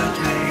or hurt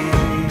me.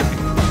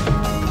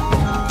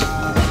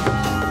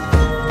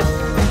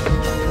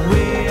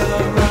 We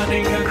are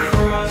running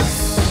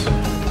across.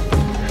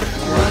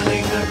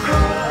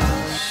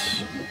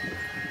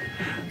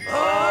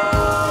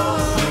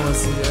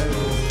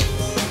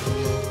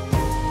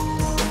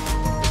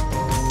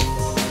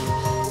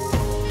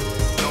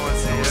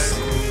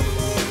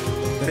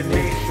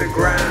 Beneath the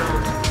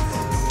ground,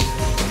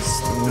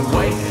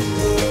 awakened.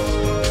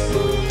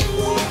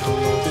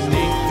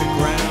 Beneath the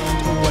ground,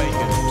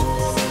 awakened.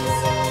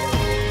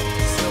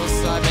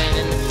 Suicide man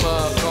in the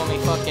club, call me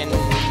fucking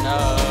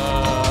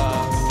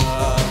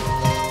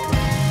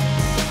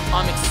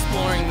I'm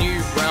exploring new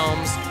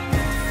realms,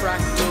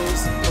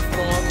 fractals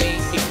before me,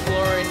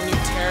 exploring new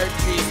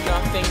territories,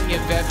 nothing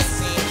you've ever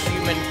seen.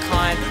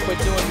 Humankind,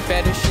 we're doing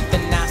better shit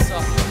than NASA,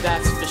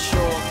 that's for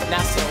sure.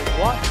 NASA,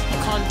 what?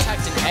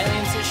 Contacting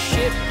aliens and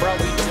shit, bro,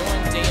 we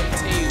doing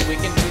DMT. We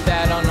can do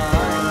that on our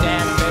own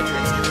damn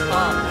bedrooms.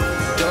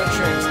 Dorm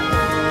rooms.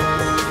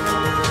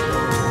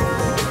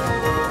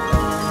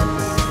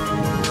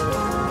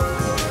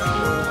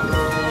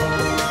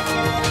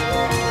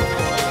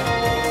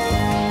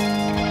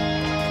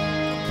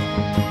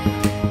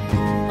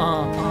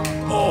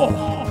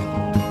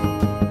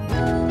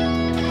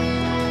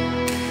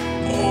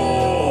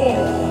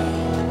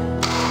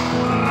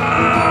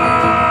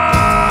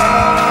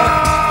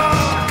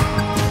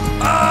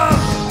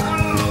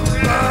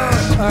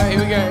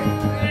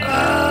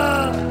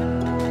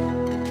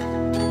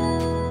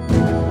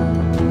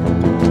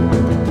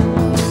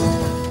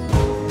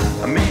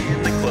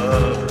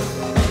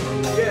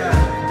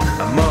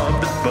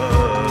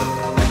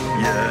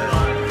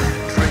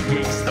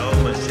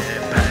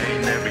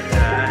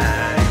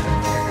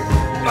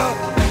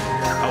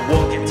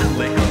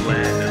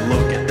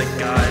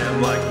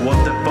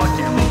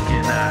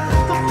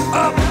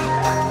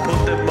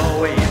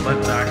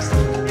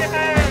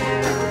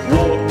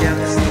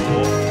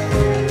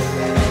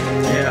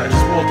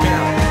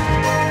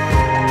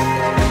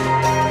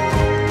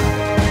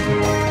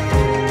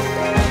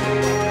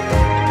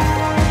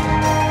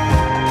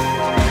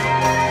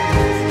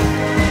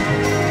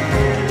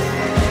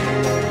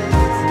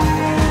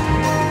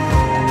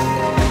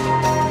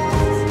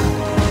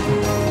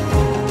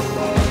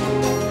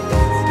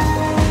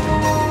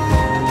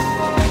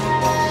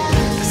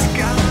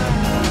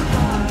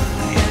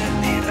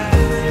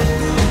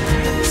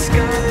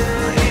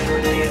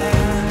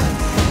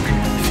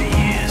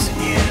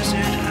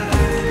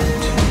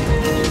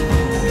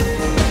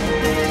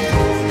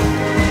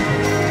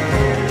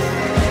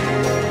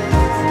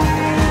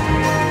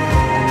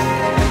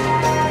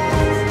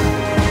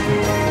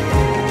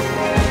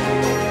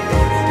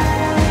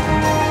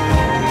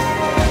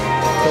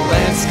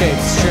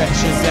 landscape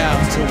stretches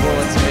out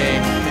towards me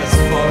as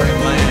foreign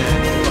land,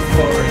 a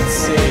foreign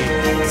sea.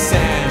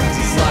 Sand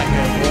is like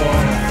a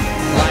water,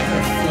 like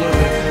a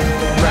fluid,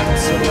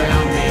 wraps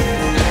around me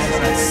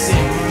as I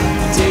sink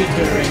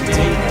deeper and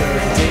deeper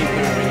and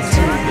deeper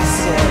into the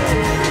soil,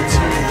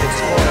 into the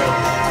toil.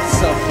 I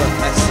suffer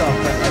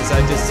as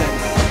I descend.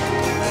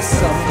 I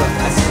suffer,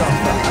 I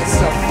suffer, I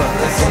suffer,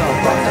 I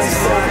suffer, I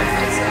suffer.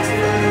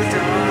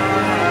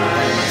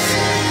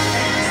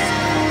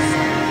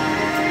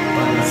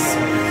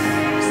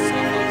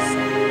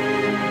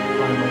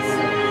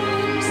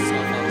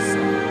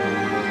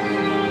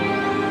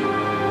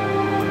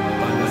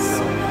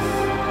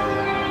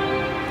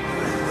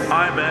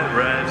 I'm at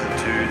Red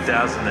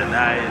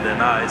 2008 and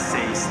I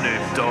see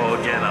Snoop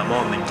Dogg and I'm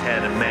on the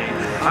ketamine.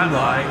 I'm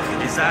like,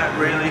 is that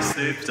really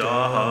Snoop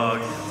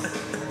Dogg?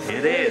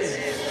 It is.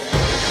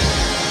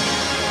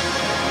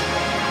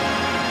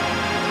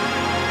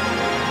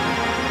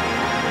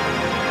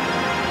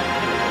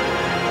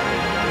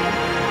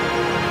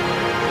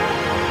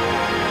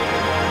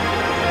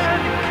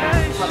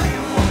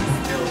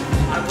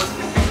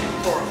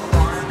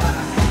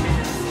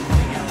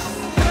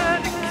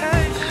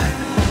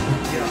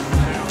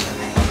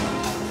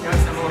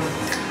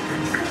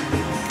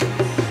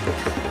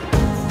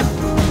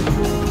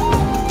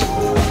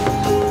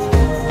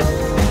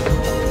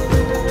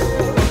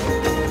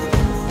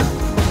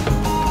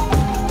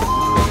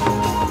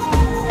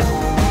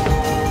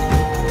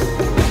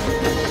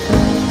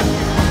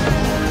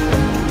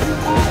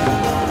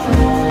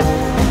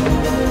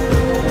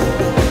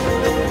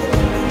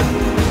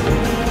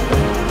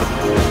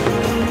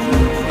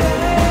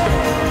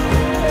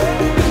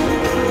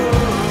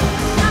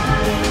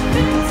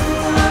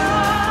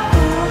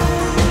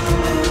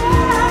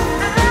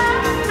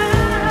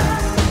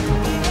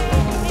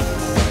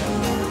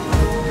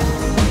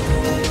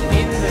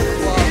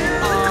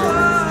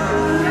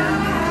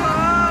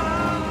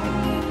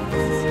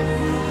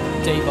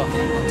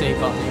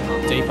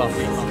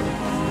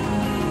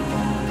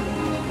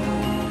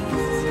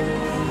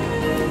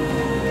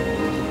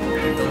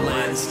 The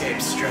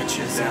landscape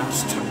stretches out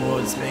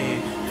towards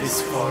me,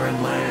 this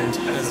foreign land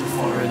as a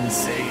foreign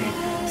sea.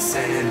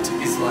 Sand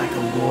is like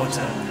a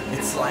water,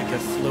 it's like a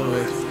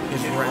fluid,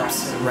 it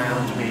wraps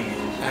around me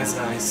as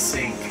I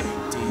sink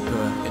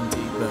deeper and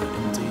deeper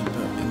and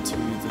deeper into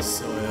the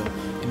soil,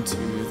 into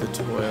the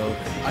toil.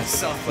 I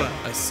suffer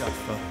as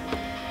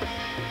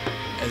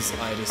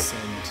I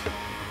descend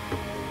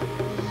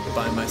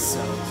by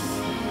myself.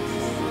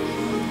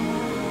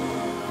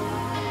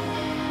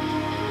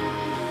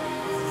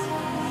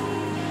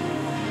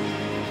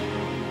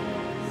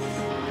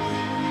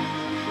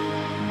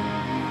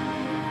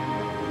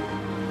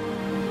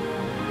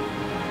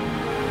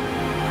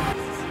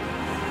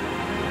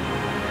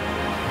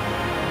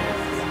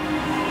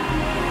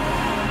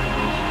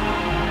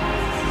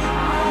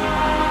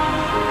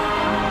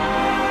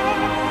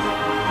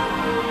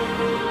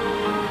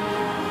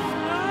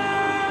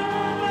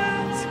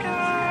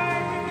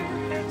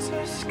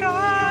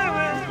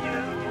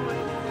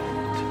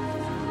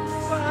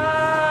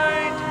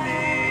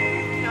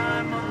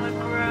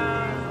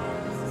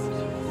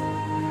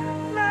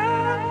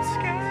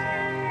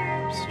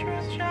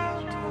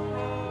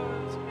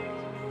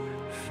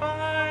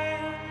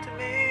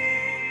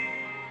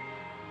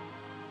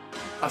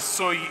 I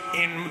saw you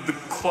in the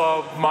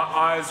club, my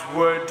eyes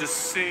were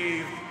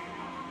deceived.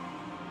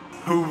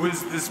 Who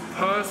is this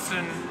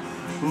person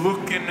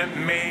looking at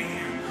me?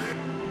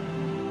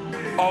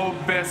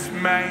 Old best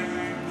mate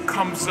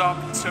comes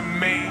up to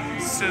me,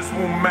 says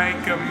we'll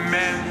make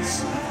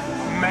amends,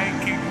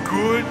 make it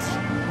good.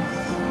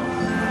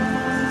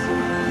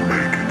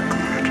 Make it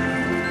good.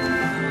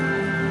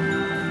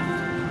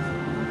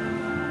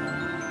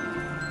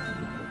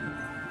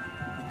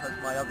 Because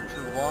my other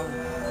two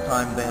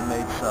long-time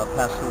bandmates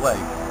passed away.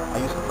 I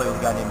used to play with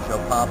a guy named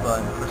Joe Papa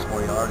and Chris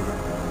Moriarty.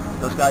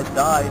 Those guys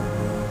died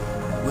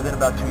within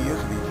about 2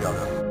 years of each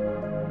other.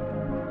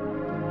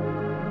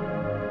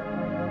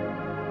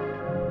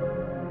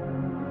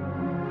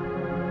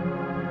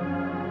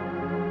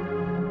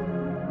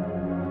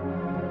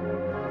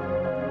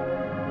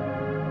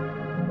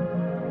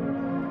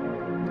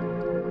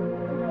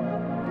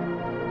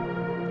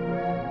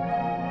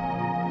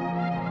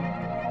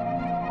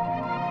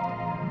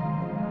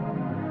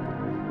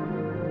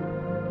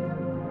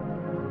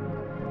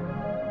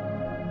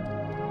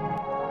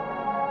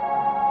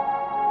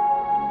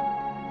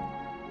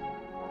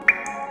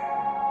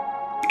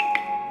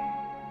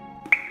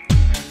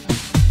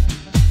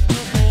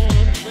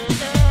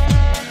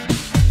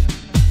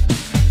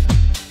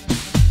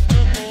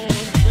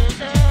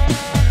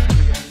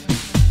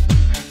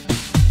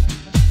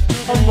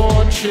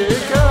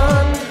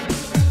 Chicken,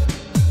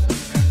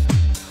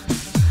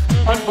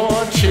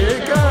 unborn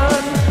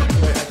chicken,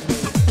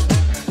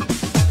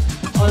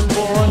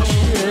 unborn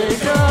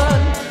chicken.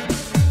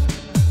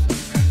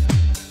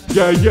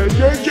 Yeah.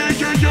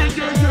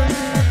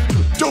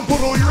 Don't put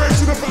all your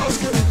eggs in a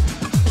basket.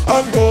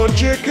 Unborn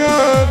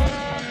chicken.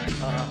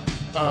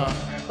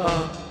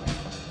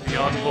 The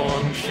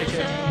unborn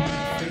chicken.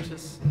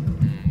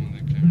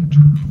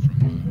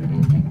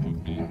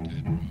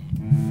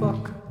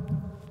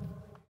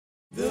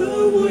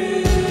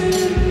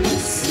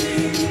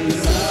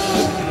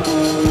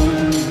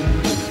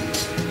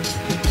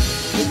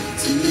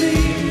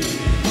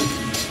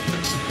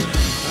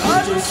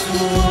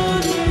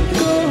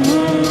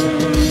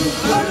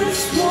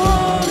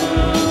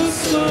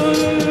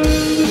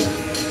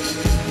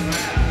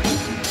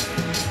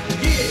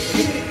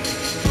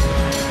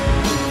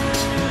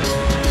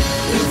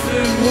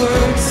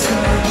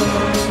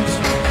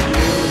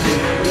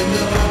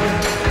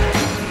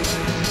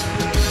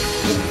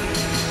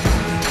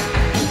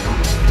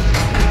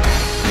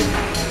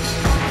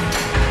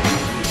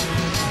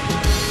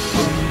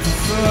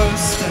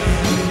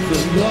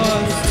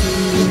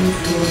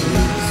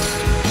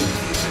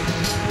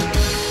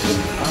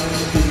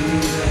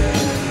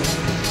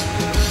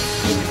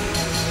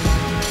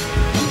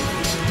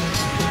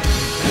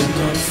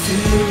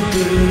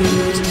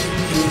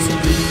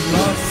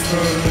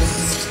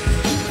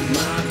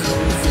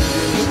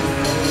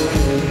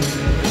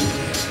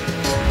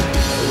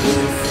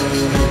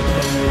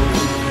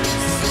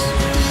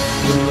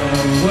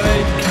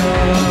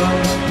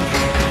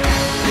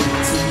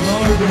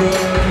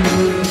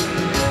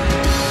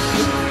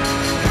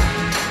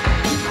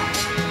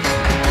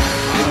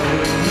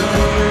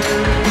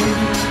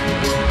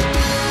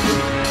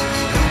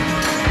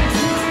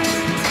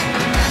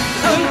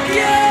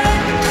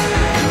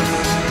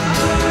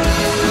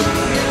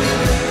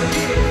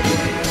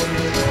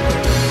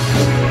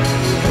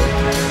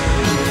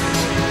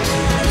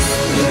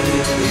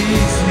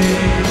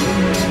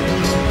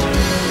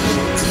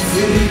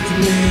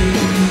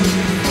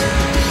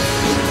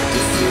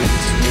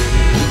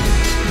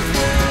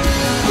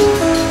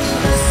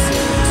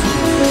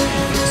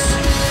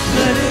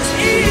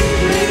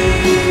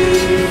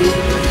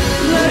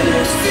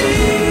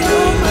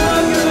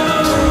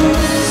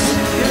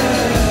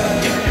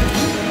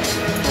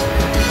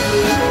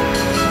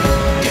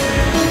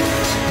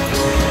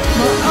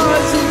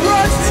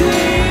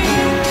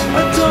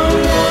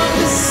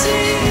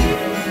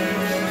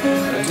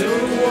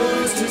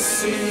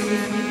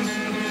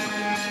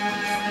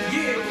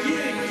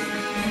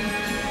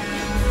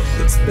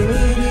 It's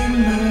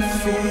bleeding my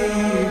feet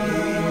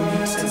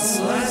and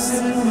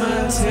slicing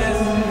my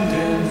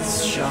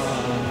tendons sharp.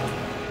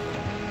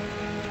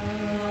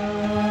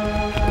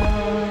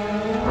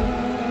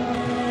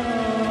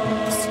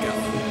 The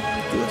skeleton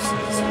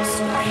glistens and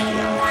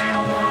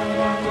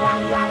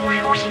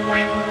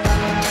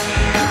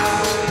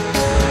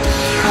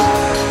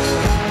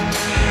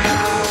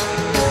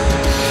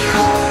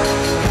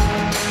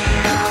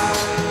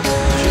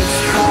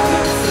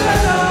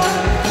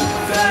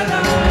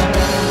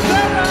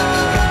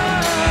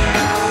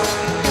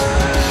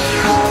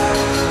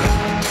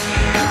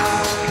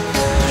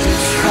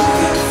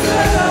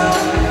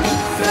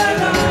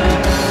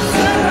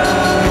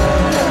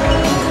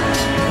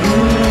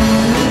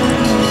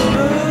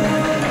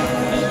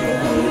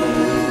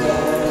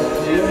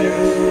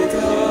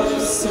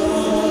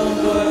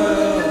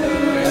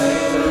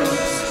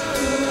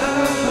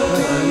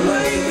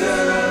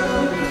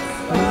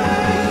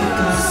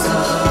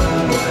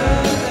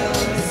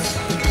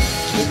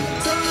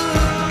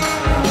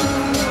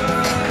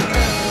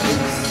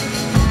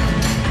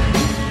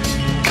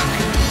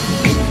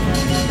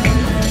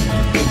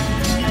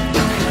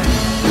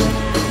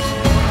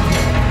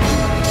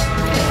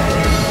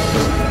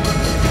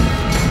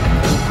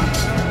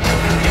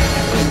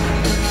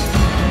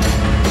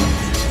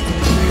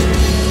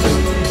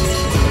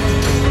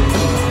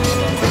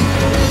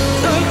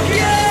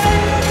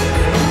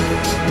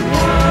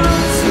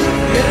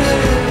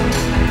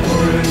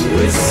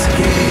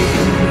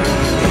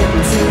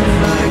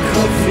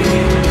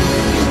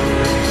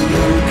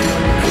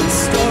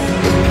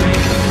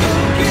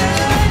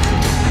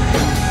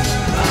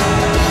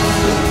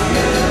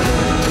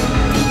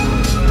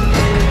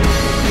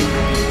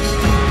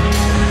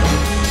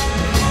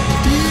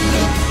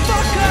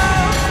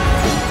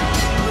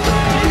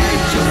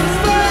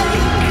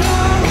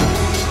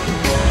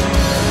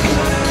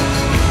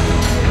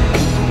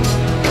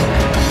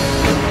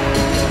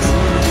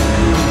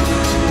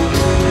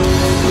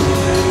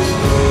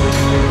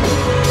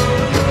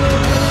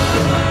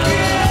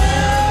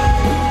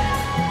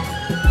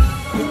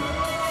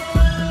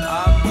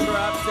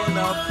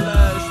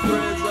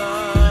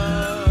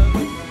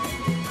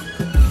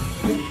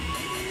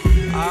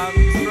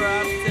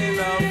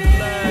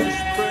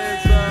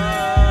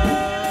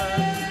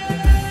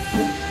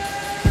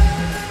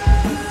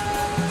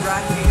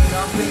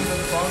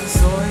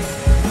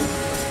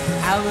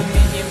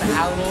aluminium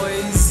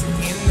alloys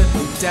in the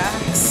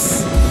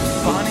decks.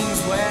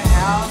 Bunnings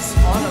warehouse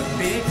on a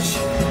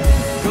bitch.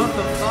 Got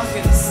the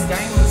fucking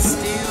stainless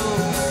steel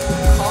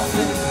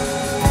coffin.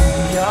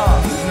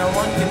 Yeah, no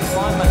one can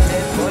find my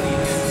dead body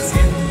because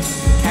it's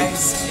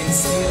encased in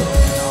steel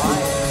and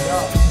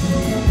iron.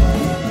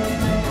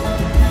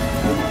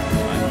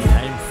 I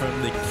came from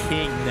the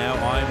king, now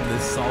I'm the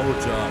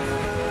soldier.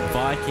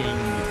 Viking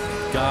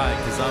guy,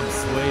 cause I'm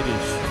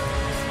Swedish.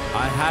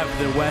 I have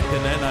the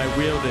weapon and I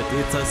wield it.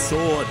 It's a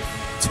sword,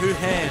 2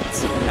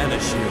 hands and a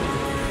shield.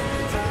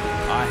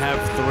 I have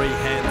 3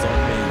 hands on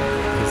me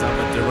because I'm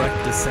a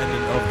direct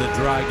descendant of the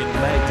dragon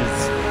mages.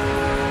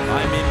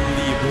 I'm in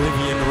the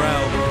oblivion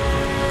realm.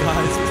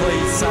 Guys,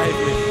 please save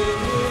me.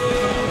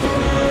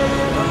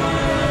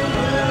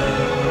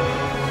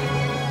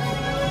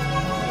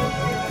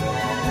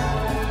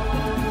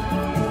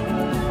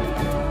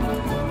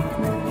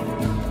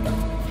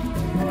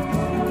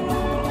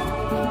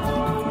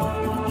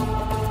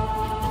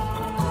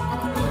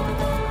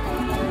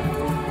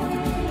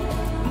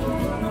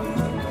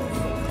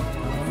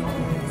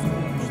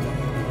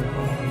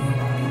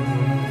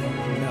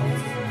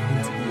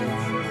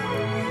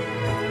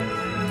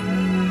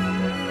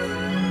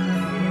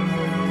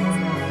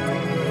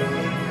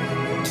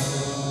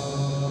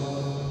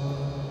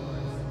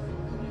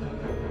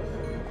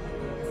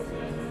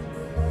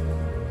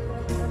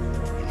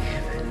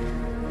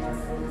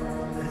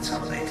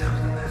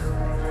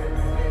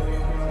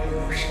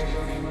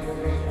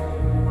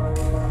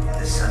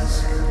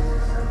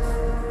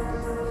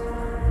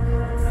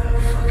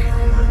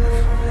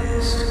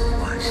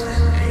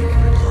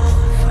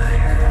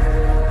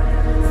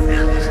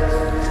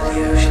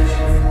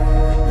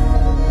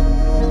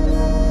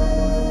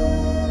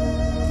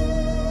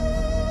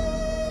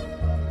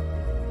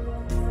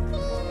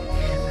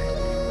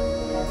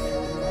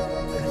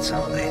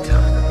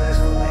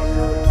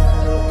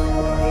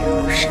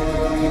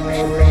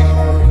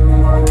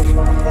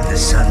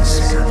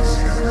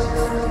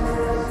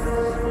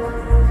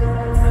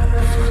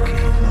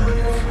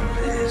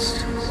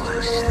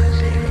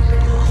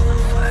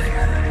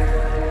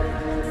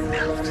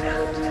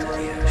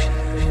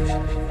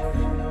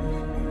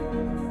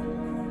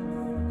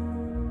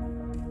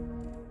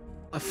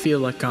 I feel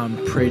like I'm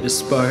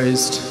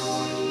predisposed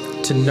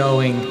to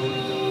knowing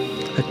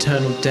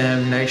eternal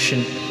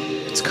damnation.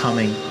 It's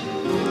coming.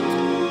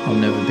 I'll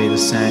never be the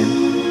same.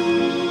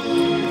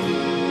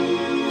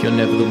 You're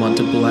never the one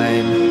to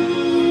blame.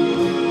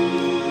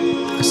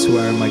 I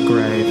swear in my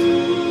grave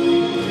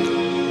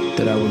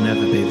that I will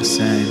never be the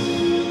same.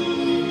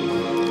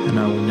 And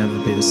I will never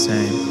be the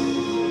same.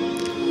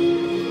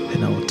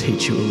 And I will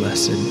teach you a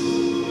lesson.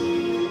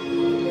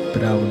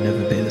 but I will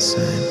never be the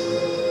same.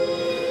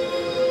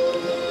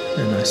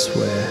 And I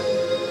swear,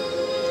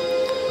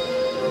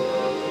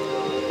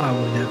 I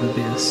will never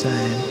be the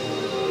same.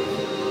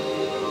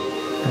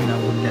 And I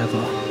will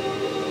never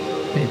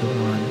be the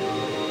one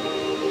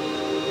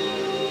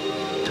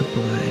to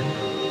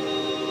blame.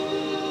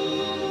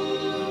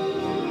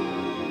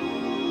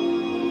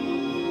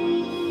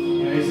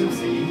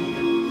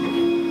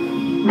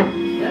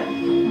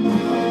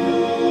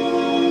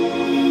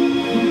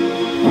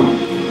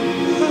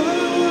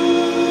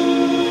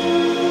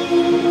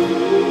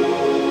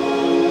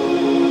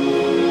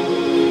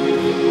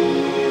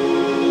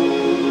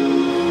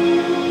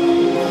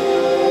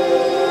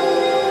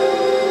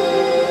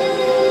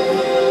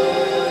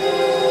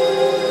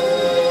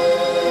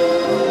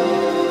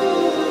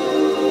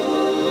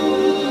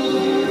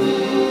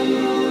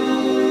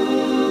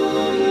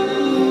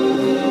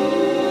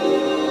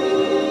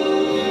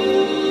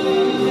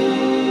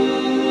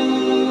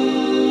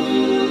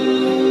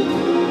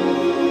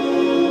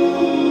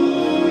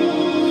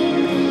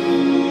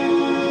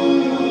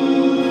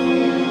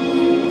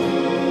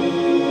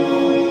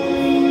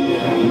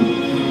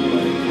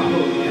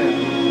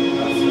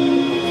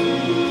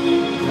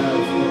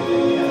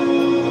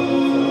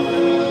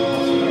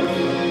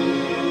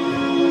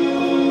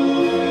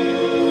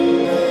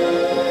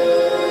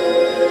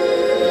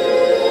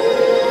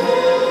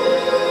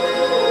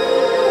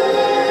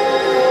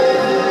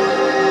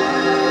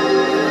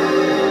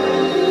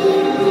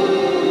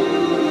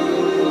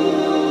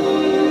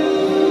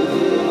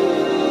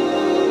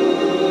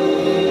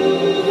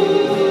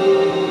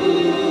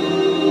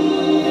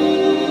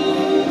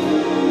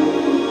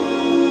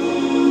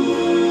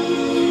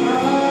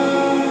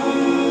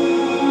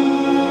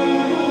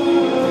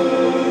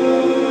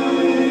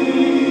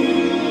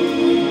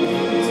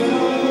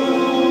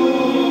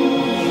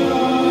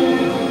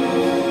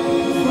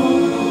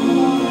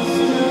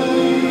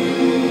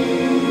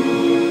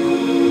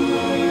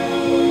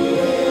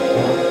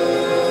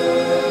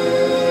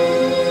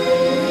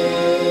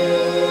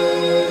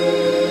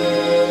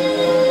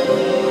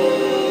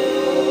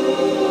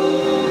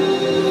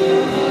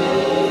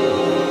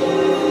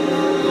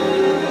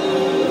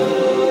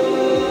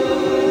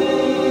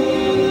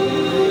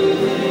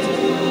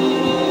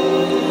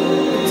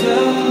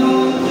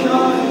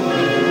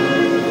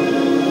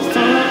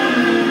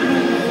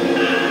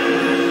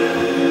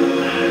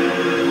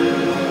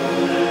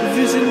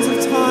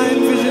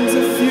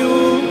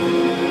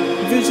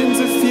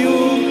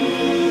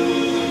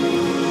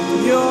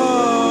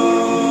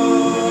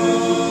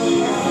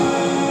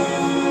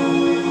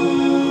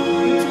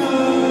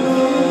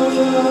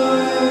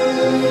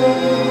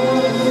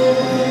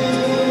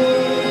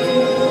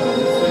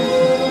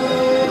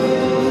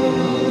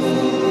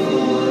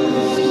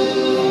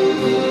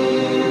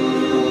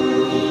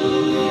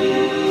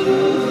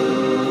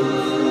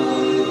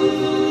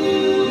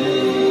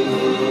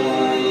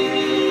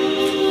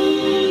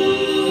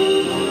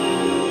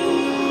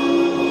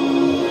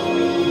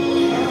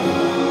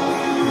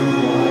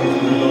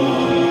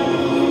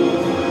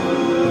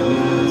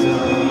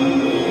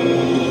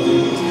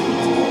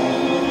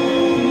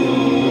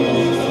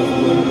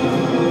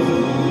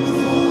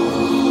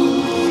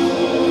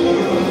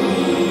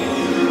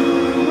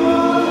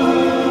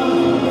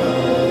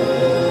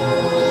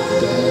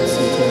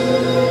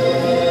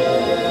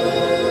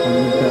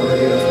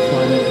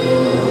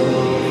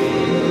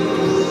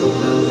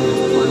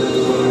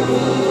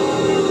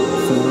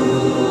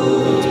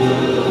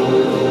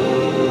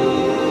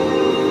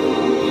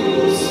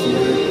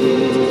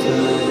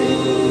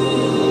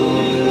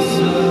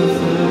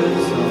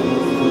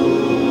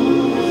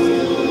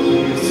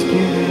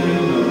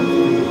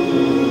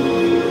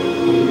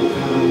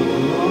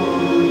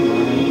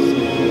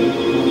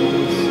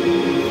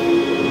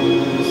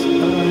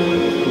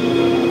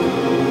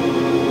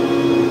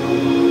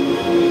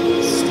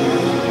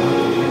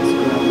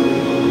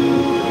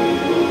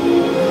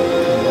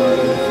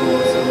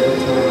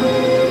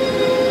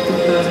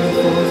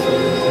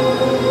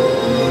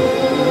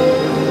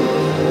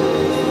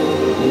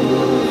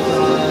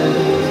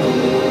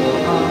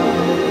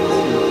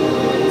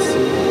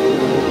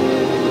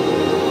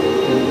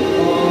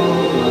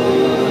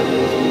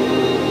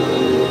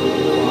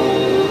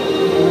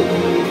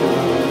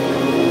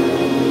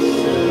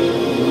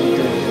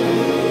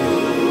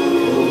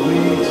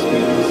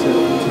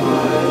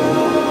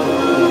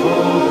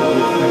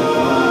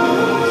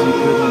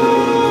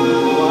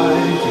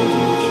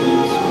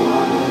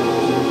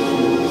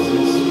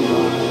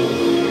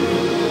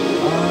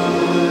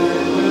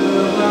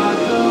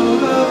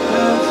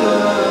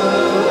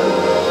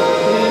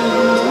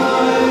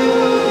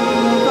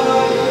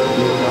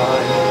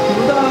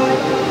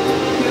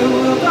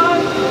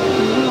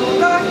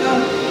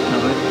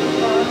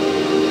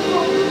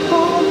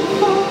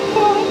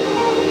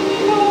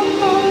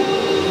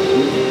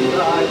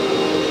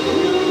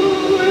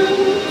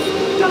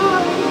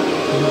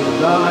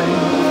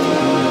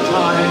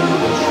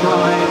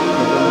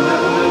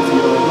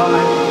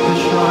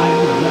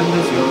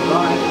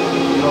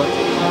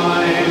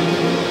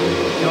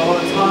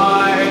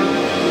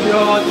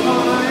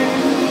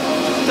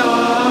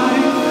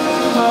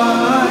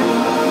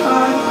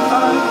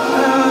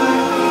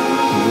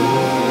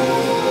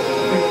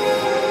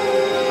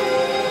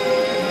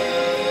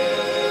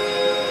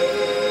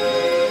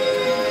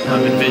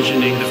 I'm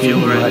envisioning the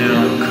fuel right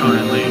now,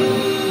 currently.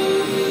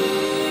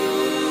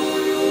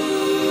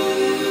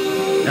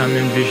 I'm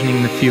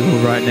envisioning the fuel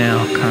right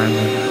now,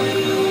 currently.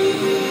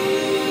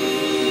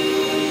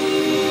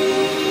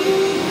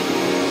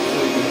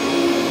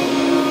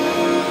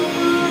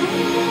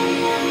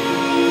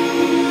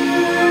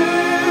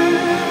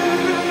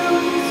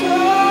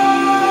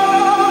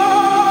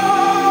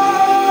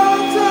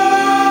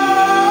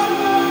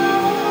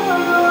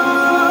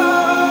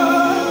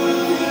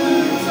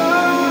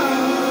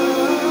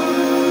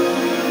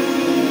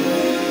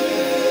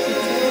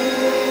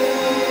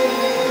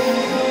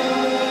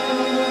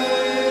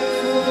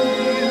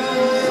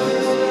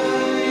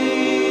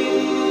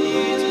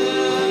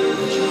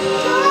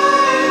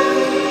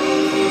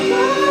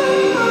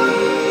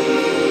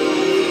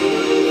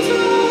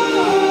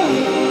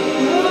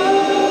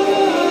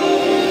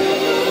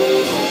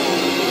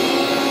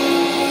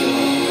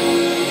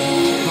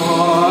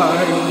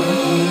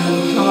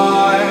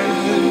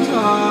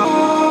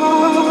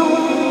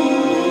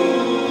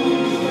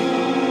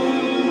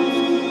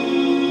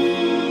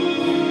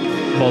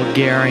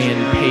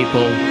 Bulgarian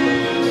people.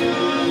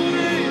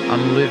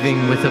 I'm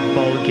living with a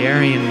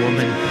Bulgarian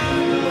woman.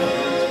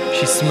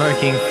 She's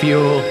smoking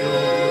fuel.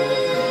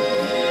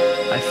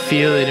 I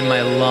feel it in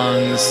my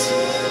lungs.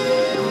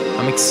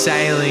 I'm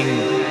exhaling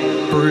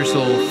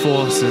brutal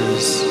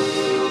forces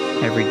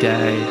every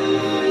day.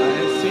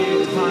 I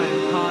see time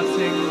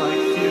passing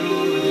like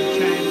fuel in the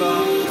chamber.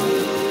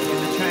 In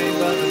the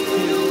chamber, the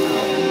fuel.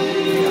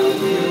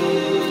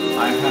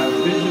 I have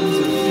visions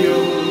of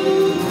fuel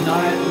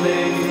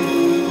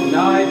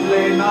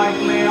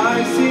nightly,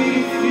 I see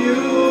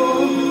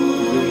fuel,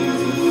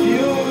 visions of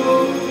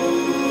fuel,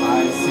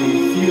 I see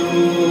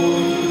fuel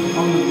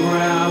on the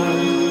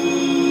ground,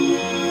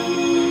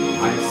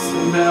 I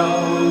smell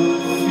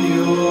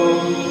fuel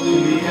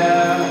in the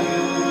air,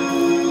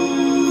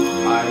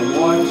 I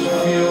watch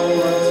fuel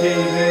on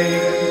TV,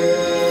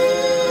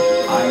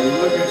 I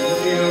look at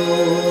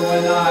fuel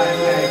when I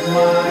make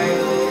my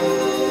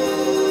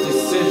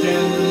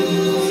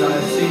decisions, I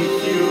see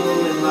fuel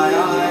in my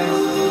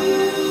eyes.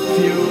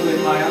 Fuel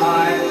in my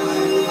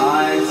eyes,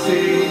 I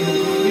see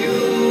you,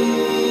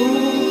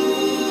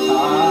 I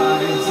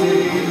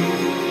see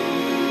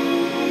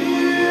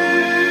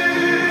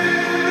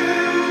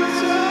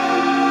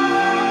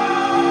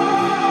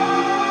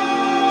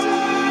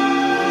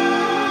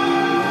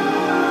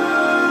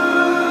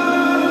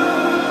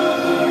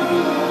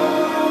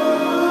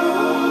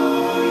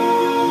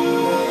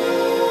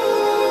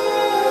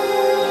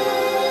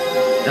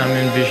I'm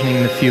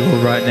envisioning the fuel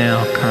right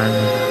now,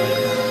 currently.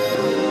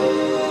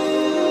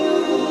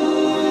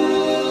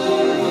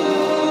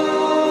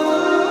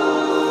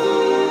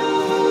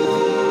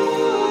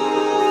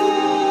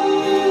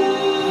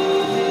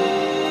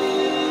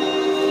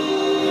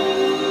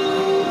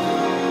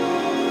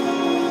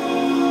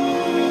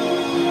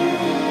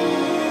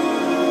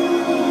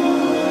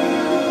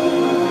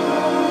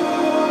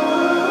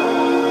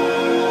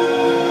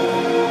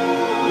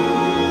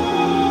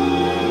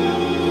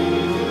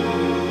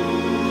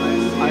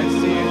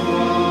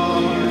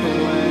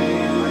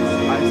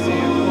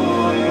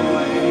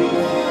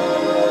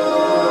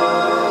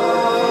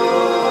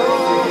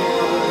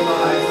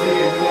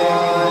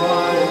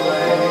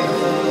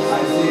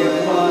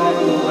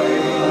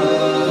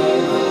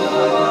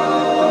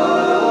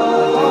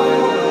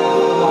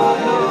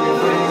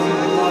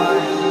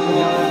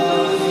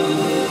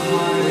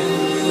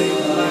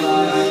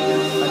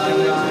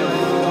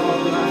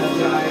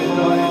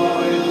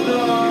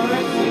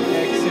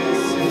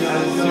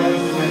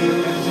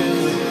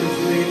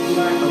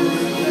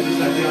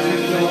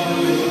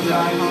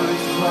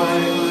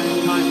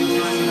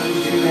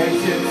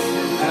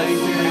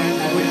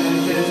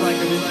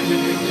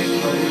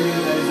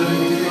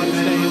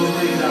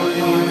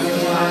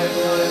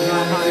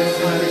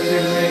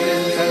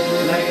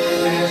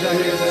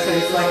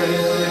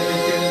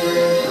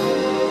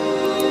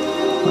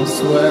 I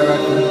swear I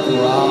can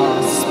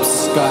grasp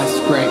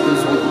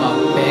skyscrapers with my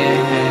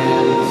bare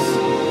hands.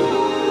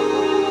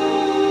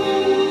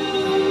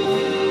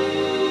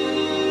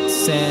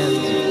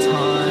 Sands of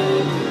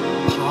time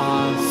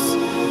pass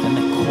and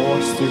they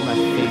course through my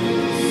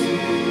fingers.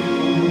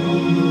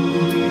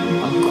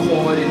 I'm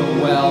caught in a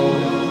well.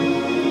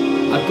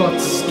 I got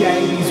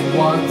scabies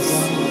once.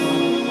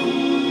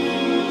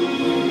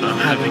 I'm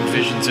having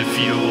visions of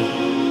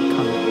fuel.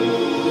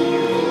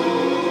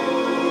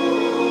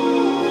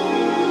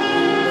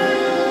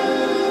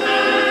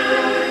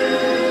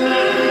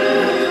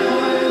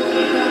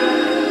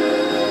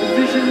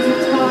 visions of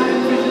time,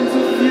 visions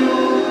of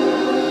fuel,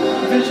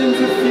 visions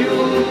of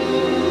fuel.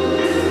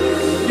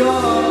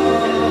 Your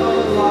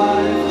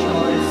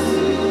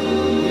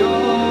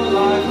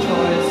life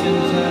choice in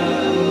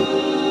turn.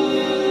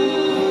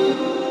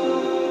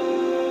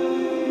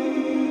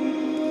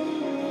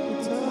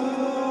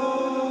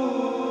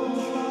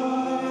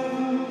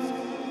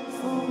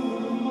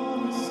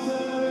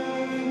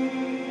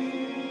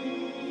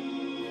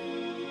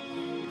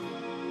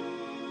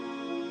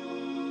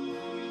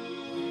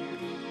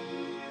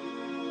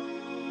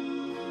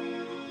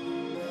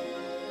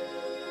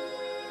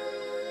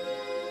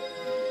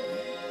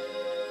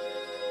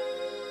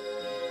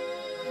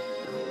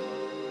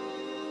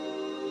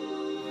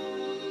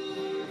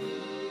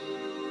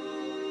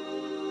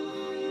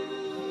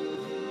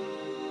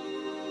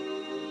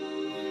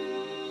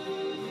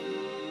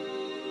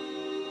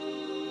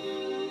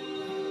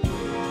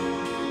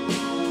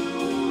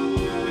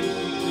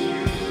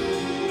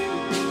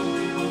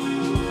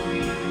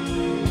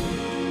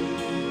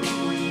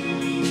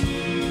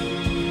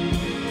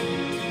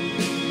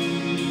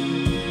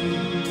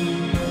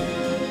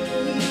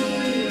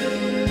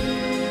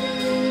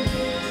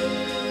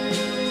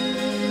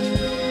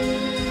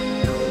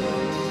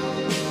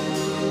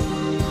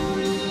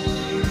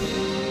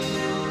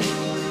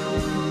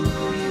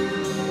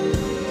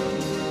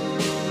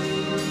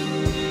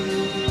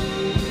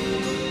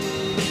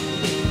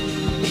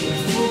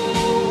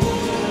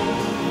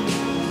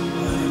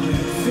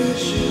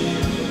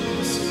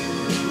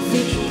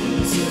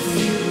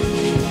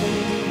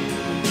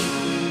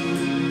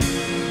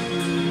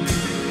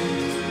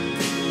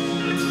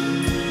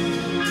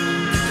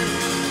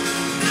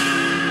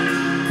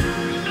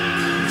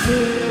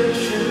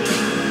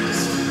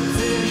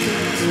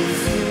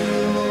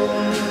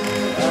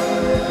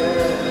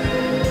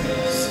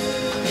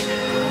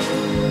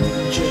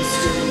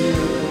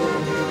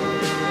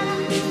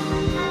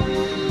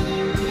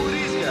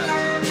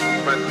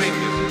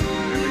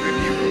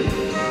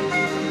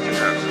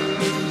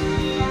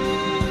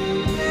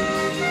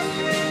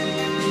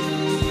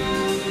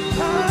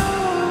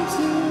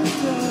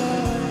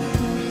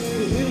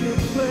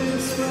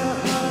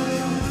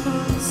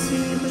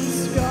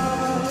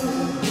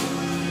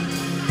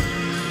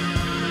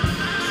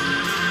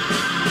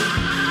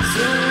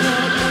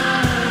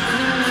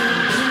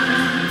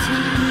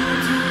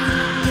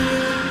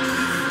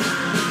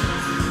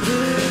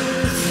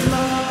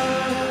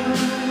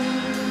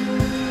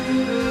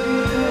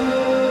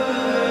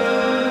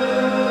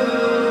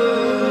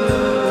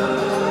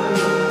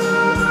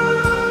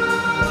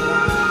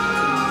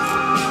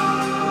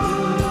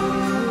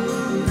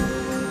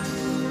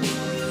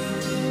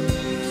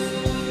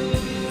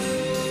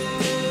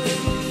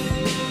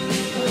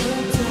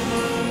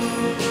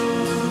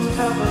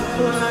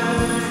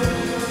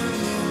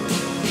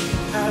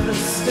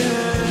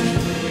 understand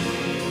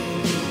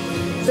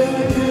that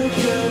I can't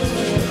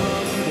shelter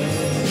under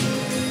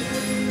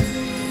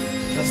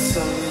a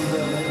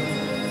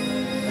sunrise,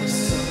 a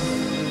sunrise.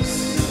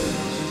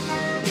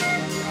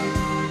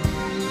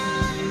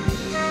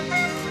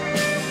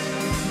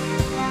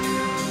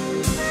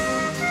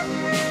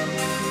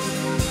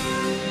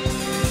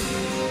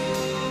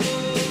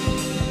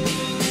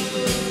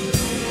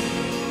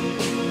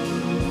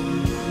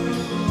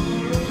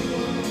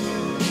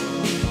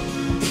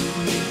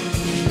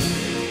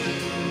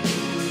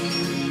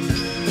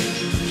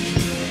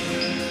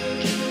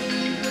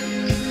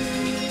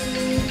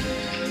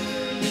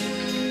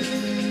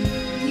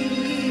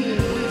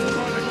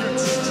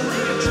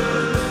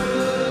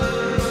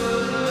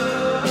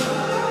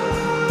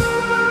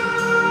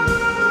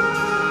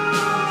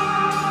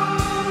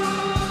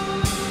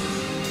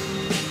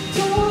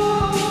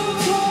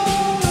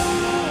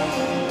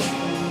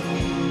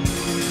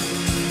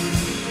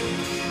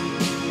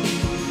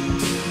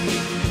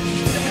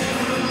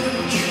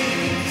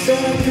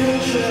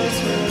 Second chance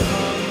when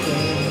I'm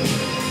gone,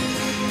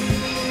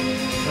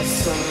 a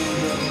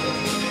sunrise.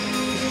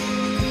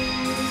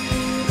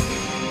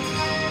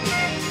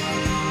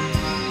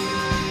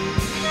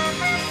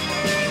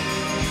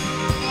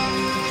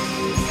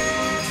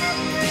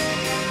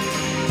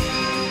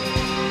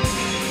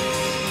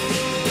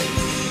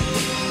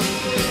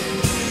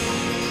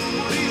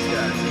 These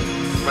guys,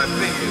 my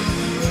thing is,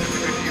 it's a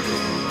good hero.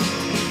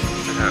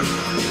 Should have.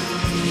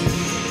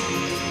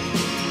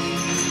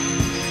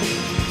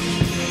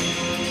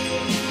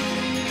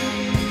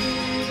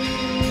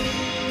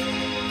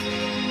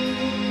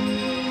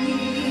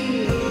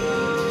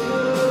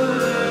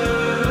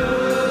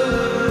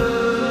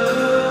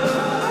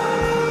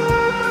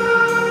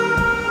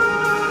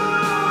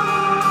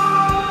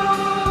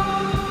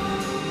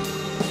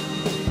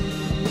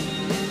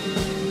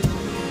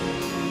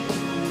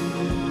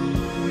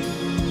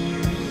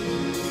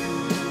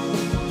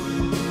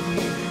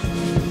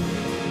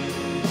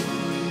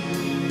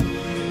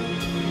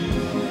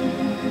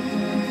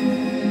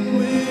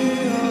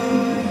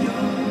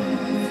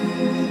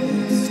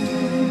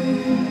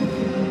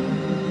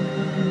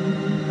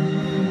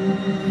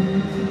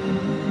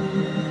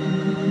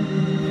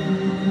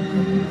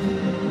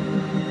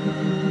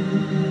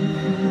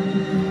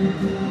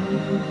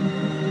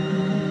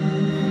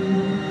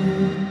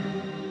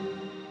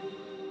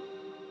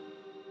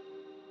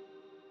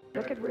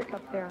 Look at Rick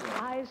up there,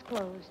 eyes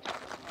closed,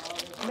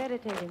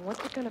 meditating.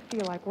 What's it going to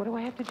feel like? What do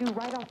I have to do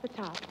right off the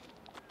top?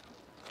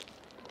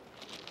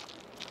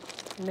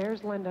 And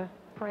there's Linda,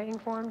 praying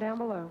for him down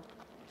below.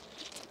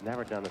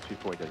 Never done this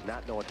before. He does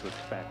not know what to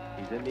expect.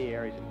 He's in the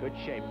air. He's in good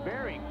shape.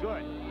 Very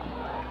good. All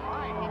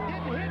right, he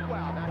didn't hit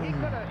well. Now, he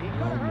could have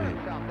hurt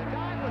himself. The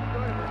dive was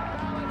good. It was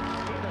solid.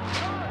 He's a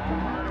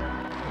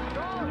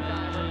strong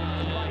diver.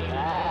 But he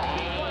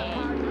won a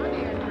part on the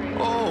entry.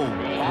 Oh,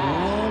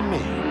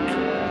 me.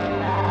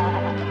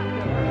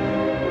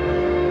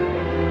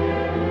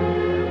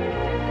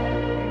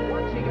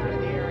 Once he got in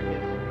the air,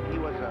 he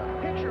was a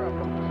picture of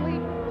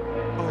complete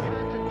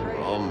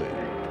concentration.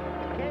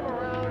 Came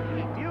around,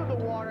 he viewed the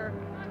water,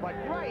 but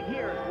right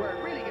here is where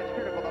it really gets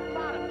critical. The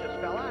bottom just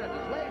fell out of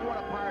his legs went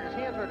apart, his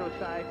hands were to his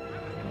side,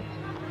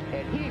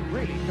 and he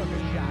really took a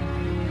shot.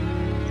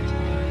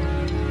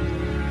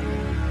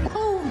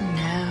 Oh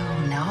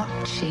no,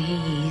 not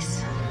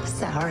cheese.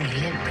 Sorry,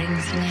 it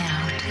brings me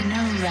out in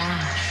a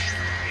rash.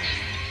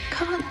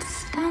 Can't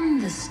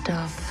stand the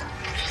stuff.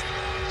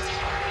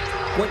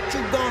 What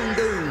you gonna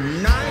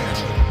do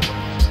now?